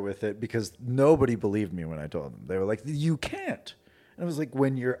sit there with it, because nobody believed me when I told them. They were like, you can't. And I was like,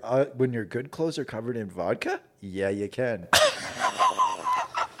 when your good clothes are covered in vodka, yeah, you can.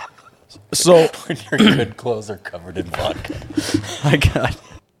 So When your good clothes are covered in vodka.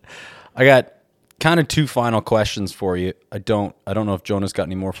 I got kind of 2 final questions for you. I don't know if Jonah's got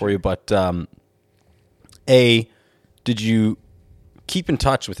any more for you, but did you keep in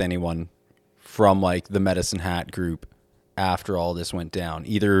touch with anyone from the Medicine Hat group after all this went down,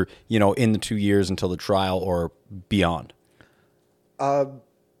 either in the 2 years until the trial or beyond? I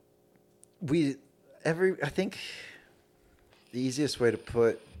think the easiest way to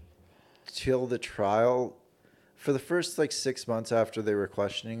put till the trial, for the first 6 months after they were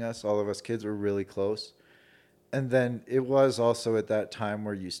questioning us, all of us kids were really close. And then it was also at that time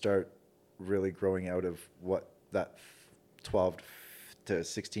where you start really growing out of what that 12 to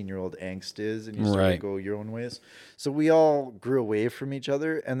 16-year-old angst is, and you start to go your own ways. So we all grew away from each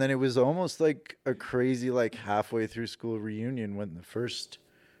other, and then it was almost like a crazy halfway through school reunion when the first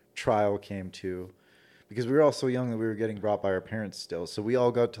trial came to, because we were all so young that we were getting brought by our parents still. So we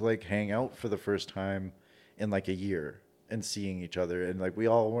all got to hang out for the first time in a year and seeing each other, and we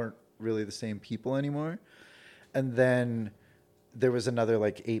all weren't really the same people anymore. And then there was another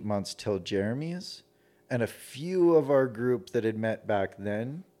 8 months till Jeremy's. And a few of our group that had met back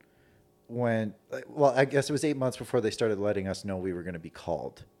then went, I guess it was 8 months before they started letting us know we were going to be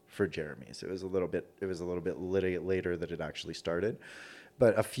called for Jeremy's. It was a little bit later that it actually started.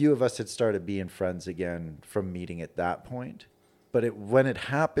 But a few of us had started being friends again from meeting at that point. But when it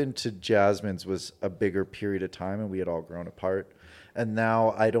happened to Jasmine's was a bigger period of time, and we had all grown apart. And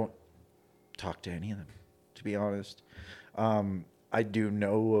now I don't talk to any of them, to be honest. I do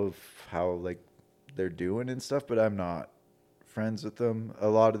know of how like they're doing and stuff, but I'm not friends with them. A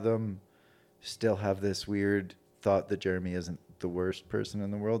lot of them still have this weird thought that Jeremy isn't the worst person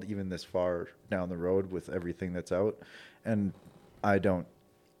in the world, even this far down the road with everything that's out. And I don't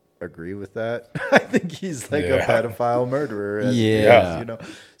agree with that. I think he's like a pedophile murderer. You know.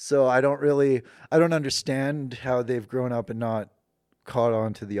 So I don't understand how they've grown up and not caught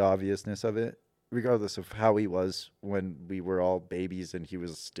on to the obviousness of it, regardless of how he was when we were all babies and he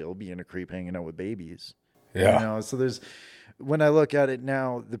was still being a creep hanging out with babies. Yeah. You know, so when I look at it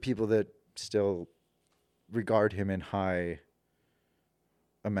now, the people that still regard him in high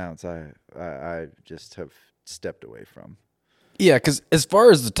amounts, I just have stepped away from. Yeah, because as far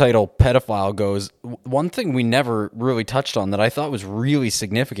as the title pedophile goes, one thing we never really touched on that I thought was really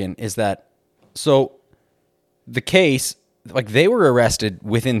significant is that, so the case, like they were arrested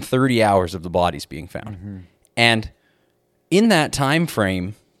within 30 hours of the bodies being found. Mm-hmm. And in that time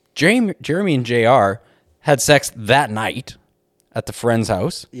frame, Jeremy and JR had sex that night at the friend's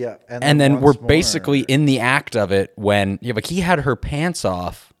house. Yeah. And then we're basically in the act of it when, like he had her pants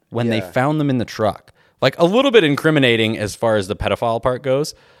off when they found them in the truck. Like a little bit incriminating as far as the pedophile part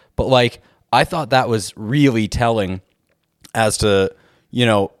goes, but like I thought that was really telling as to, you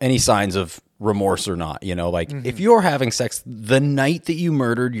know, any signs of remorse or not, you know, like if you're having sex the night that you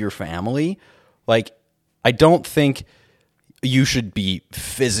murdered your family, like I don't think you should be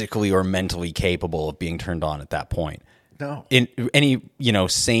physically or mentally capable of being turned on at that point. No. In any, you know,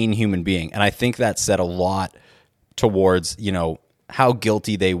 sane human being. And I think that said a lot towards, you know, how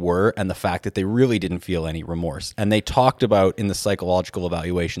guilty they were and the fact that they really didn't feel any remorse. And they talked about in the psychological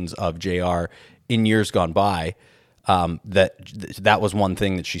evaluations of JR in years gone by, that was one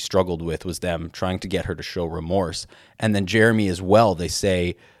thing that she struggled with, was them trying to get her to show remorse. And then Jeremy as well, they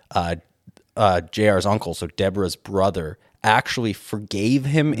say JR's uncle, so Deborah's brother, actually forgave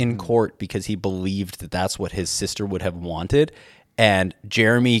him in court because he believed that that's what his sister would have wanted. And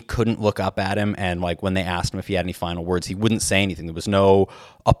Jeremy couldn't look up at him. And like when they asked him if he had any final words, he wouldn't say anything. There was no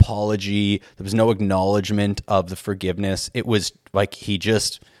apology. There was no acknowledgement of the forgiveness. It was like he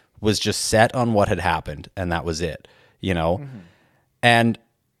just was just set on what had happened. And that was it, you know? Mm-hmm. And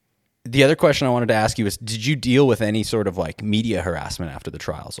the other question I wanted to ask you is, did you deal with any sort of like media harassment after the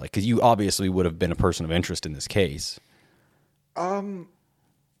trials? Like, because you obviously would have been a person of interest in this case.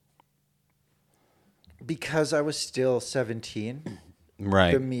 Because I was still 17,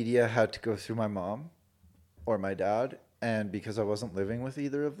 right? The media had to go through my mom or my dad, and because I wasn't living with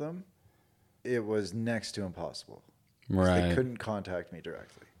either of them, it was next to impossible. Right. They couldn't contact me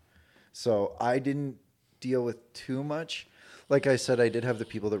directly. So I didn't deal with too much. Like I said, I did have the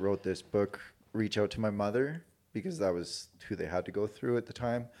people that wrote this book reach out to my mother because that was who they had to go through at the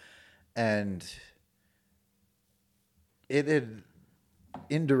time. And it had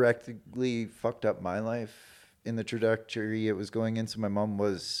indirectly fucked up my life in the trajectory it was going in. So my mom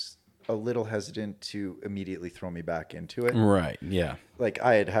was a little hesitant to immediately throw me back into it. Right. Yeah. Like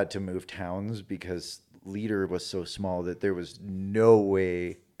I had to move towns because Leader was so small that there was no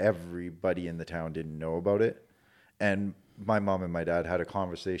way everybody in the town didn't know about it. And my mom and my dad had a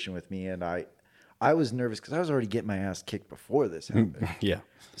conversation with me, and I was nervous because I was already getting my ass kicked before this happened. Yeah.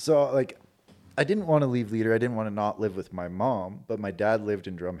 So like, I didn't want to leave Leader. I didn't want to not live with my mom, but my dad lived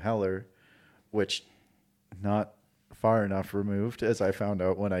in Drumheller, which not far enough removed, as I found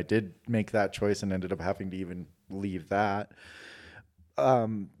out when I did make that choice and ended up having to even leave that.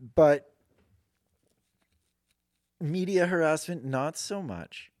 But media harassment, not so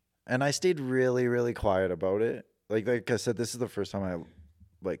much. And I stayed really, really quiet about it. Like I said, this is the first time I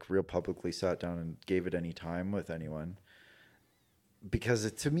like real publicly sat down and gave it any time with anyone. Because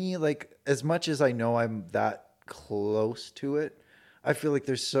to me, like, as much as I know I'm that close to it, I feel like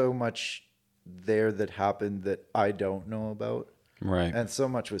there's so much there that happened that I don't know about. Right. And so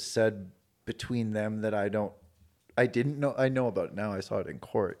much was said between them that I didn't know. I know about it now. I saw it in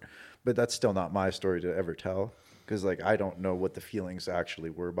court. But that's still not my story to ever tell. Because, like, I don't know what the feelings actually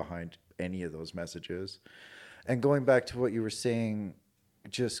were behind any of those messages. And going back to what you were saying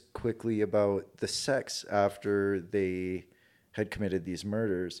just quickly about the sex after they had committed these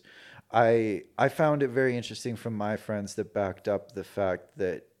murders, I found it very interesting from my friends that backed up the fact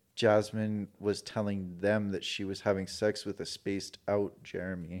that Jasmine was telling them that she was having sex with a spaced out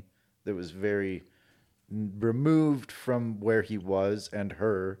Jeremy that was very removed from where he was and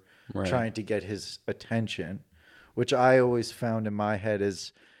her, right, trying to get his attention, which I always found in my head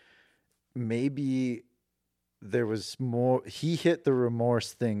is maybe there was more. He hit the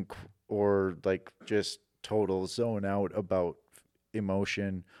remorse thing, or like just total zone out about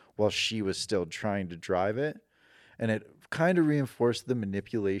emotion while she was still trying to drive it, and it kind of reinforced the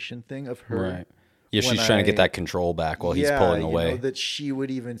manipulation thing of her. Right. Yeah, she's trying to get that control back while he's pulling away. That she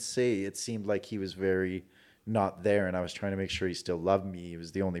would even say it seemed like he was very not there, and I was trying to make sure he still loved me. He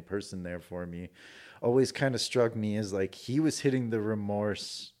was the only person there for me. Always kind of struck me as like he was hitting the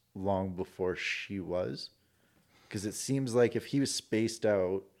remorse long before she was, because it seems like if he was spaced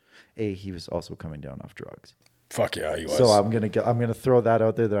out, he was also coming down off drugs. Fuck yeah, he was. So I'm gonna throw that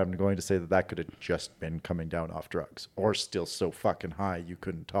out there that I'm going to say that could have just been coming down off drugs, or still so fucking high you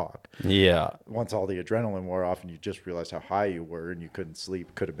couldn't talk. Yeah. Once all the adrenaline wore off and you just realized how high you were and you couldn't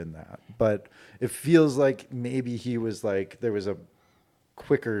sleep, could have been that. But it feels like maybe he was like there was a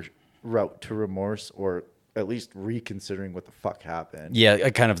quicker route to remorse, or at least reconsidering what the fuck happened. Yeah,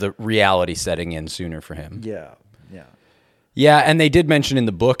 kind of the reality setting in sooner for him. Yeah. Yeah, and they did mention in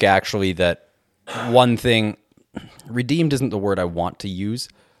the book actually that one thing. Redeemed isn't the word I want to use.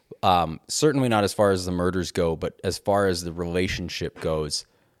 Certainly not as far as the murders go, but as far as the relationship goes,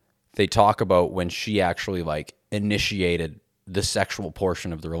 they talk about when she actually like initiated the sexual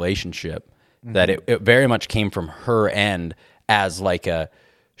portion of the relationship, that it very much came from her end as like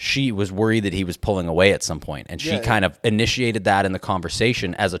she was worried that he was pulling away at some point, and she kind of initiated that in the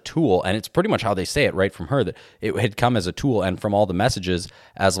conversation as a tool, and it's pretty much how they say it right from her, that it had come as a tool, and from all the messages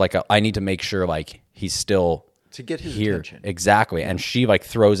as like I need to make sure like he's still to get his here. attention. Exactly. And she like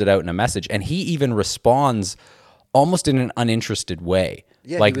throws it out in a message, and he even responds almost in an uninterested way.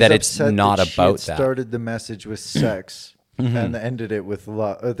 Yeah, like that it's not that about she that. Started the message with sex and ended it with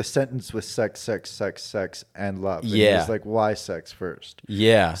love. Or the sentence with sex, and love. And Yeah. He was like, why sex first?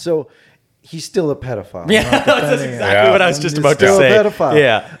 Yeah. So he's still a pedophile. Yeah, that's exactly what I was just about to say. A pedophile.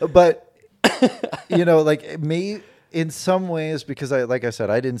 Yeah. But like it may in some ways, because like I said,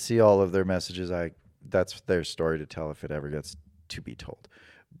 I didn't see all of their messages. That's their story to tell if it ever gets to be told.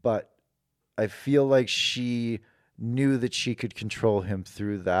 But I feel like she knew that she could control him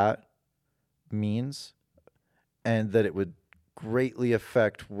through that means, and that it would greatly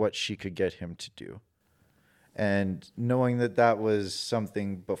affect what she could get him to do. And knowing that that was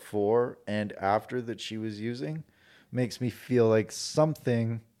something before and after that she was using makes me feel like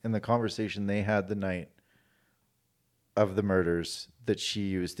something in the conversation they had the night of the murders that she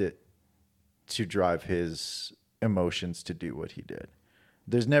used it to drive his emotions to do what he did.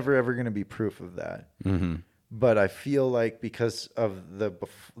 There's never ever going to be proof of that. Mm-hmm. But I feel like because of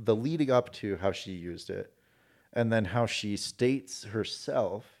the leading up to how she used it, and then how she states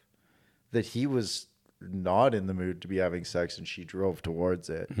herself that he was not in the mood to be having sex and she drove towards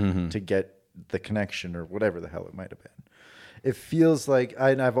it to get the connection or whatever the hell it might have been. It feels like,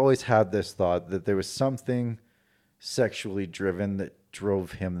 and I've always had this thought that there was something sexually driven that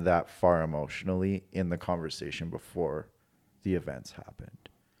drove him that far emotionally in the conversation before the events happened.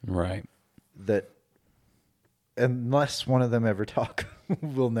 Right. That unless one of them ever talk,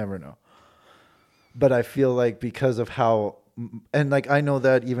 we'll never know. But I feel like because of how, and like I know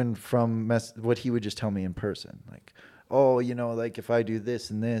that even from what he would just tell me in person, like, oh, like if I do this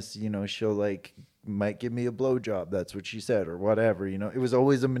and this, she'll like might give me a blowjob. That's what she said, or whatever. It was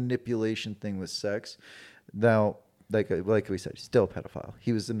always a manipulation thing with sex. Now, like we said, he's still a pedophile.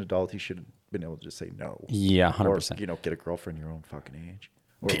 He was an adult. He should have been able to just say no. Yeah, 100%. Or, get a girlfriend your own fucking age.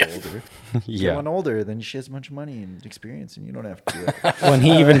 Or older. Yeah. Get one older, then she has a bunch of money and experience, and you don't have to do it. When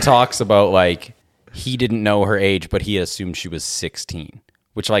he even talks about like he didn't know her age, but he assumed she was 16,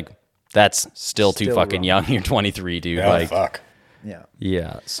 which like that's still too fucking wrong. young. You're 23, dude. Yeah, like, fuck. Yeah.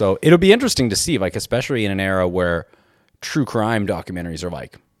 Yeah. So it'll be interesting to see, like, especially in an era where true crime documentaries are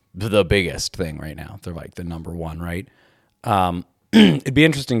like the biggest thing right now. They're like the number one, right? It'd be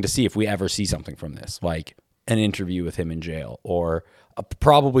interesting to see if we ever see something from this, like an interview with him in jail, or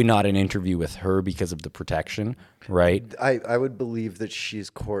probably not an interview with her because of the protection, right? I would believe that she's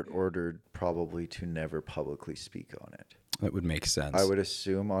court ordered probably to never publicly speak on it. That would make sense. I would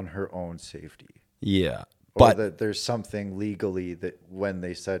assume on her own safety. Yeah. Or But that there's something legally that when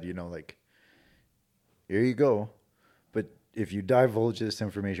they said, like, here you go, but if you divulge this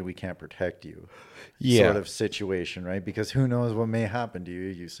information, we can't protect you. Yeah. Sort of situation, right? Because who knows what may happen to you.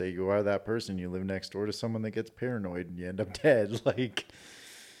 You say you are that person, you live next door to someone that gets paranoid and you end up dead. Like,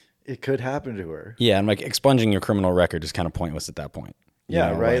 it could happen to her. yeah, and like expunging your criminal record is kind of pointless at that point. You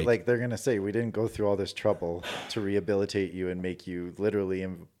Yeah, know, right? Like they're going to say, we didn't go through all this trouble to rehabilitate you and make you literally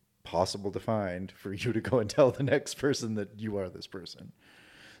impossible to find for you to go and tell the next person that you are this person.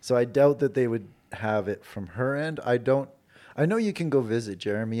 So I doubt that they would have it from her end. I know you can go visit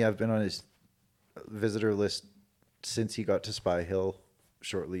Jeremy. I've been on his visitor list since he got to Spy Hill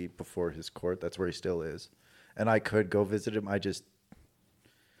shortly before his court. That's where he still is. And I could go visit him. I just,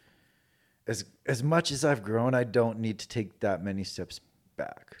 as much as I've grown, I don't need to take that many steps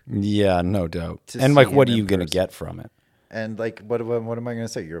back. Yeah, no doubt. And like, what are you going to get from it? And like, what am I going to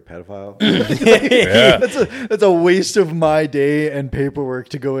say? You're a pedophile? That's a waste of my day and paperwork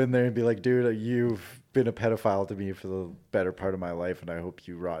to go in there and be like, dude, you've been a pedophile to me for the better part of my life, and I hope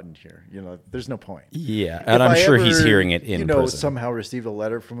you rot in here. You know, there's no point. Yeah, and I'm sure he's hearing it in prison. Somehow received a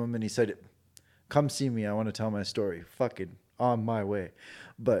letter from him and he said, come see me. I want to tell my story. Fucking on my way.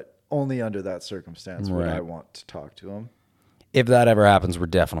 But only under that circumstance would I want to talk to him. If that ever happens, we're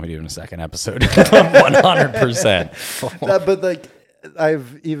definitely doing a second episode. 100%. But like,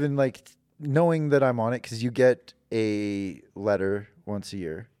 I've even like knowing that I'm on it, because you get a letter once a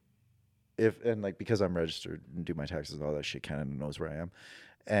year. Because I'm registered and do my taxes and all that shit, Canada knows where I am.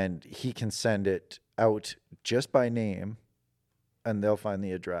 And he can send it out just by name, and they'll find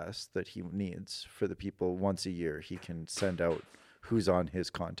the address that he needs for the people once a year. He can send out who's on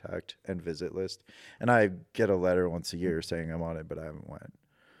his contact and visit list. And I get a letter once a year saying I'm on it, but I haven't went.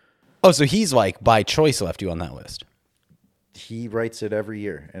 Oh, so he's like by choice left you on that list. He writes it every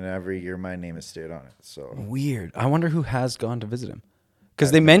year, and every year my name is stayed on it. So weird. I wonder who has gone to visit him.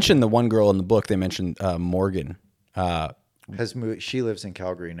 Because they mentioned the one girl in the book. They mentioned Morgan. Has moved. She lives in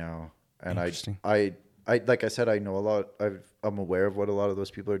Calgary now, and I like I said, I know a lot. I'm aware of what a lot of those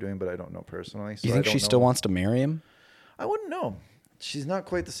people are doing, but I don't know personally. So you think she still wants to marry him? I wouldn't know. She's not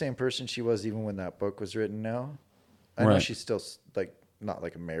quite the same person she was even when that book was written. Now, I know she's still like not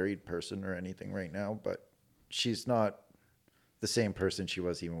like a married person or anything right now, but she's not the same person she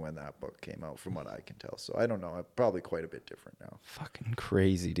was even when that book came out, from what I can tell. So I don't know. I'm probably quite a bit different now. Fucking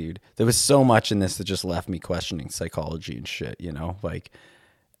crazy, dude. There was so much in this that just left me questioning psychology and shit, you know? Like,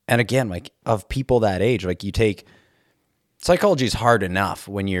 and again, like, of people that age, like, you take psychology is hard enough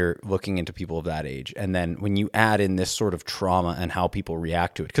when you're looking into people of that age. And then when you add in this sort of trauma and how people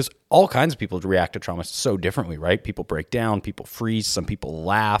react to it, because all kinds of people react to trauma so differently, right? People break down, people freeze, some people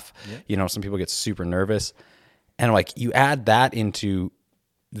laugh, you know, some people get super nervous. And like, you add that into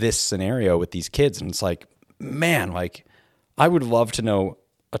this scenario with these kids, and it's like, man, like, I would love to know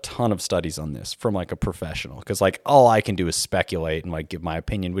a ton of studies on this from like a professional, because like all I can do is speculate and like give my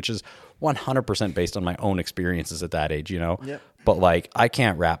opinion, which is 100% based on my own experiences at that age, you know? Yep. But like, I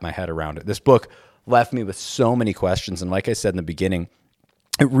can't wrap my head around it. This book left me with so many questions. And like I said in the beginning,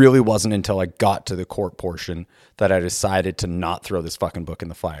 it really wasn't until I got to the court portion that I decided to not throw this fucking book in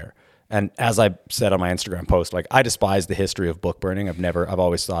the fire. And as I said on my Instagram post, like, I despise the history of book burning. I've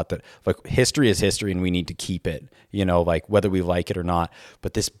always thought that like history is history and we need to keep it, you know, like whether we like it or not.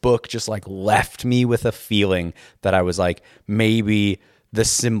 But this book just like left me with a feeling that I was like, maybe the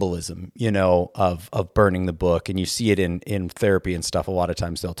symbolism, you know, of burning the book. And you see it in therapy and stuff. A lot of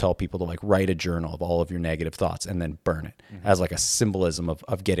times they'll tell people to like write a journal of all of your negative thoughts and then burn it as like a symbolism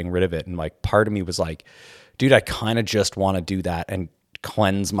of getting rid of it. And like, part of me was like, dude, I kind of just want to do that and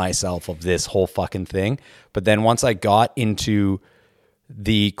cleanse myself of this whole fucking thing. But then once I got into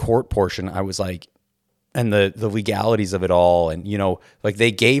the court portion, I was like, and the legalities of it all, and you know, like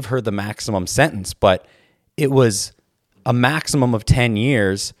they gave her the maximum sentence, but it was a maximum of 10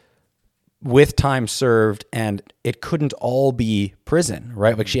 years with time served, and it couldn't all be prison,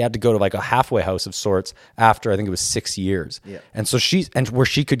 right? Like she had to go to like a halfway house of sorts after I think it was 6 years. Yeah. And so where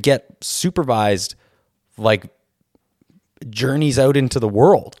she could get supervised like journeys out into the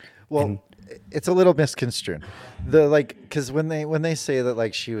world. Well, it's a little misconstrued. Because when they say that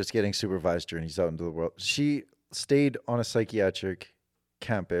like she was getting supervised journeys out into the world, she stayed on a psychiatric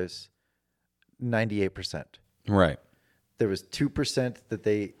campus 98%. Right. There was 2% that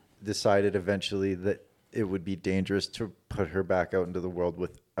they decided eventually that it would be dangerous to put her back out into the world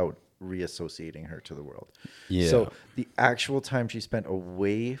without reassociating her to the world. Yeah. So the actual time she spent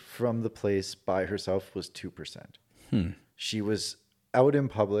away from the place by herself was 2%. She was out in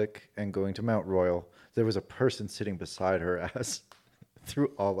public and going to Mount Royal. There was a person sitting beside her as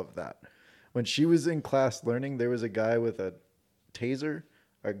through all of that. When she was in class learning, there was a guy with a taser,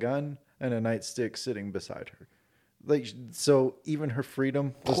 a gun, and a nightstick sitting beside her. Like, so even her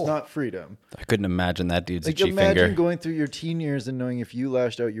freedom was not freedom. I couldn't imagine that dude's like, a G imagine finger. going through your teen years and knowing if you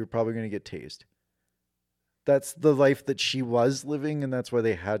lashed out, you were probably going to get tased. That's the life that she was living, and that's why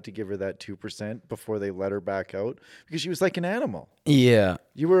they had to give her that 2% before they let her back out, because she was like an animal. Yeah.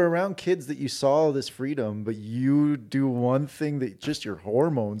 You were around kids that you saw this freedom, but you do one thing that just your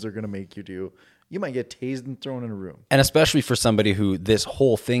hormones are going to make you do. You might get tased and thrown in a room. And especially for somebody who this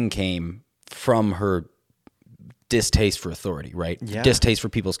whole thing came from her distaste for authority, right? Yeah. Distaste for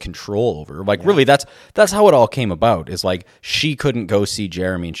people's control over. Like, really, that's how it all came about. Is like she couldn't go see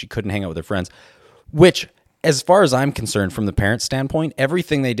Jeremy and she couldn't hang out with her friends, which, as far as I'm concerned, from the parents' standpoint,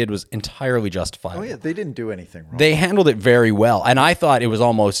 everything they did was entirely justifiable. Oh yeah, they didn't do anything wrong. They handled it very well, and I thought it was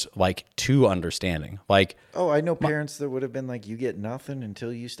almost like too understanding. Like, oh, I know parents that would have been like, "You get nothing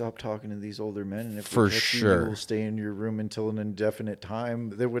until you stop talking to these older men, and if For we catch you, sure. you will stay in your room until an indefinite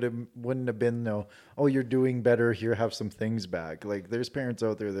time." There wouldn't have been no, "Oh, you're doing better. Here, have some things back." Like, there's parents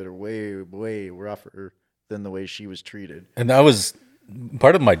out there that are way rougher than the way she was treated. And that was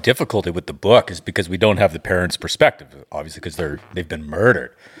part of my difficulty with the book, is because we don't have the parents' perspective, obviously, because they've been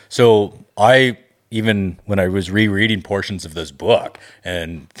murdered. So I, even when I was rereading portions of this book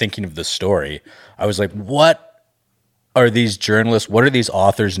and thinking of the story, I was like, what are these journalists, what are these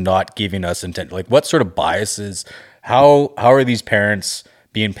authors not giving us intent? Like, what sort of biases? How are these parents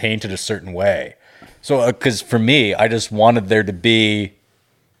being painted a certain way? So, because for me, I just wanted there to be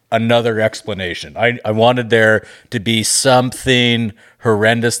another explanation. I wanted there to be something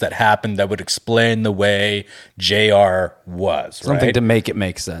horrendous that happened that would explain the way JR was. something right? to make it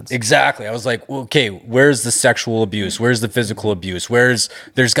make sense. Exactly. I was like, well, okay, where's the sexual abuse? Where's the physical abuse?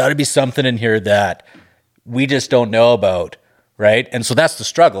 There's got to be something in here that we just don't know about, right? And so that's the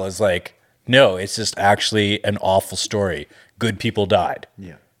struggle, is like, no, it's just actually an awful story. Good people died.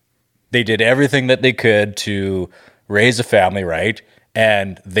 Yeah. They did everything that they could to raise a family, right?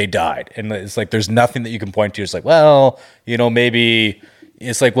 And they died. And it's like, there's nothing that you can point to. It's like, well, maybe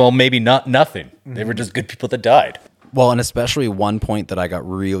it's like, well, maybe not nothing. They were just good people that died. Well, and especially one point that I got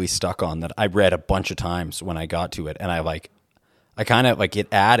really stuck on that I read a bunch of times when I got to it. And I kind of like, it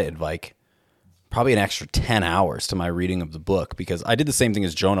added like probably an extra 10 hours to my reading of the book, because I did the same thing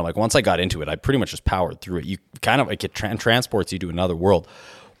as Jonah. Like, once I got into it, I pretty much just powered through it. You kind of like, it transports you to another world.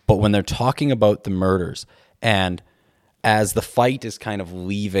 But when they're talking about the murders, and as the fight is kind of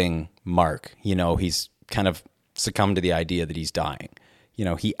leaving Mark, he's kind of succumbed to the idea that he's dying.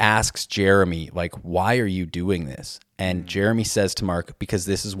 He asks Jeremy, like, why are you doing this? And Jeremy says to Mark, because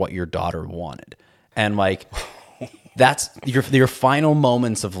this is what your daughter wanted. And like, that's your final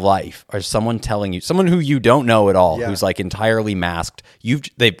moments of life are someone telling you, someone who you don't know at all, who's like entirely masked.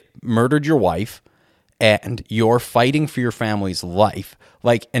 They've murdered your wife, and you're fighting for your family's life.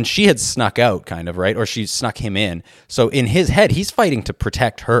 Like, and she had snuck out kind of, right? Or she snuck him in. So in his head, he's fighting to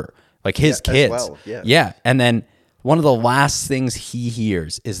protect her, like his kids. As well, yeah. Yeah. And then one of the last things he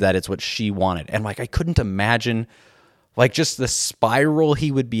hears is that it's what she wanted. And like, I couldn't imagine like just the spiral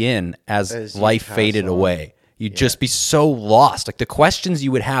he would be in as life faded away. You'd just be so lost. Like, the questions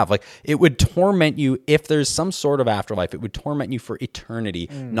you would have, like, it would torment you. If there's some sort of afterlife, it would torment you for eternity,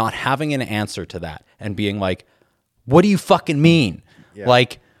 not having an answer to that and being like, what do you fucking mean? Yeah.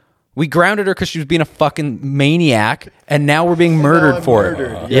 Like, we grounded her because she was being a fucking maniac, and now we're being murdered for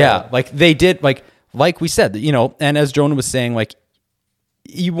it. Yeah. Like, they did, like we said, and as Jonah was saying, like,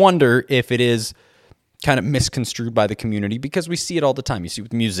 you wonder if it is kind of misconstrued by the community, because we see it all the time. You see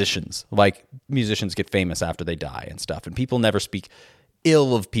with musicians, like, musicians get famous after they die and stuff, and people never speak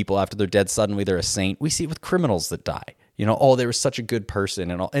ill of people after they're dead. Suddenly they're a saint. We see it with criminals that die. Oh, they were such a good person,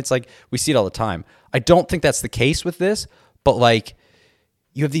 and all. It's like, we see it all the time. I don't think that's the case with this, but like,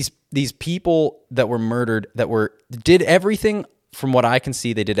 you have these people that were murdered that did everything, from what I can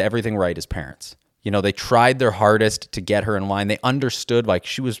see, they did everything right as parents. They tried their hardest to get her in line. They understood, like,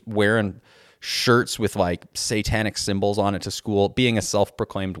 she was wearing shirts with like satanic symbols on it to school, being a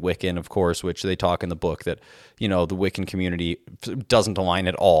self-proclaimed Wiccan, of course, which they talk in the book that, the Wiccan community doesn't align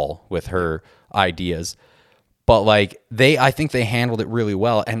at all with her ideas. But like, I think they handled it really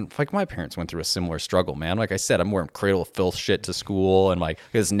well. And like, my parents went through a similar struggle, man. Like I said, I'm wearing Cradle of Filth shit to school, and like,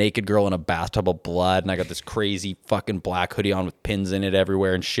 this naked girl in a bathtub of blood, and I got this crazy fucking black hoodie on with pins in it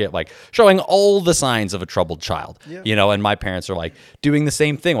everywhere and shit, like showing all the signs of a troubled child. Yeah. And my parents are like doing the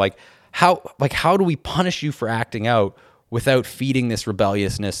same thing. Like, how do we punish you for acting out without feeding this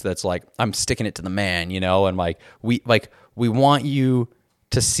rebelliousness that's like, I'm sticking it to the man, and like, we want you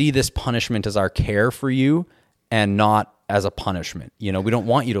to see this punishment as our care for you and not as a punishment. We don't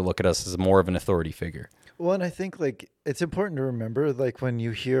want you to look at us as more of an authority figure. Well, and I think like, it's important to remember, like, when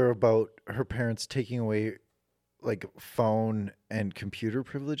you hear about her parents taking away like phone and computer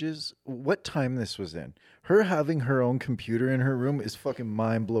privileges, what time this was in. Her having her own computer in her room is fucking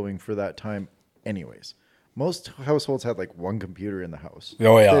mind-blowing for that time anyways. Most households had like one computer in the house.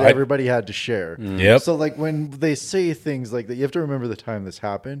 Oh yeah, that everybody had to share. Yep. So like, when they say things like that, you have to remember the time this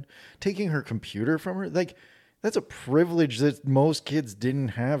happened. Taking her computer from her, like, That's a privilege that most kids didn't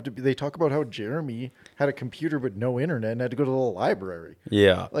have. They talk about how Jeremy had a computer but no internet and had to go to the library.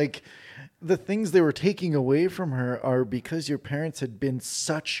 Yeah. Like, the things they were taking away from her are because your parents had been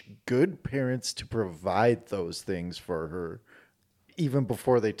such good parents to provide those things for her even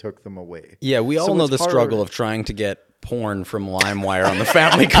before they took them away. Yeah, we all So know it's the hard. struggle of trying to get porn from LimeWire on the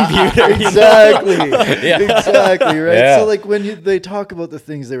family computer. Exactly. Exactly, right? Yeah. So, like, when they talk about the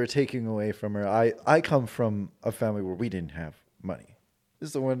things they were taking away from her, I come from a family where we didn't have money.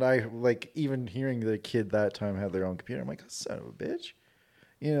 So when I, like, even hearing the kid that time have their own computer, I'm like, son of a bitch.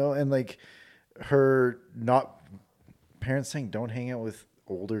 You know, and, like, her not parents saying don't hang out with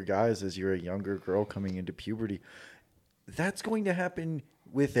older guys as you're a younger girl coming into puberty. That's going to happen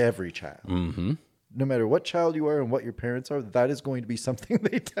with every child. Mm-hmm. No matter what child you are and what your parents are, that is going to be something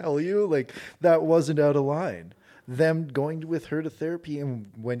they tell you. Like, that wasn't out of line. Them going with her to therapy, and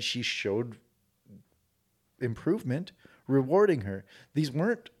when she showed improvement, rewarding her. These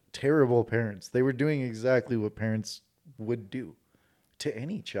weren't terrible parents. They were doing exactly what parents would do to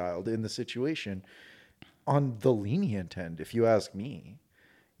any child in the situation, on the lenient end, if you ask me.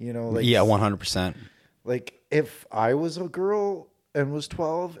 You know, like, Yeah, 100%. like, if I was a girl and was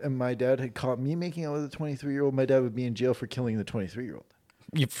 12 and my dad had caught me making out with a 23-year-old, my dad would be in jail for killing the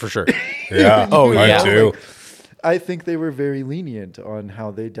 23-year-old. For sure. Yeah. Oh, mine yeah. too. Like, I think they were very lenient on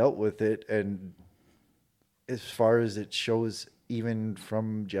how they dealt with it. And as far as it shows, even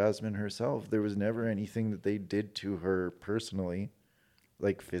from Jasmine herself, there was never anything that they did to her personally,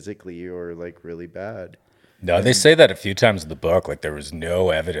 like physically or like really bad. No, they say that a few times in the book. Like, there was no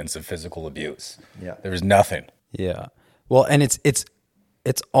evidence of physical abuse. Yeah. There was nothing. Yeah. Well, and it's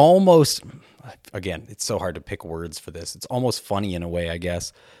almost, again, it's so hard to pick words for this. It's almost funny in a way, I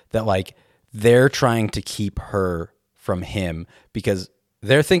guess, that, like, they're trying to keep her from him because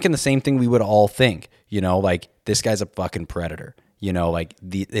they're thinking the same thing we would all think, you know, like, this guy's a fucking predator, you know, like,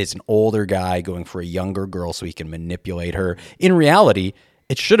 it's an older guy going for a younger girl so he can manipulate her. In reality,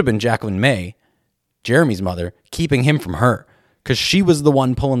 it should have been Jacqueline May, Jeremy's mother, keeping him from her because she was the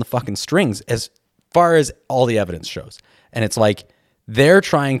one pulling the fucking strings as far as all the evidence shows. And it's like they're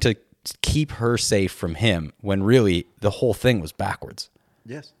trying to keep her safe from him when really the whole thing was backwards.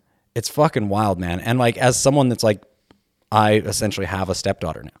 Yes. It's fucking wild, man. And, like, as someone that's like, I essentially have a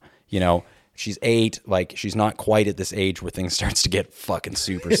stepdaughter now, you know, she's 8, like, she's not quite at this age where things starts to get fucking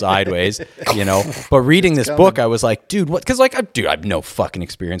super sideways, you know, but reading this book, I was like, dude, what? Cause, like, I have no fucking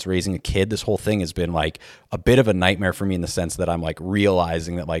experience raising a kid. This whole thing has been, like, a bit of a nightmare for me in the sense that I'm, like,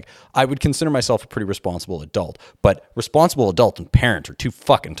 realizing that, like, I would consider myself a pretty responsible adult, but responsible adult and parent are two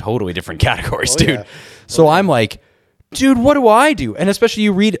fucking totally different categories, dude. yeah. So I'm like, dude, what do I do? And especially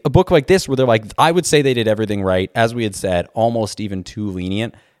you read a book like this where they're like, I would say they did everything right. As we had said, almost even too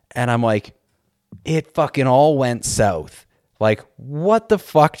lenient. And I'm like, it fucking all went south. Like, what the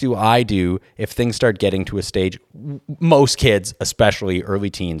fuck do I do if things start getting to a stage? Most kids, especially early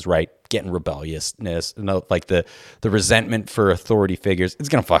teens, right, getting rebelliousness, you know, like the resentment for authority figures. It's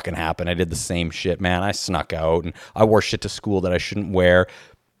gonna fucking happen. I did the same shit, man. I snuck out and I wore shit to school that I shouldn't wear,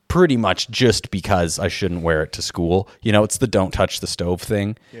 pretty much just because I shouldn't wear it to school. You know, it's the don't touch the stove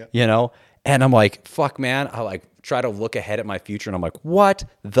thing. Yeah. You know, and I'm like, fuck, man. I, like, try to look ahead at my future and I'm like, what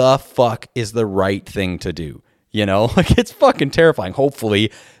the fuck is the right thing to do? You know, like, it's fucking terrifying.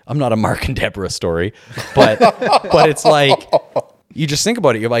 Hopefully I'm not a Mark and Deborah story, but it's like, you just think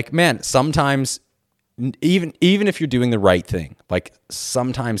about it. You're like, man, sometimes even if you're doing the right thing, like,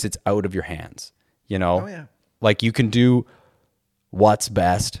 sometimes it's out of your hands, you know, Oh, yeah. like, you can do what's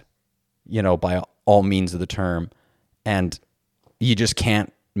best, you know, by all means of the term. And you just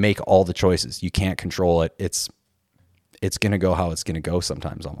can't make all the choices. You can't control it. It's going to go how it's going to go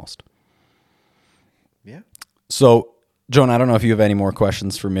sometimes almost. Yeah. So, Joan, I don't know if you have any more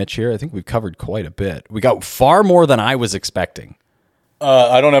questions for Mitch here. I think we've covered quite a bit. We got far more than I was expecting.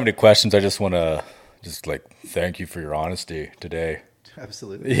 I don't have any questions. I just want to thank you for your honesty today.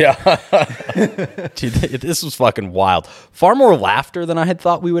 Absolutely. Yeah. Dude, this was fucking wild. Far more laughter than I had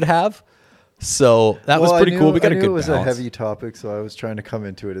thought we would have. So that was pretty cool. We got a good it was balance. a heavy topic, so I was trying to come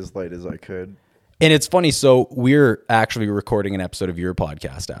into it as light as I could. And it's funny. So we're actually recording an episode of your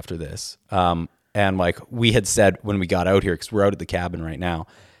podcast after this. And, like, we had said when we got out here, because we're out at the cabin right now,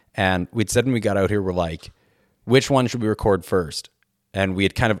 and we'd said when we got out here, we're like, which one should we record first? And we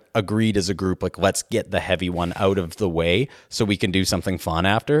had kind of agreed as a group, like, let's get the heavy one out of the way so we can do something fun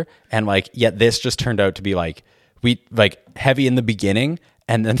after. And, like, yet this just turned out to be like, we, like, heavy in the beginning,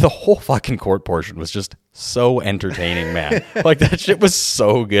 And then the whole fucking court portion was just so entertaining, man. Like, that shit was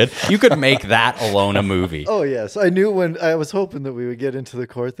so good. You could make that alone a movie. Oh, yes. I knew when I was hoping that we would get into the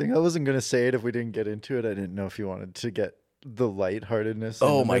court thing. I wasn't going to say it if we didn't get into it. I didn't know if you wanted to get the lightheartedness.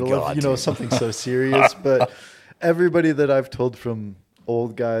 Oh, my God. Of, something so serious. But everybody that I've told, from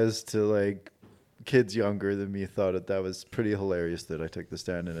old guys to like kids younger than me, thought that was pretty hilarious that I took the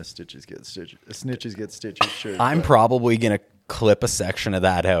stand in a snitches get stitches shirt. I'm probably going to clip a section of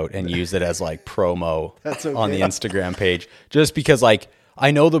that out and use it as like promo on the Instagram page, just because like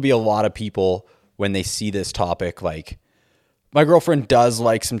I know there'll be a lot of people when they see this topic. Like, my girlfriend does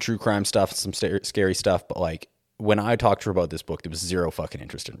like some true crime stuff, some scary stuff, but like when I talked to her about this book, there was zero fucking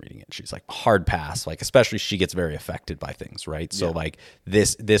interest in reading it. She's like, hard pass. Like, especially she gets very affected by things, right? So like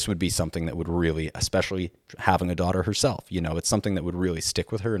this would be something that would really, especially having a daughter herself, it's something that would really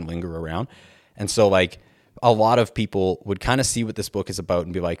stick with her and linger around. And so like a lot of people would kind of see what this book is about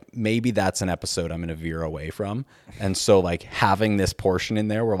and be like, maybe that's an episode I'm going to veer away from. And so like having this portion in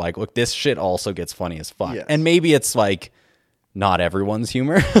there where like, look, this shit also gets funny as fuck. Yes. And maybe it's like not everyone's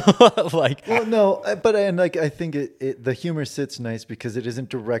humor. Like, well, no, but I think the humor sits nice because it isn't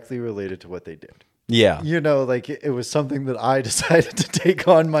directly related to what they did. Yeah. Like it was something that I decided to take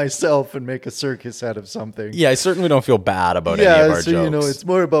on myself and make a circus out of something. Yeah, I certainly don't feel bad about any of our jokes. It's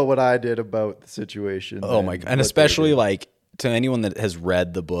more about what I did about the situation. Oh my God. And especially like to anyone that has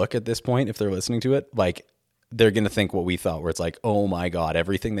read the book at this point, if they're listening to it, like they're going to think what we thought, where it's like, oh my God,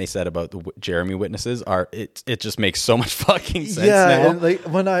 everything they said about the Jeremy witnesses it just makes so much fucking sense now. And like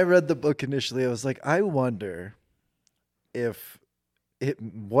when I read the book initially, I was like, I wonder if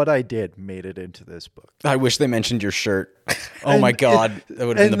what I did made it into this book. I wish they mentioned your shirt. Oh my God, that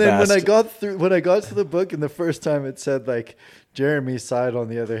would have been the best. And then when I got to the book, and the first time it said like Jeremy's side, on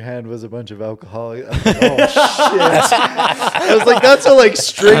the other hand, was a bunch of alcoholics. I was like, oh shit! I was like, that's a like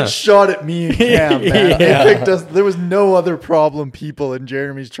straight shot at me and Cam, man. Yeah. They picked us. There was no other problem people in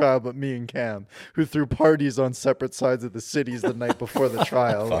Jeremy's trial but me and Cam, who threw parties on separate sides of the cities the night before the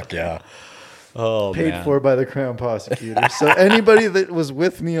trial. Fuck yeah. Oh, paid for by the Crown prosecutor. So anybody that was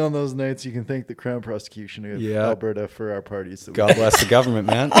with me on those nights, you can thank the Crown prosecution of Alberta for our parties. God bless the government,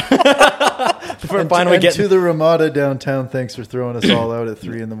 man. And finally get to the Ramada downtown. Thanks for throwing us all out at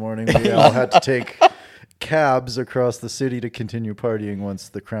 3 a.m. We all had to take cabs across the city to continue partying once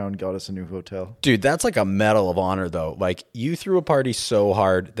the Crown got us a new hotel. Dude, that's like a medal of honor, though. Like, you threw a party so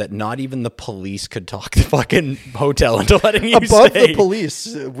hard that not even the police could talk the fucking hotel into letting you Above stay. The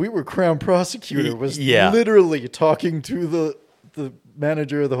police, we were Crown prosecutor was literally talking to the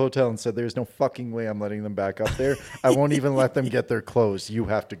manager of the hotel and said, there's no fucking way I'm letting them back up there. I won't even let them get their clothes. You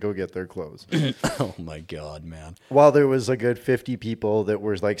have to go get their clothes. Oh my God, man. While there was a good 50 people that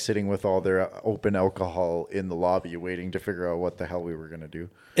were like sitting with all their open alcohol in the lobby waiting to figure out what the hell we were going to do.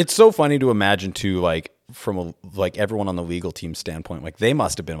 It's so funny to imagine too, like from like everyone on the legal team standpoint, like they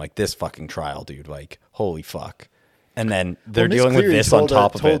must have been like, this fucking trial, dude, like holy fuck. And then they're dealing with this on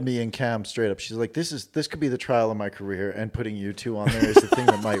top of it. Told me and Cam straight up, she's like, this could be the trial of my career, and putting you two on there is the thing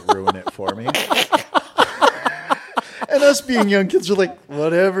that might ruin it for me. And us being young kids are like,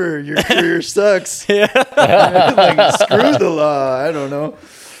 whatever, your career sucks. Yeah. Like, screw the law. I don't know.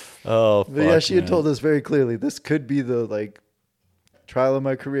 Oh, but yeah, she had told us very clearly, this could be the like trial of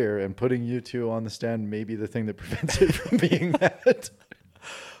my career, and putting you two on the stand may be the thing that prevents it from being that.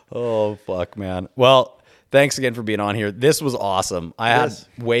 Oh, fuck, man. Well, thanks again for being on here. This was awesome. I had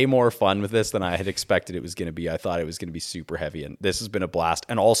way more fun with this than I had expected it was going to be. I thought it was going to be super heavy, and this has been a blast.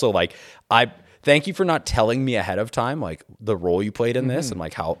 And also, like, I thank you for not telling me ahead of time, like, the role you played in this and,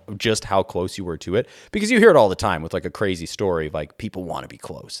 like, how close you were to it. Because you hear it all the time with, like, a crazy story of, like, people want to be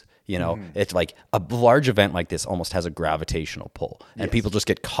close. You know, it's like a large event like this almost has a gravitational pull, and people just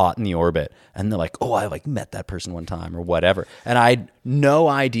get caught in the orbit, and they're like, oh, I like met that person one time or whatever. And I had no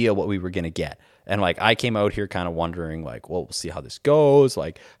idea what we were going to get. And like, I came out here kind of wondering like, well, we'll see how this goes.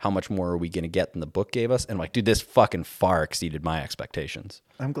 Like, how much more are we going to get than the book gave us? And like, dude, this fucking far exceeded my expectations.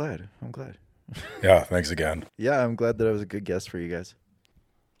 I'm glad. Yeah. Thanks again. Yeah. I'm glad that I was a good guest for you guys.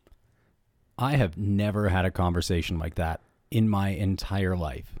 I have never had a conversation like that in my entire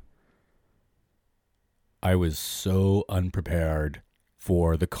life. I was so unprepared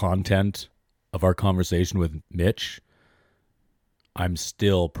for the content of our conversation with Mitch. I'm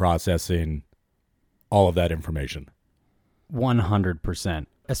still processing all of that information. 100%.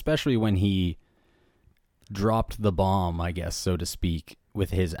 Especially when he dropped the bomb, I guess, so to speak, with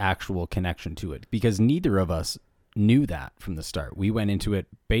his actual connection to it. Because neither of us knew that from the start. We went into it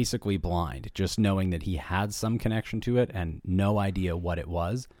basically blind, just knowing that he had some connection to it and no idea what it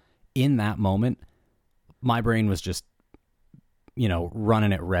was. In that moment, my brain was just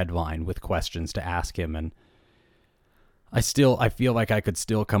running at Redline with questions to ask him. And I feel like I could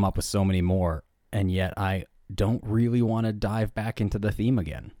still come up with so many more. And yet I don't really want to dive back into the theme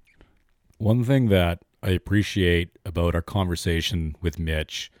again. One thing that I appreciate about our conversation with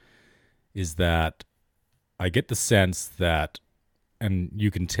Mitch is that I get the sense that, and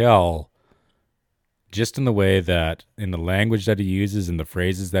you can tell just in the way that, in the language that he uses and the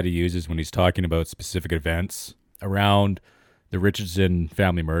phrases that he uses when he's talking about specific events around the Richardson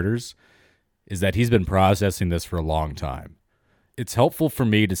family murders, is that he's been processing this for a long time. It's helpful for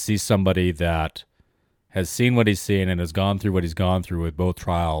me to see somebody that has seen what he's seen and has gone through what he's gone through with both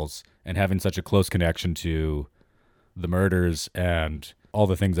trials and having such a close connection to the murders and all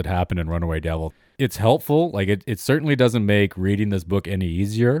the things that happened in Runaway Devil. It's helpful. Like it certainly doesn't make reading this book any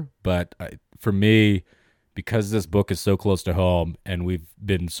easier, but for me, because this book is so close to home and we've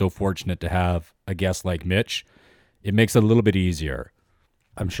been so fortunate to have a guest like Mitch, it makes it a little bit easier.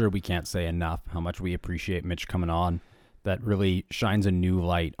 I'm sure we can't say enough how much we appreciate Mitch coming on. That really shines a new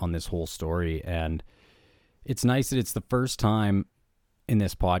light on this whole story. And it's nice that it's the first time in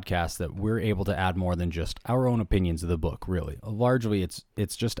this podcast that we're able to add more than just our own opinions of the book, really. Largely,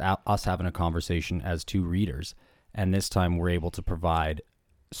 it's just us having a conversation as two readers. And this time we're able to provide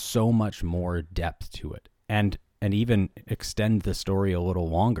so much more depth to it and even extend the story a little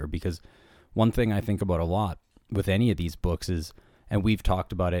longer. Because one thing I think about a lot with any of these books is, and we've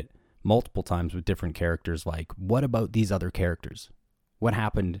talked about it multiple times with different characters, like, what about these other characters? What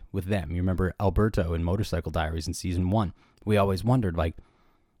happened with them? You remember Alberta in Motorcycle Diaries in season 1. We always wondered, like,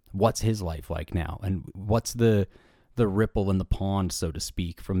 what's his life like now? And what's the ripple in the pond, so to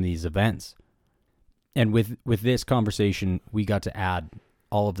speak, from these events? And with this conversation, we got to add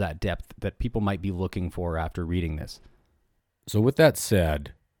all of that depth that people might be looking for after reading this. So with that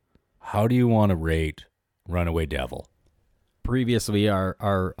said, how do you want to rate Runaway Devil? Previously, our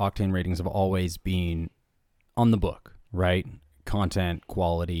Octane ratings have always been on the book, right? Content,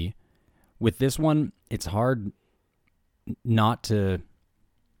 quality. With this one, it's hard not to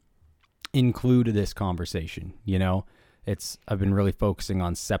include this conversation, I've been really focusing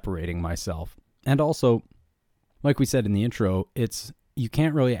on separating myself. And also, like we said in the intro, you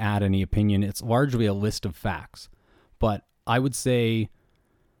can't really add any opinion. It's largely a list of facts. But I would say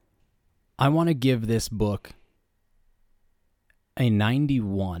I want to give this book a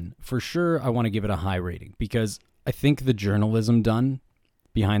 91. For sure, I want to give it a high rating because I think the journalism done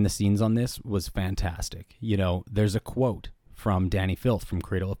behind the scenes on this was fantastic. There's a quote from Danny Filth from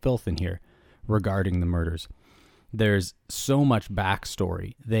Cradle of Filth in here regarding the murders. There's so much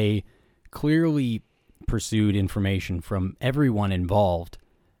backstory. They clearly pursued information from everyone involved.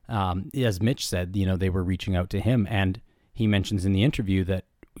 As Mitch said, they were reaching out to him, and he mentions in the interview that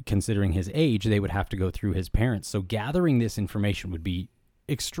considering his age, they would have to go through his parents. So gathering this information would be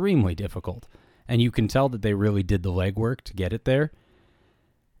extremely difficult. And you can tell that they really did the legwork to get it there.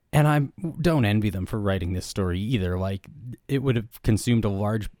 And I don't envy them for writing this story either. Like, it would have consumed a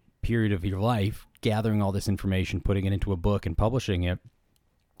large period of your life gathering all this information, putting it into a book and publishing it.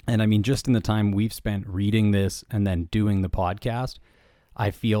 And I mean, just in the time we've spent reading this and then doing the podcast,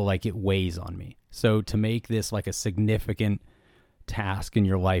 I feel like it weighs on me. So to make this like a significant task in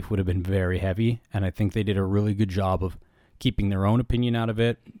your life would have been very heavy. And I think they did a really good job of keeping their own opinion out of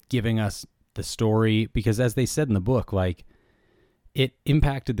it, giving us the story, because as they said in the book, like, it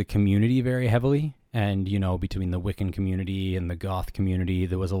impacted the community very heavily. And, between the Wiccan community and the goth community,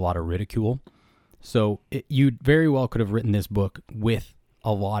 there was a lot of ridicule. So you very well could have written this book with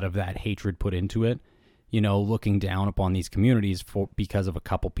a lot of that hatred put into it, looking down upon these communities because of a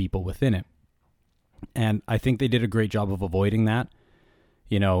couple people within it. And I think they did a great job of avoiding that,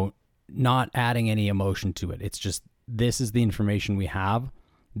 not adding any emotion to it. It's just, this is the information we have.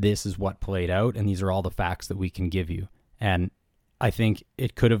 This is what played out. And these are all the facts that we can give you. And I think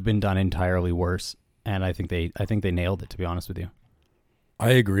it could have been done entirely worse. And I think they nailed it, to be honest with you.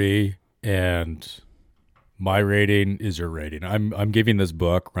 I agree. And my rating is your rating. I'm giving this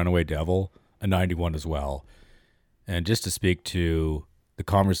book, Runaway Devil, a 91 as well. And just to speak to the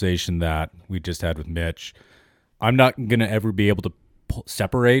conversation that we just had with Mitch, I'm not going to ever be able to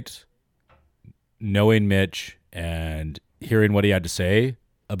separate knowing Mitch and hearing what he had to say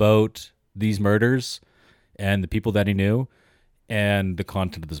about these murders and the people that he knew and the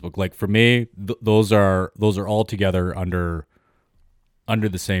content of this book. Like, for me, those are all together under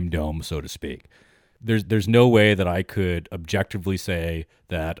the same dome, so to speak. There's no way that I could objectively say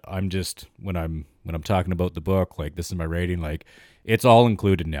that I'm just, when I'm talking about the book, like, this is my rating, like, it's all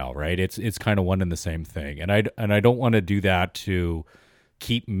included now, right? It's kind of one and the same thing. And I don't want to do that to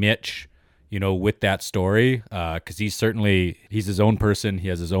keep Mitch, with that story, because he's his own person. He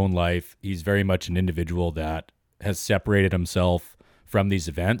has his own life. He's very much an individual that has separated himself from these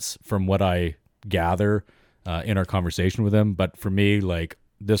events, from what I gather in our conversation with him. But for me, like,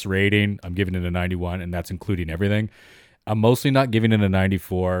 this rating, I'm giving it a 91, and that's including everything. I'm mostly not giving it a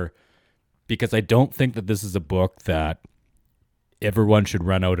 94 because I don't think that this is a book that everyone should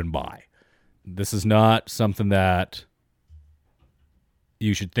run out and buy. This is not something that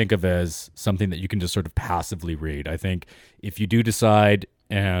you should think of as something that you can just sort of passively read. I think if you do decide,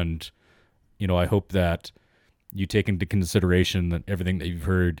 and, I hope that you take into consideration that everything that you've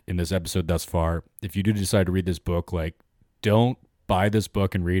heard in this episode thus far, if you do decide to read this book, like, don't buy this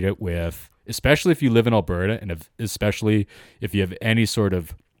book and read it with, especially if you live in Alberta, and especially if you have any sort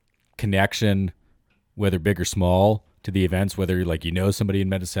of connection, whether big or small, to the events, whether you're somebody in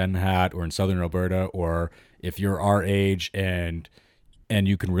Medicine Hat or in Southern Alberta, or if you're our age and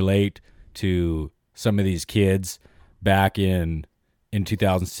you can relate to some of these kids back in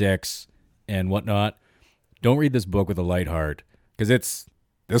 2006 and whatnot, don't read this book with a light heart, because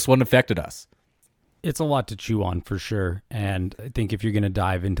this one affected us. It's a lot to chew on for sure. And I think if you're going to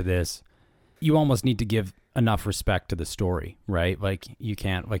dive into this, you almost need to give enough respect to the story, right? Like, you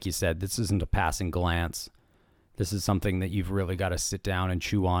can't, like you said, this isn't a passing glance. This is something that you've really got to sit down and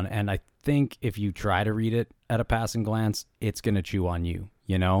chew on. And I think if you try to read it at a passing glance, it's going to chew on you,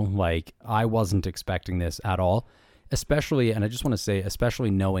 Like, I wasn't expecting this at all, especially, and I just want to say,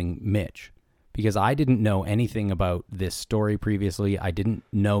 especially knowing Mitch, because I didn't know anything about this story previously. I didn't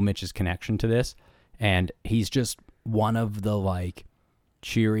know Mitch's connection to this. And he's just one of the,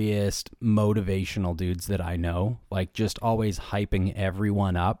 cheeriest, motivational dudes that I know, just always hyping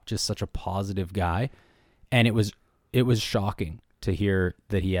everyone up, just such a positive guy. And it was shocking to hear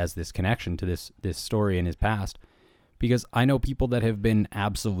that he has this connection to this story in his past, because I know people that have been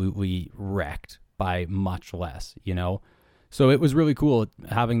absolutely wrecked by much less, So it was really cool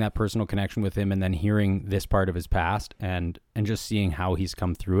having that personal connection with him, and then hearing this part of his past and just seeing how he's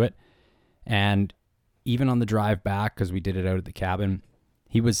come through it. And even on the drive back, because we did it out at the cabin,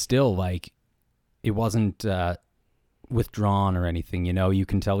 he was still it wasn't withdrawn or anything, You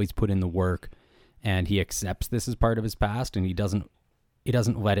can tell he's put in the work, and he accepts this as part of his past, and he doesn't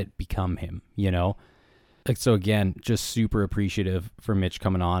let it become him, So again, just super appreciative for Mitch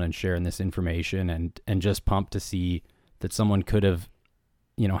coming on and sharing this information, and just pumped to see that someone could have,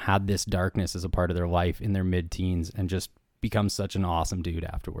 had this darkness as a part of their life in their mid-teens and just become such an awesome dude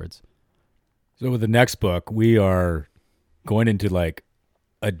afterwards. So with the next book, we are going into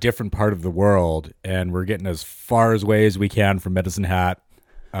a different part of the world, and we're getting as far away as we can from Medicine Hat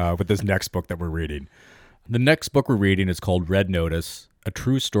with this next book that we're reading. The next book we're reading is called Red Notice, a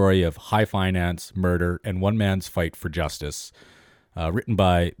true story of high finance, murder, and one man's fight for justice, written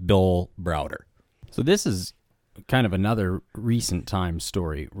by Bill Browder. So this is kind of another recent time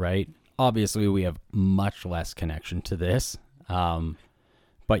story, right? Obviously, we have much less connection to this.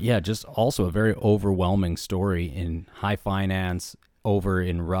 But yeah, just also a very overwhelming story in high finance over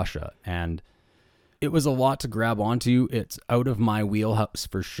in Russia. And it was a lot to grab onto. It's out of my wheelhouse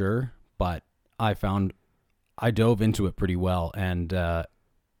for sure, but I dove into it pretty well. And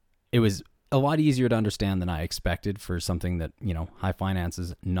it was a lot easier to understand than I expected for something that, high finance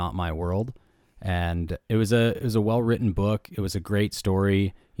is not my world. And it was a well-written book. It was a great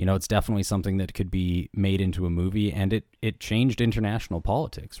story. It's definitely something that could be made into a movie, and it changed international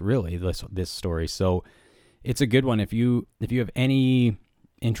politics, really, this story. So it's a good one. If you have any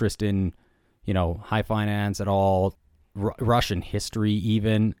interest in, high finance at all, Russian history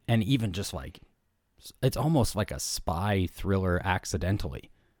even, and even just it's almost like a spy thriller accidentally.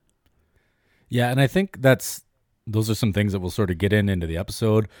 Yeah, and I think those are some things that we'll sort of get into the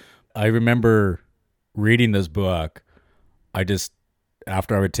episode. I remember reading this book,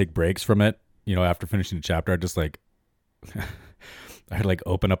 after I would take breaks from it, after finishing the chapter, I'd just I'd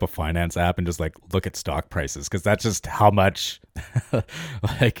open up a finance app and just look at stock prices, because that's just how much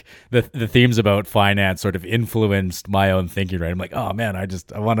the themes about finance sort of influenced my own thinking, right? I'm like, oh man,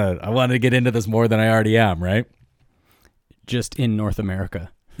 I want to get into this more than I already am, right? Just in North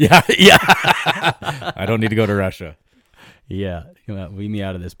America. Yeah. I don't need to go to Russia. Yeah, leave me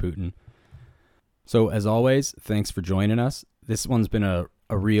out of this, Putin. So as always, thanks for joining us. This one's been a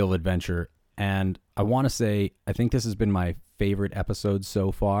real adventure, and I want to say I think this has been my favorite episode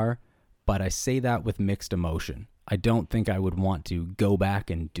so far, but I say that with mixed emotion. I don't think I would want to go back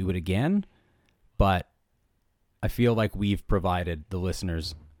and do it again, but I feel like we've provided the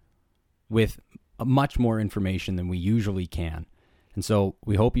listeners with much more information than we usually can. And so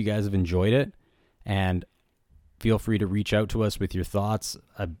we hope you guys have enjoyed it, and Feel free to reach out to us with your thoughts.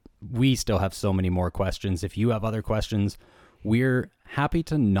 We still have so many more questions. If you have other questions, we're happy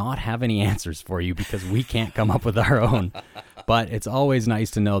to not have any answers for you because we can't come up with our own. But it's always nice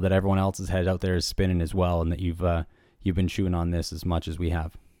to know that everyone else's head out there is spinning as well, and that you've been chewing on this as much as we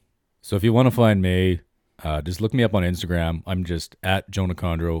have. So if you want to find me, just look me up on Instagram. I'm just at Jonah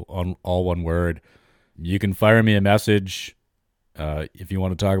Condro, on all one word. You can fire me a message if you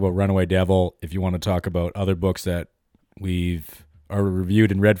want to talk about Runaway Devil, if you want to talk about other books that we've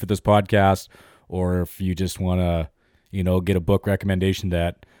reviewed and read for this podcast, or if you just want to, get a book recommendation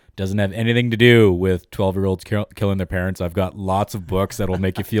that doesn't have anything to do with 12-year-olds killing their parents. I've got lots of books that will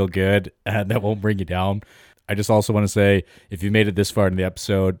make you feel good and that won't bring you down. I just also want to say, if you made it this far in the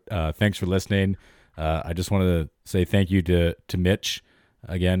episode, thanks for listening. I just want to say thank you to Mitch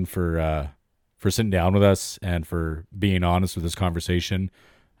again for sitting down with us and for being honest with this conversation,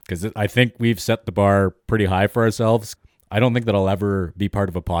 because I think we've set the bar pretty high for ourselves. I don't think that I'll ever be part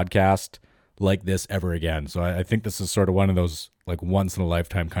of a podcast like this ever again. So I think this is sort of one of those like once in a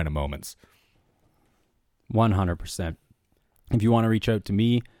lifetime kind of moments. 100%. If you want to reach out to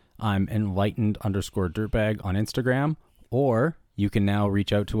me, I'm Enlightened_Dirtbag on Instagram, or you can now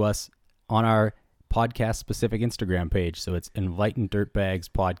reach out to us on our podcast specific Instagram page. So it's Enlightened Dirtbags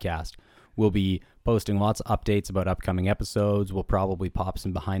Podcast. We'll be posting lots of updates about upcoming episodes. We'll probably pop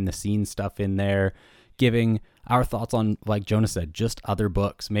some behind the scenes stuff in there, giving our thoughts on, like Jonah said, just other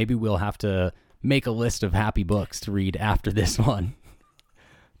books. Maybe we'll have to make a list of happy books to read after this one.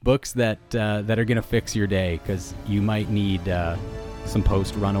 Books that are going to fix your day, because you might need some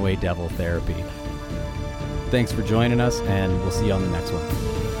post-Runaway Devil therapy. Thanks for joining us, and we'll see you on the next one.